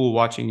it's cool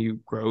watching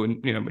you grow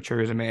and, mature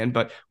as a man.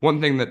 But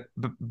one thing that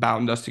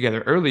bound us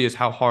together early is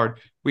how hard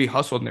we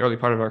hustled in the early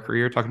part of our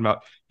career, talking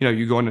about,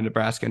 you going to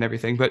Nebraska and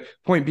everything. But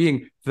point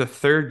being, the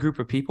third group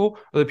of people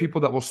are the people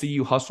that will see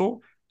you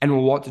hustle and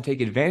will want to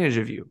take advantage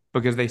of you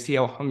because they see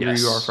how hungry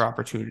you are for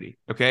opportunity.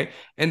 Okay.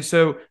 And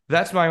so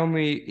that's my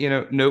only,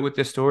 note with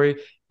this story,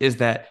 is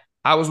that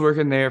I was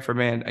working there for,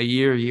 man, a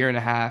year and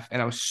a half,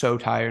 and I was so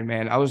tired,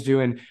 man. I was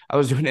doing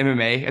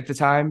MMA at the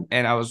time,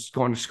 and I was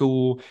going to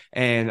school,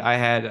 and I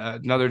had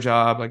another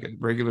job, like a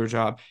regular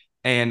job.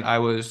 And I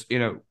was,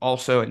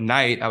 also at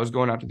night, I was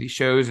going out to these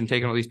shows and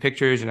taking all these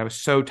pictures, and I was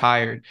so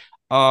tired.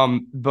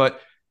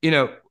 But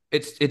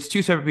it's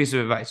two separate pieces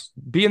of advice.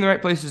 Be in the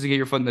right places to get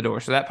your foot in the door.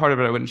 So that part of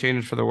it, I wouldn't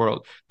change for the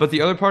world. But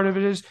the other part of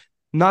it is,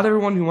 not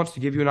everyone who wants to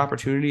give you an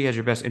opportunity has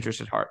your best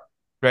interest at heart,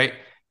 right?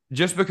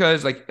 Just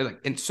because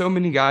and so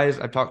many guys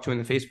I've talked to in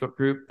the Facebook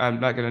group, I'm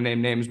not going to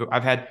name names, but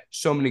I've had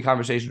so many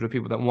conversations with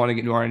people that want to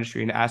get into our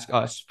industry and ask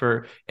us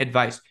for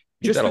advice.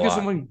 Just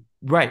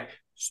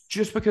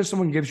because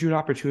someone gives you an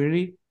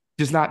opportunity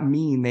does not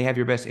mean they have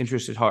your best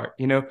interest at heart.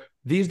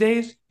 These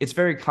days it's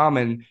very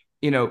common,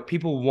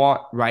 people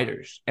want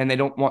writers and they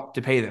don't want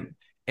to pay them.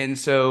 And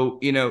so,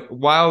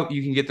 while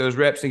you can get those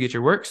reps and get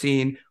your work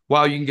seen,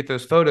 while you can get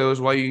those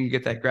photos, while you can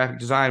get that graphic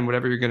design,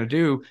 whatever you're going to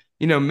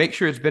do, make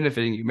sure it's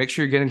benefiting you. Make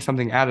sure you're getting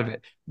something out of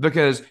it,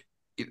 because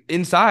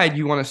inside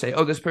you want to say,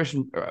 oh, this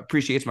person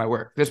appreciates my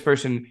work. This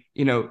person,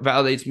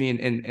 validates me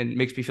and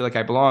makes me feel like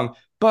I belong.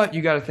 But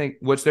you got to think,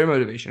 what's their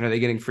motivation? Are they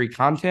getting free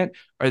content?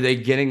 Are they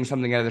getting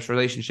something out of this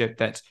relationship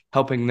that's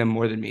helping them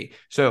more than me?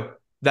 So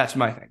that's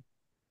my thing.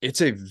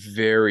 It's a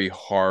very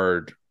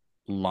hard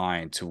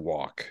line to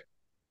walk.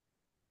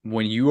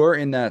 When you are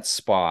in that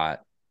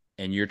spot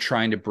and you're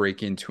trying to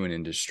break into an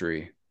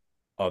industry,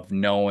 of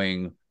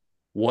knowing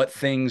what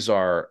things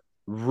are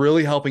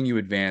really helping you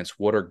advance,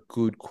 what are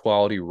good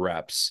quality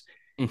reps.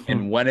 Mm-hmm.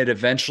 And when it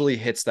eventually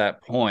hits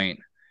that point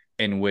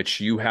in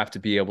which you have to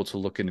be able to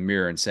look in the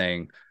mirror and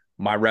saying,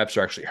 my reps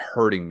are actually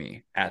hurting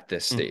me at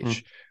this stage,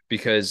 mm-hmm.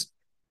 because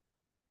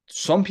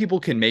some people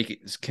can make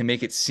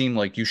it seem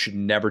like you should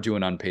never do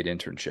an unpaid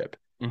internship.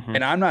 Mm-hmm.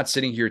 And I'm not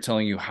sitting here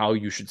telling you how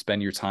you should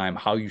spend your time,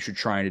 how you should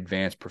try and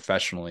advance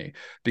professionally,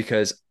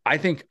 because I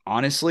think,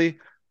 honestly,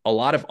 a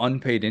lot of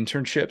unpaid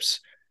internships,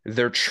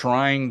 they're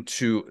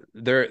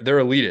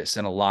elitist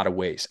in a lot of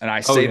ways. And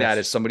I say that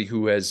as somebody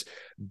who has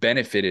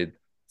benefited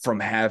from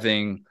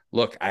having,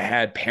 look, I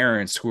had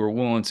parents who were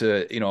willing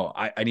to,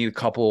 I need a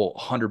couple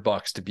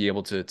 $100 to be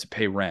able to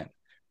pay rent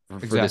for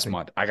this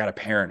month. I got a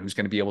parent who's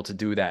going to be able to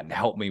do that and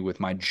help me with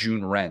my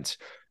June rent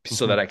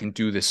so that I can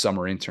do this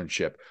summer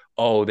internship.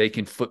 Oh, they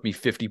can flip me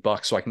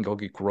 $50 so I can go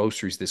get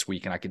groceries this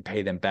week and I can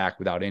pay them back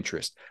without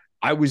interest.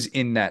 I was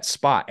in that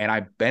spot and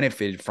I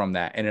benefited from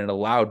that. And it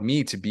allowed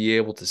me to be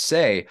able to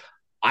say,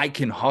 I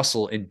can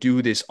hustle and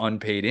do this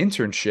unpaid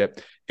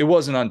internship. It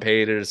wasn't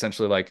unpaid. It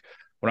essentially, like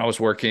when I was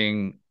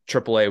working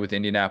AAA with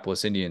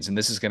Indianapolis Indians, and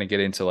this is going to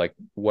get into like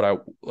what I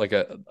like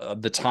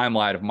the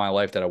timeline of my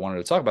life that I wanted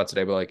to talk about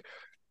today. But like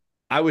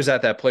I was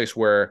at that place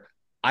where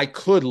I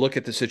could look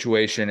at the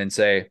situation and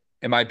say,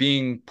 am I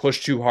being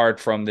pushed too hard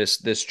from this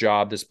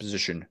job, this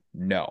position?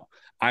 No.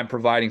 I'm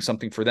providing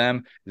something for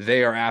them.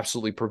 They are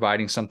absolutely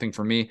providing something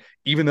for me,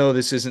 even though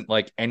this isn't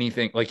like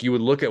anything. Like you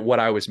would look at what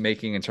I was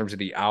making in terms of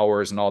the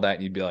hours and all that,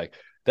 and you'd be like,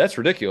 that's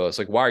ridiculous.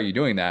 Like, why are you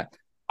doing that?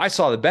 I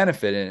saw the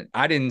benefit in it.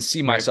 I didn't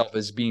see myself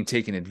as being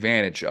taken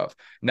advantage of.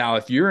 Now,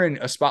 if you're in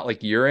a spot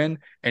like you're in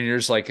and you're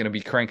just like going to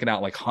be cranking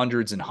out like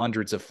hundreds and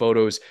hundreds of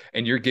photos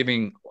and you're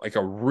giving like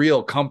a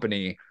real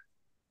company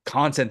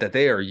content that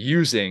they are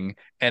using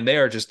and they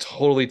are just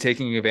totally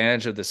taking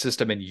advantage of the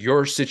system in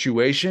your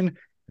situation,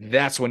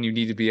 that's when you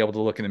need to be able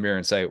to look in the mirror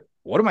and say,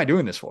 what am I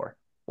doing this for?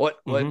 What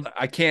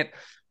I can't,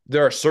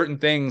 there are certain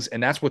things,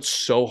 and that's what's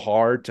so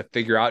hard to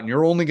figure out. And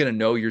you're only going to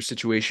know your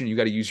situation. You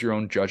got to use your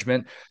own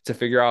judgment to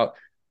figure out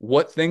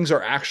what things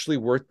are actually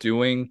worth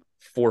doing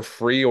for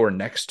free or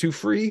next to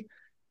free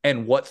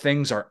and what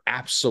things are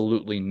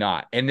absolutely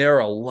not. And there are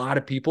a lot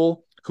of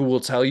people who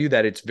will tell you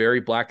that it's very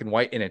black and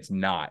white, and it's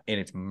not, and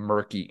it's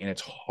murky, and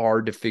it's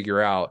hard to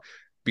figure out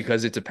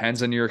because it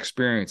depends on your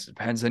experience, it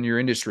depends on your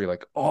industry,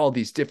 like all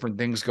these different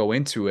things go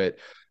into it.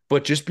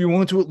 But just be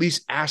willing to at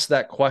least ask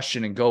that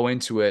question and go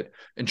into it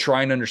and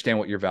try and understand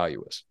what your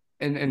value is.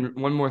 And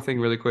one more thing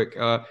really quick,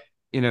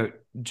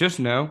 just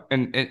know,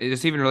 and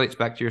this even relates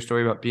back to your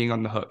story about being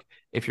on the hook.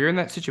 If you're in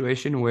that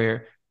situation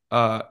where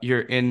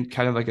you're in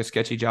kind of like a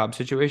sketchy job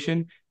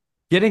situation,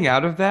 getting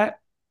out of that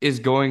is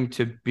going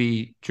to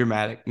be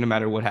dramatic no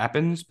matter what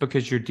happens,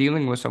 because you're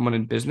dealing with someone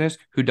in business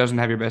who doesn't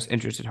have your best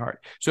interest at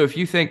heart. So if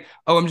you think,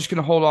 oh, I'm just going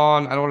to hold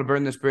on, I don't want to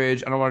burn this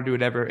bridge, I don't want to do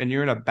whatever, and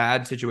you're in a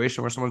bad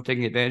situation where someone's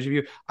taking advantage of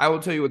you, I will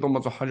tell you with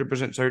almost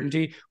 100%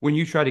 certainty, when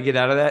you try to get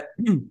out of that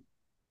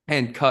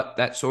and cut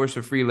that source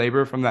of free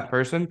labor from that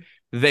person,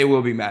 they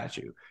will be mad at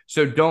you.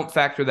 So don't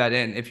factor that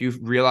in. If you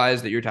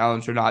realize that your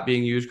talents are not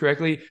being used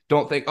correctly,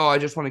 don't think, oh, I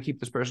just want to keep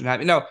this person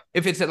happy. No,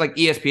 if it's at like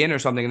ESPN or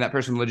something and that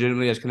person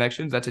legitimately has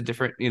connections, that's a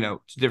different,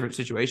 it's a different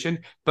situation.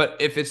 But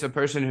if it's a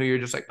person who you're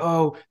just like,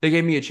 oh, they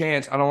gave me a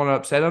chance, I don't want to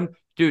upset them,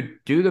 dude,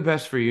 do the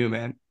best for you,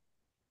 man.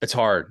 It's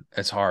hard.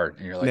 It's hard.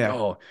 And you're like,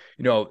 oh,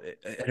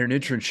 at an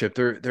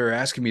internship, they're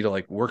asking me to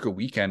like work a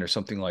weekend or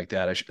something like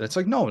that. It's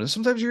like, no,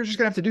 sometimes you're just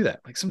gonna have to do that.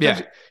 Like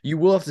sometimes you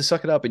will have to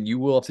suck it up and you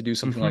will have to do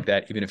something like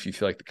that, even if you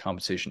feel like the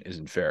compensation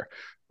isn't fair.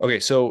 Okay.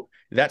 So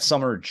that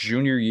summer,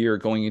 junior year,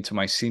 going into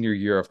my senior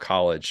year of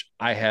college,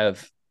 I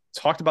have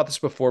talked about this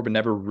before, but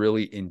never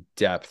really in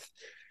depth.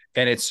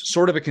 And it's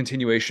sort of a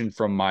continuation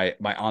from my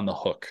on the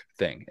hook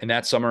thing. And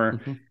that summer,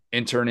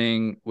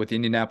 interning with the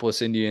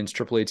Indianapolis Indians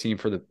AAA team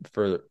for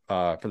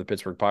the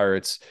Pittsburgh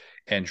Pirates,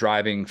 and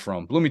driving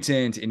from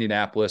Bloomington to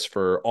Indianapolis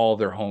for all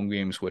their home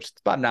games, which is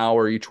about an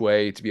hour each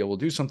way to be able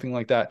to do something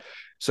like that.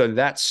 So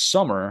that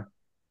summer,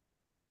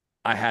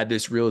 I had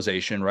this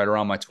realization right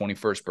around my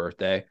 21st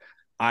birthday.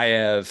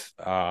 I've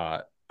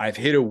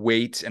hit a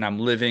weight and I'm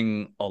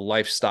living a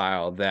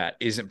lifestyle that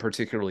isn't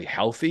particularly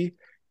healthy.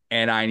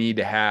 And I need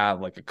to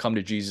have like a come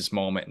to Jesus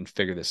moment and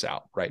figure this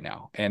out right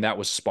now. And that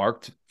was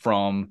sparked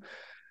from,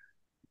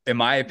 in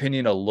my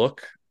opinion, a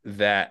look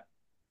that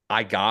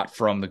I got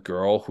from the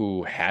girl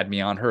who had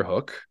me on her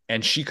hook.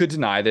 And she could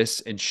deny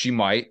this, and she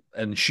might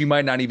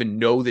not even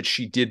know that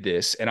she did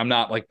this. And I'm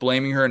not like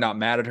blaming her, not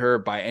mad at her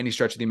by any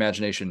stretch of the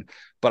imagination,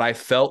 but I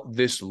felt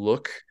this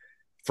look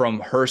from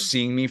her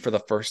seeing me for the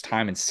first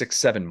time in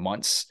 6-7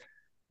 months,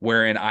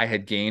 wherein I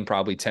had gained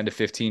probably 10 to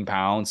 15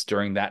 pounds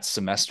during that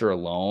semester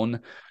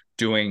alone,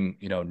 doing,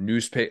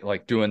 newspaper,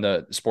 like doing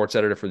the sports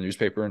editor for the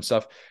newspaper and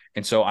stuff.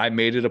 And so I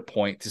made it a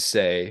point to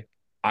say,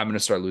 I'm going to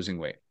start losing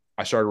weight.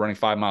 I started running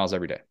 5 miles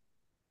every day.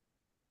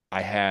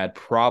 I had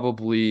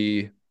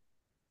probably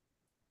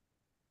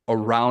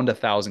around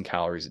 1,000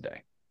 calories a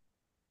day.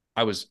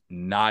 I was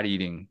not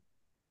eating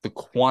the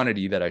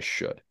quantity that I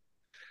should.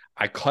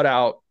 I cut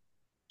out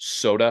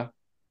soda.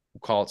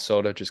 We'll call it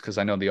soda just because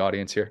I know the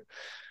audience here.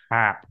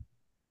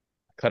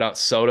 Cut out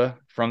soda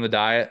from the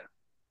diet,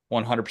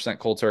 100%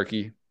 cold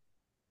turkey.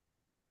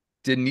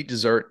 Didn't eat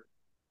dessert.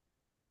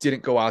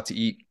 Didn't go out to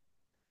eat.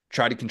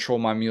 Try to control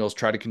my meals,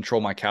 try to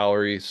control my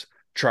calories,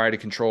 try to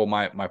control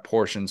my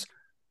portions.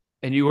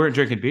 And you weren't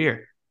drinking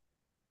beer.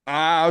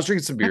 I was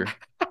drinking some beer.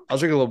 I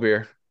was drinking a little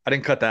beer. I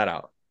didn't cut that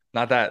out.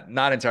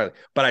 Not entirely,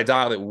 but I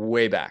dialed it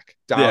way back.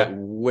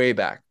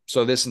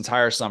 So this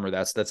entire summer,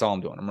 that's all I'm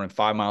doing. I'm running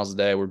 5 miles a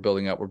day. We're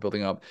building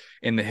up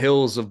in the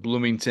hills of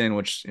Bloomington,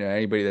 which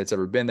anybody that's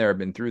ever been there, I've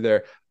been through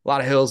there. A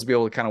lot of hills to be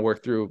able to kind of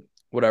work through,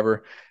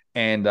 whatever.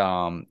 And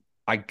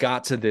I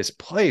got to this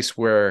place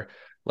where,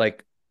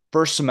 like,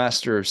 first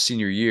semester of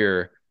senior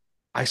year,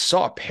 I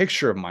saw a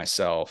picture of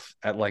myself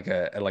at like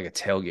a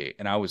tailgate,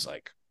 and I was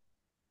like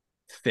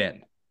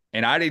thin.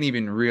 And I didn't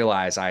even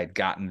realize I had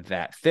gotten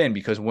that thin,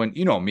 because when,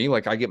 you know me,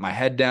 like I get my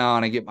head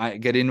down, I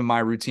get into my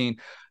routine.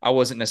 I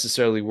wasn't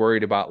necessarily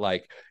worried about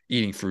like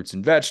eating fruits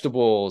and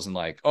vegetables and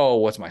like, oh,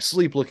 what's my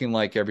sleep looking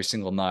like every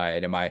single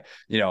night? Am I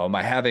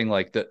having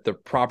like the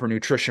proper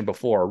nutrition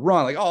before a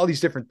run? Like all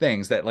these different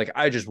things that like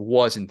I just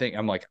wasn't thinking.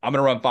 I'm like, I'm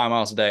going to run 5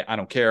 miles a day. I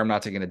don't care. I'm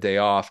not taking a day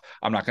off.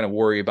 I'm not going to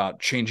worry about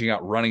changing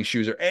out running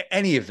shoes or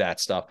any of that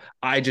stuff.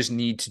 I just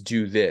need to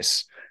do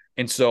this.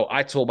 And so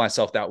I told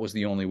myself that was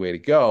the only way to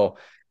go.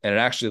 And it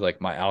actually,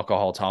 like, my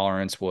alcohol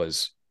tolerance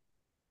was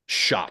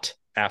shot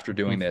after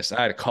doing this.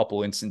 I had a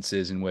couple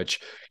instances in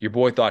which your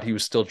boy thought he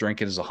was still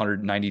drinking as a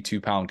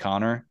 192-pound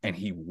Connor, and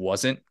he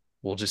wasn't.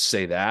 We'll just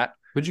say that.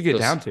 What'd you get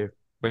down to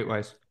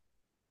weight-wise?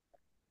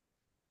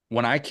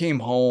 When I came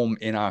home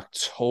in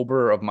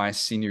October of my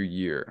senior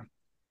year,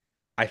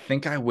 I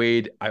think I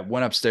went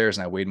upstairs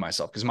and I weighed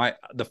myself, because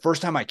the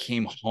first time I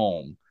came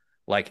home,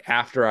 like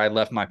after I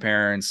left my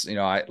parents,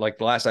 I like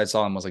the last I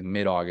saw them was like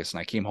mid-August, and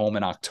I came home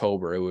in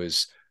October. It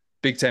was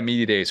Big Ten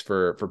Media Days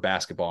for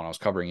basketball, and I was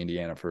covering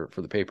Indiana for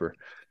the paper.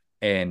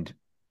 And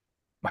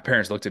my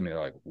parents looked at me, they're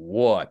like,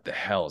 what the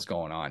hell is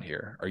going on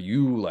here? Are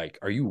you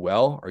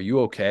well? Are you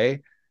okay?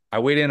 I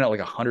weighed in at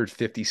like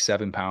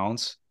 157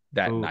 pounds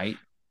that night,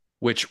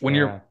 which when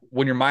you're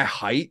my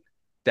height,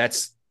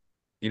 that's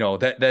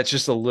that's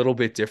just a little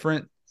bit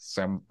different.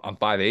 So I'm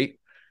 5'8".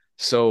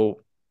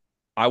 So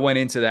I went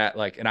into that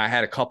and I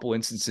had a couple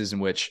instances in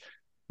which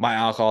my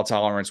alcohol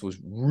tolerance was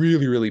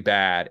really, really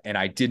bad, and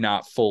I did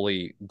not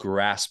fully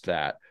grasp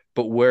that.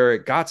 But where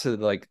it got to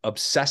like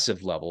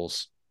obsessive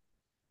levels,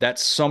 that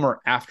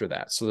summer after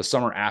that, so the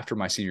summer after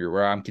my senior year,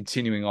 where I'm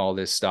continuing all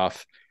this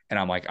stuff, and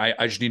I'm like,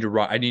 I just need to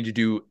run. I need to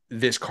do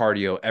this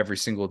cardio every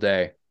single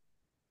day.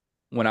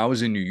 When I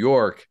was in New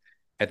York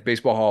at the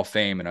Baseball Hall of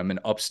Fame, and I'm in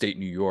upstate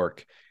New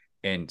York,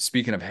 and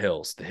speaking of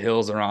hills, the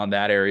hills around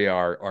that area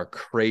are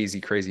crazy,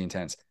 crazy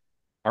intense.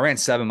 I ran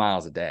 7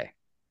 miles a day.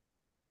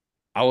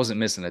 I wasn't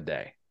missing a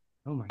day.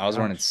 Oh my I was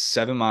running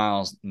 7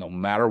 miles no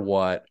matter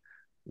what.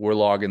 We're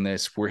logging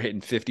this. We're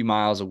hitting 50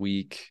 miles a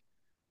week.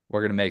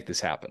 We're going to make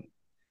this happen.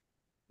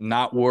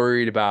 Not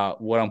worried about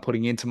what I'm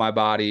putting into my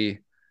body,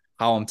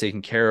 how I'm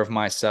taking care of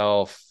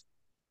myself.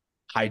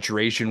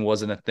 Hydration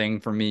wasn't a thing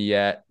for me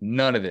yet.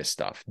 None of this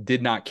stuff.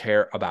 Did not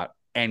care about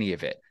any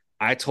of it.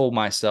 I told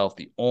myself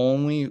the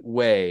only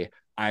way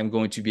I'm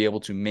going to be able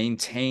to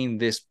maintain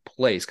this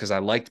place, because I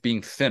liked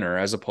being thinner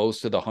as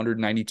opposed to the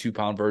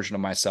 192-pound version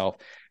of myself,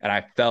 and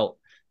I felt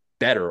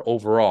better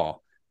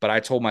overall. But I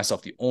told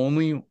myself the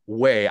only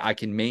way I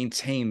can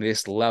maintain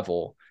this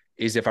level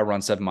is if I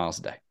run 7 miles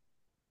a day.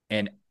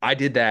 And I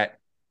did that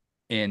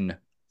in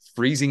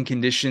freezing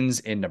conditions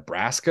in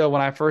Nebraska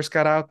when I first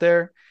got out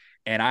there.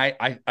 And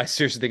I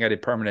seriously think I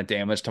did permanent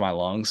damage to my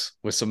lungs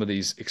with some of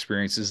these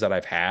experiences that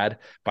I've had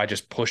by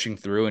just pushing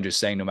through and just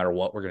saying, no matter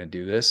what, we're going to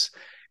do this.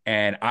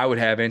 And I would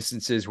have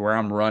instances where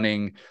I'm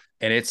running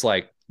and it's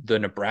like the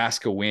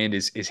Nebraska wind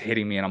is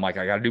hitting me. And I'm like,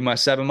 I got to do my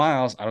 7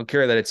 miles. I don't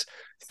care that it's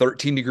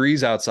 13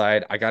 degrees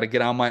outside. I got to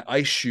get on my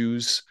ice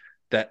shoes,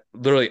 that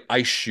literally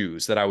ice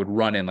shoes that I would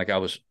run in like I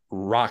was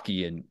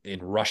Rocky in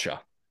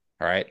Russia.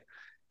 All right.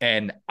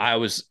 And I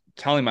was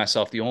telling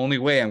myself the only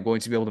way I'm going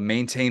to be able to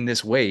maintain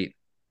this weight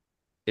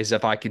is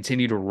if I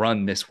continue to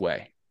run this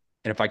way.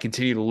 And if I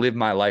continue to live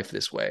my life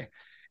this way.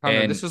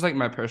 And this is like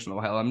my personal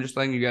hell. I'm just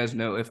letting you guys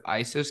know, if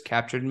ISIS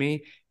captured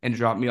me and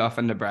dropped me off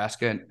in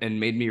Nebraska and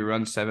made me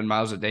run 7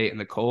 miles a day in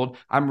the cold,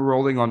 I'm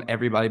rolling on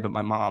everybody but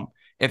my mom.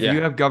 If you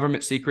have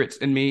government secrets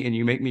in me and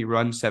you make me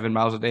run 7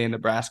 miles a day in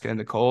Nebraska in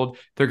the cold,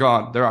 they're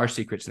gone. They're our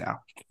secrets now.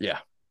 Yeah.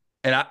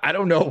 And I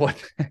don't know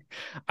what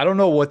I don't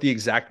know what the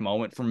exact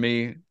moment for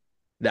me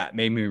that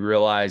made me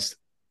realize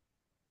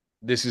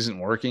this isn't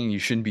working. You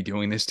shouldn't be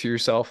doing this to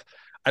yourself.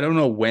 I don't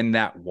know when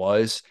that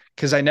was,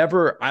 because I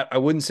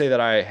wouldn't say that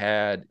I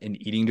had an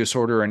eating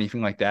disorder or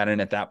anything like that. And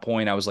at that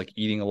point, I was like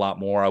eating a lot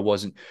more.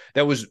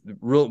 That was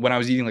real when I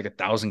was eating like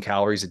 1,000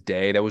 calories a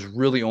day. That was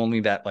really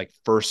only that like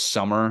first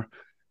summer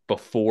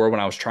before,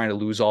 when I was trying to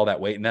lose all that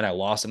weight, and then I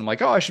lost it. I'm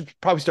like, oh, I should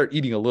probably start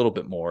eating a little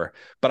bit more.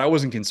 But I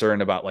wasn't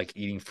concerned about like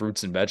eating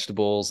fruits and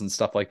vegetables and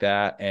stuff like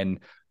that.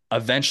 And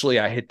eventually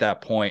I hit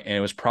that point, and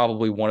it was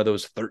probably one of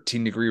those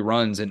 13-degree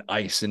runs in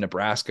ice in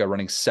Nebraska,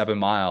 running 7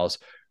 miles.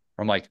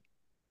 I'm like,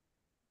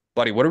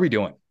 buddy, what are we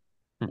doing?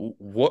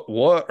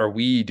 What are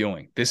we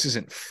doing? This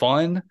isn't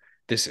fun.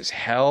 This is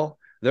hell.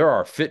 There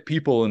are fit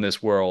people in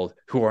this world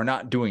who are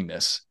not doing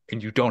this,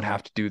 and you don't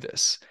have to do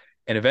this.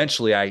 And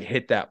eventually I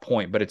hit that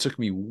point, but it took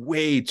me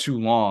way too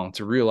long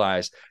to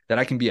realize that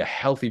I can be a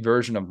healthy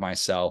version of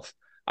myself.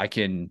 I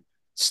can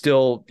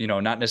still,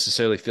 not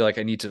necessarily feel like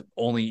I need to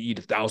only eat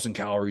 1,000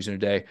 calories in a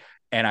day.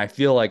 And I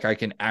feel like I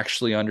can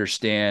actually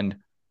understand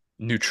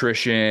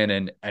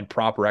nutrition and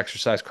proper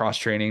exercise, cross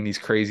training, this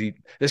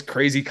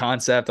crazy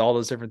concept, all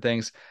those different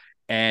things.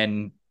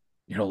 And,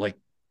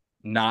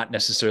 not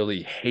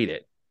necessarily hate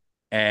it.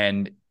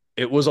 And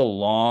it was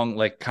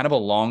kind of a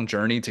long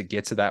journey to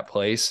get to that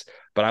place.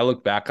 But I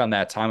look back on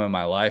that time in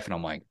my life and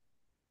I'm like,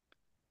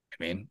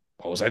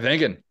 what was I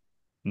thinking?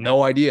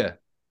 No idea.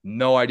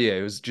 No idea.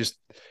 It was just,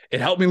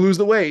 it helped me lose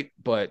the weight,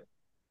 but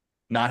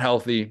not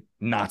healthy,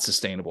 not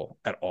sustainable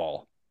at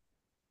all.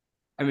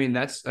 I mean,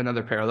 that's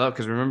another parallel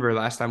because remember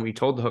last time we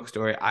told the hook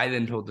story, I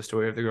then told the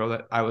story of the girl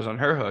that I was on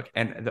her hook.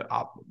 And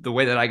the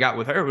way that I got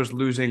with her was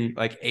losing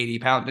like 80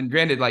 pounds. And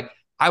granted, like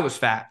I was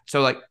fat.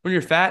 So like when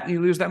you're fat and you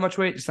lose that much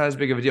weight, it's not as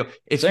big of a deal.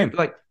 If Same. you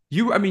like,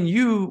 I mean,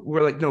 you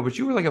were like, no, but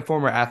you were like a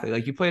former athlete.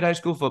 Like you played high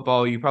school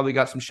football. You probably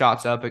got some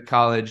shots up at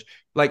college.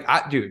 Like,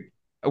 dude,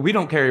 we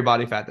don't carry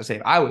body fat the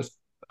same. I was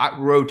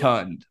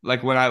rotund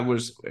like when I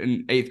was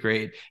in 8th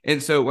grade.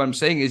 And so what I'm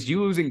saying is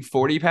you losing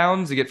 40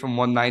 pounds to get from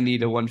 190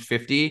 to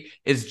 150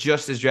 is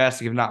just as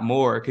drastic, if not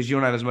more, because you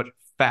don't have as much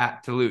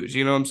fat to lose.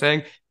 You know what I'm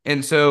saying?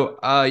 And so,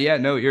 yeah,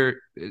 no,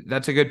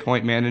 that's a good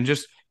point, man. And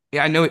just,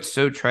 yeah, I know it's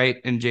so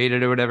trite and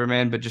jaded or whatever,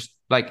 man, but just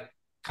like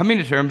coming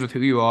to terms with who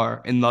you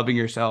are and loving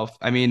yourself.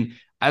 I mean,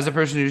 as a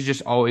person who's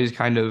just always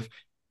kind of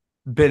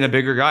been a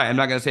bigger guy, I'm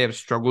not going to say I've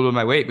struggled with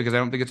my weight because I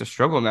don't think it's a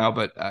struggle now,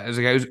 but as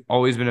a guy who's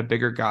always been a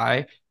bigger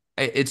guy,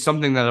 it's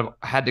something that I've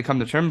had to come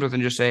to terms with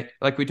and just say,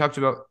 like we talked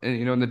about,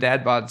 you know, in the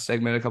dad bod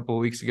segment a couple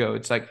of weeks ago,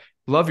 it's like,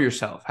 love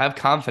yourself, have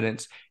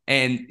confidence.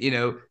 And, you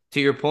know,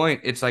 to your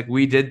point, it's like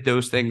we did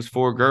those things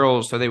for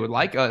girls so they would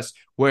like us,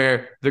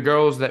 where the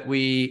girls that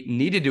we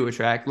needed to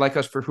attract like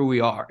us for who we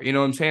are. You know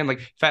what I'm saying?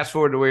 Like fast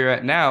forward to where you're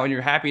at now and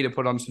you're happy to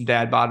put on some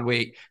dad bod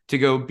weight to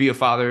go be a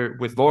father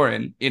with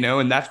Lauren, you know,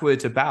 and that's what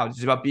it's about.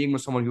 It's about being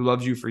with someone who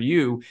loves you for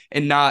you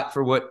and not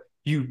for what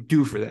you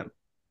do for them.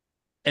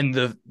 And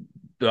the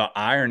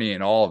irony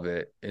in all of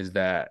it is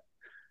that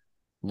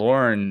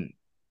Lauren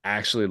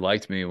actually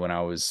liked me when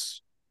I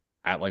was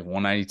at like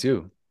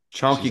 192.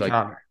 Chunky She's like,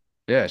 Connor.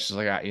 yeah, she's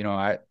like,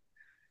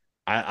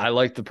 I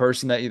like the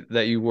person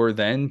that you were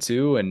then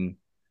too, and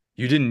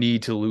you didn't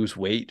need to lose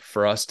weight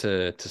for us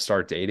to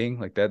start dating.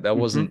 Like that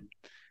wasn't.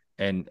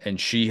 And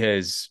she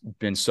has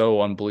been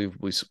so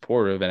unbelievably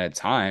supportive, and at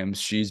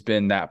times she's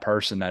been that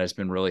person that has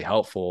been really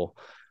helpful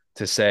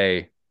to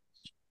say,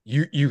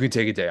 you can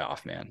take a day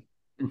off, man.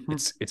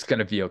 It's going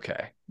to be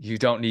okay. You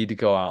don't need to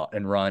go out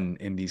and run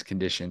in these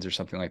conditions or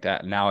something like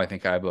that. Now I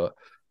think I have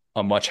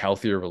a much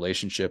healthier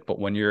relationship. But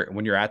when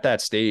you're at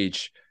that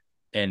stage,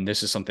 and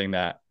this is something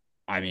that,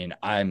 I mean,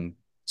 I'm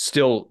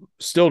still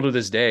to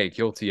this day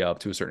guilty of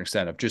to a certain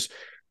extent, of just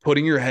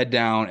putting your head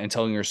down and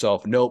telling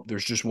yourself, nope,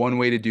 there's just one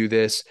way to do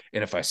this.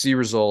 And if I see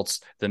results,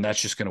 then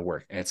that's just going to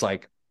work. And it's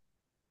like,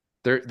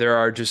 there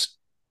are just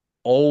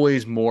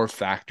always more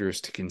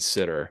factors to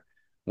consider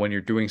when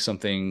you're doing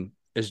something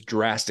as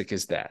drastic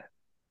as that.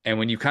 And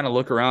when you kind of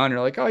look around, you're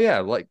like, oh yeah,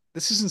 like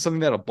this isn't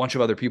something that a bunch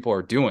of other people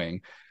are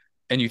doing.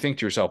 And you think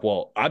to yourself,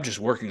 well, I'm just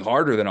working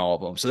harder than all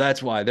of them, so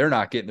that's why they're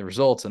not getting the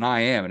results and I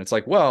am. And it's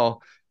like,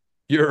 well,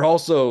 you're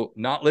also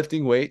not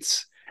lifting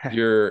weights.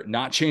 You're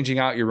not changing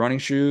out your running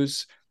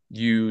shoes.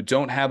 You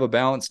don't have a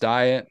balanced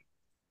diet,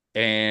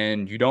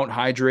 and you don't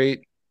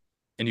hydrate,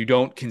 and you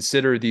don't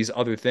consider these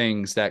other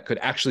things that could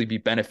actually be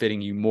benefiting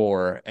you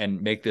more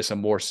and make this a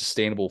more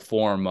sustainable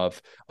form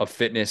of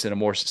fitness and a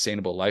more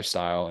sustainable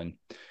lifestyle. And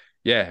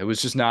yeah, it was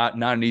just not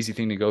an easy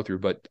thing to go through.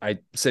 But I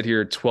sit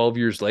here 12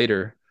 years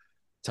later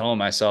telling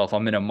myself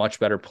I'm in a much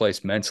better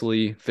place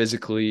mentally,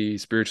 physically,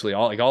 spiritually,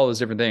 all those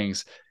different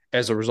things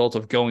as a result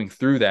of going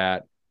through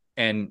that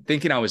and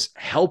thinking I was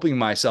helping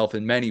myself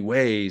in many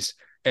ways.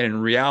 And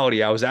in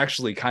reality, I was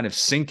actually kind of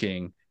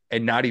sinking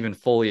and not even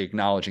fully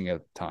acknowledging it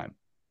at the time.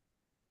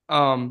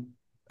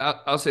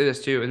 I'll say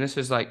this too, and this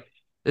is like,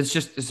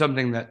 it's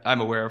something that I'm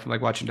aware of from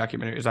like watching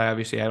documentaries.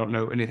 I don't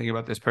know anything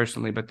about this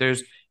personally, but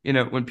there's, you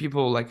know, when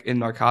people like in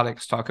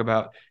narcotics talk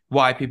about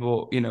why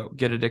people, you know,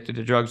 get addicted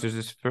to drugs,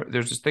 there's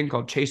this thing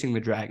called chasing the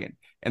dragon.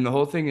 And the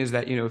whole thing is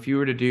that, you know, if you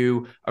were to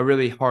do a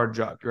really hard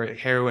drug, right,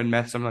 heroin,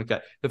 meth, something like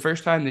that, the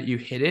first time that you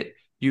hit it,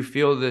 you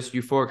feel this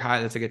euphoric high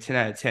that's like a 10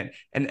 out of 10.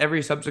 And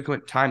every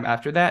subsequent time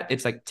after that,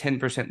 it's like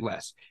 10%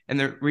 less. And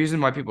the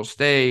reason why people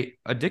stay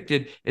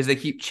addicted is they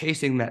keep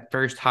chasing that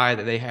first high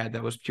that they had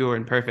that was pure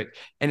and perfect.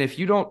 And if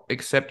you don't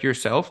accept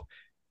yourself,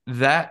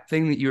 that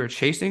thing that you are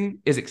chasing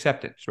is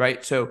acceptance,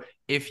 right? So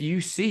if you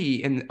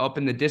see up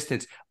in the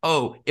distance,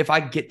 oh, if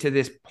I get to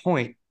this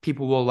point,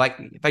 people will like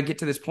me. If I get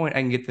to this point,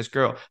 I can get this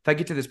girl. If I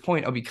get to this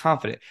point, I'll be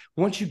confident.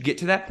 Once you get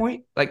to that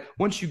point, like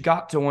once you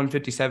got to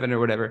 157 or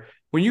whatever,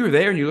 when you were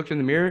there and you looked in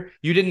the mirror,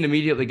 you didn't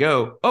immediately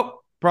go, oh,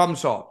 problem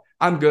solved.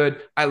 I'm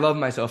good. I love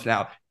myself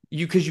now.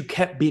 Because you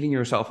kept beating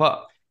yourself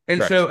up. And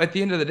Correct. So at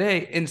the end of the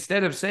day,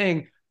 instead of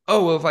saying,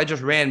 oh, well, if I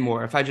just ran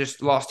more, if I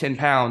just lost 10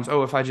 pounds,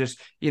 oh, if I just,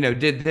 you know,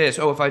 did this,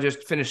 oh, if I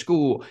just finished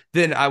school,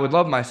 then I would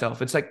love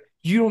myself. It's like,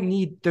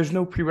 there's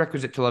no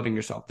prerequisite to loving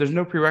yourself. There's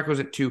no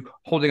prerequisite to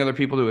holding other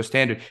people to a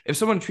standard. If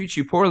someone treats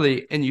you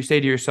poorly and you say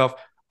to yourself,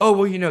 oh,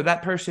 well, you know,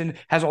 that person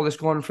has all this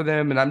going for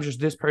them and I'm just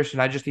this person,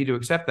 I just need to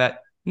accept that.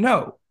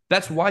 No,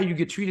 that's why you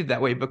get treated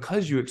that way,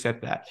 because you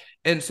accept that.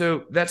 And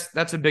so that's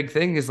a big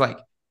thing, is like,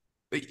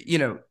 you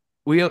know,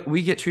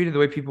 we get treated the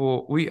way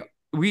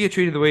we get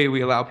treated the way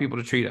we allow people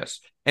to treat us.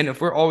 And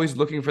if we're always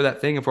looking for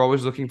that thing, if we're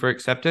always looking for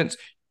acceptance,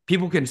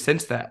 people can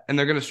sense that and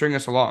they're going to string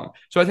us along.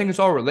 So I think it's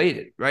all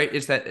related, right?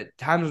 It's that at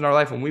times in our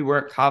life when we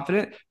weren't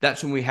confident,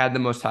 that's when we had the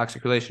most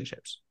toxic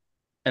relationships.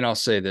 And I'll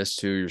say this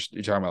too.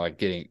 You're talking about like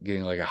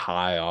getting like a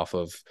high off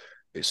of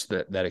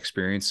that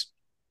experience.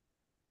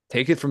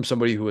 Take it from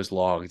somebody who has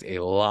logged a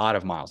lot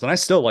of miles. And I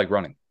still like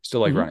running.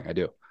 Running. I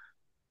do.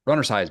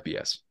 Runner's high is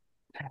BS.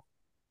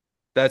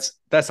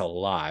 That's a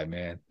lie,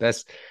 man.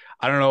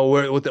 I don't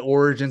know what the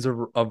origins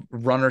of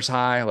runner's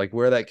high, like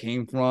where that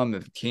came from.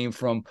 If it came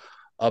from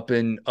up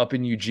in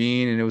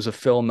Eugene and it was a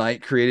Phil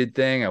Knight created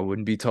thing, I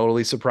wouldn't be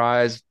totally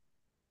surprised.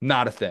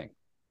 Not a thing.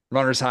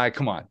 Runner's high,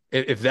 come on.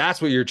 If that's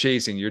what you're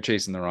chasing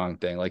the wrong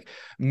thing. Like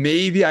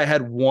maybe I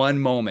had one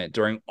moment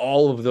during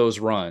all of those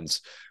runs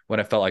when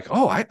I felt like,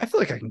 oh, I feel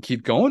like I can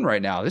keep going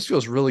right now. This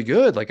feels really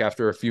good. Like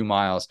after a few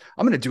miles,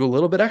 I'm going to do a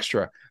little bit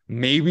extra.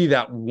 Maybe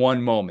that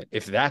one moment,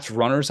 if that's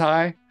runner's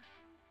high,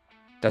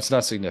 that's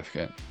not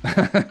significant.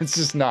 It's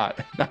just not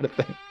a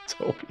thing.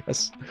 So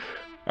yes.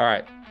 All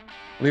right.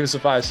 Leave us a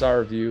 5-star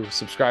review.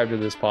 Subscribe to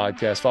this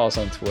podcast. Follow us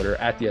on Twitter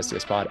at the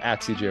SDS Pod,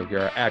 at CJ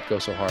O'Gara, at Go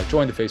So Hard.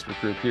 Join the Facebook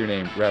group. Hear your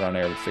name read on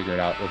air. We'll figure it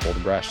out. We're bold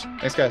and brash.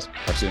 Thanks, guys.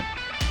 Talk soon.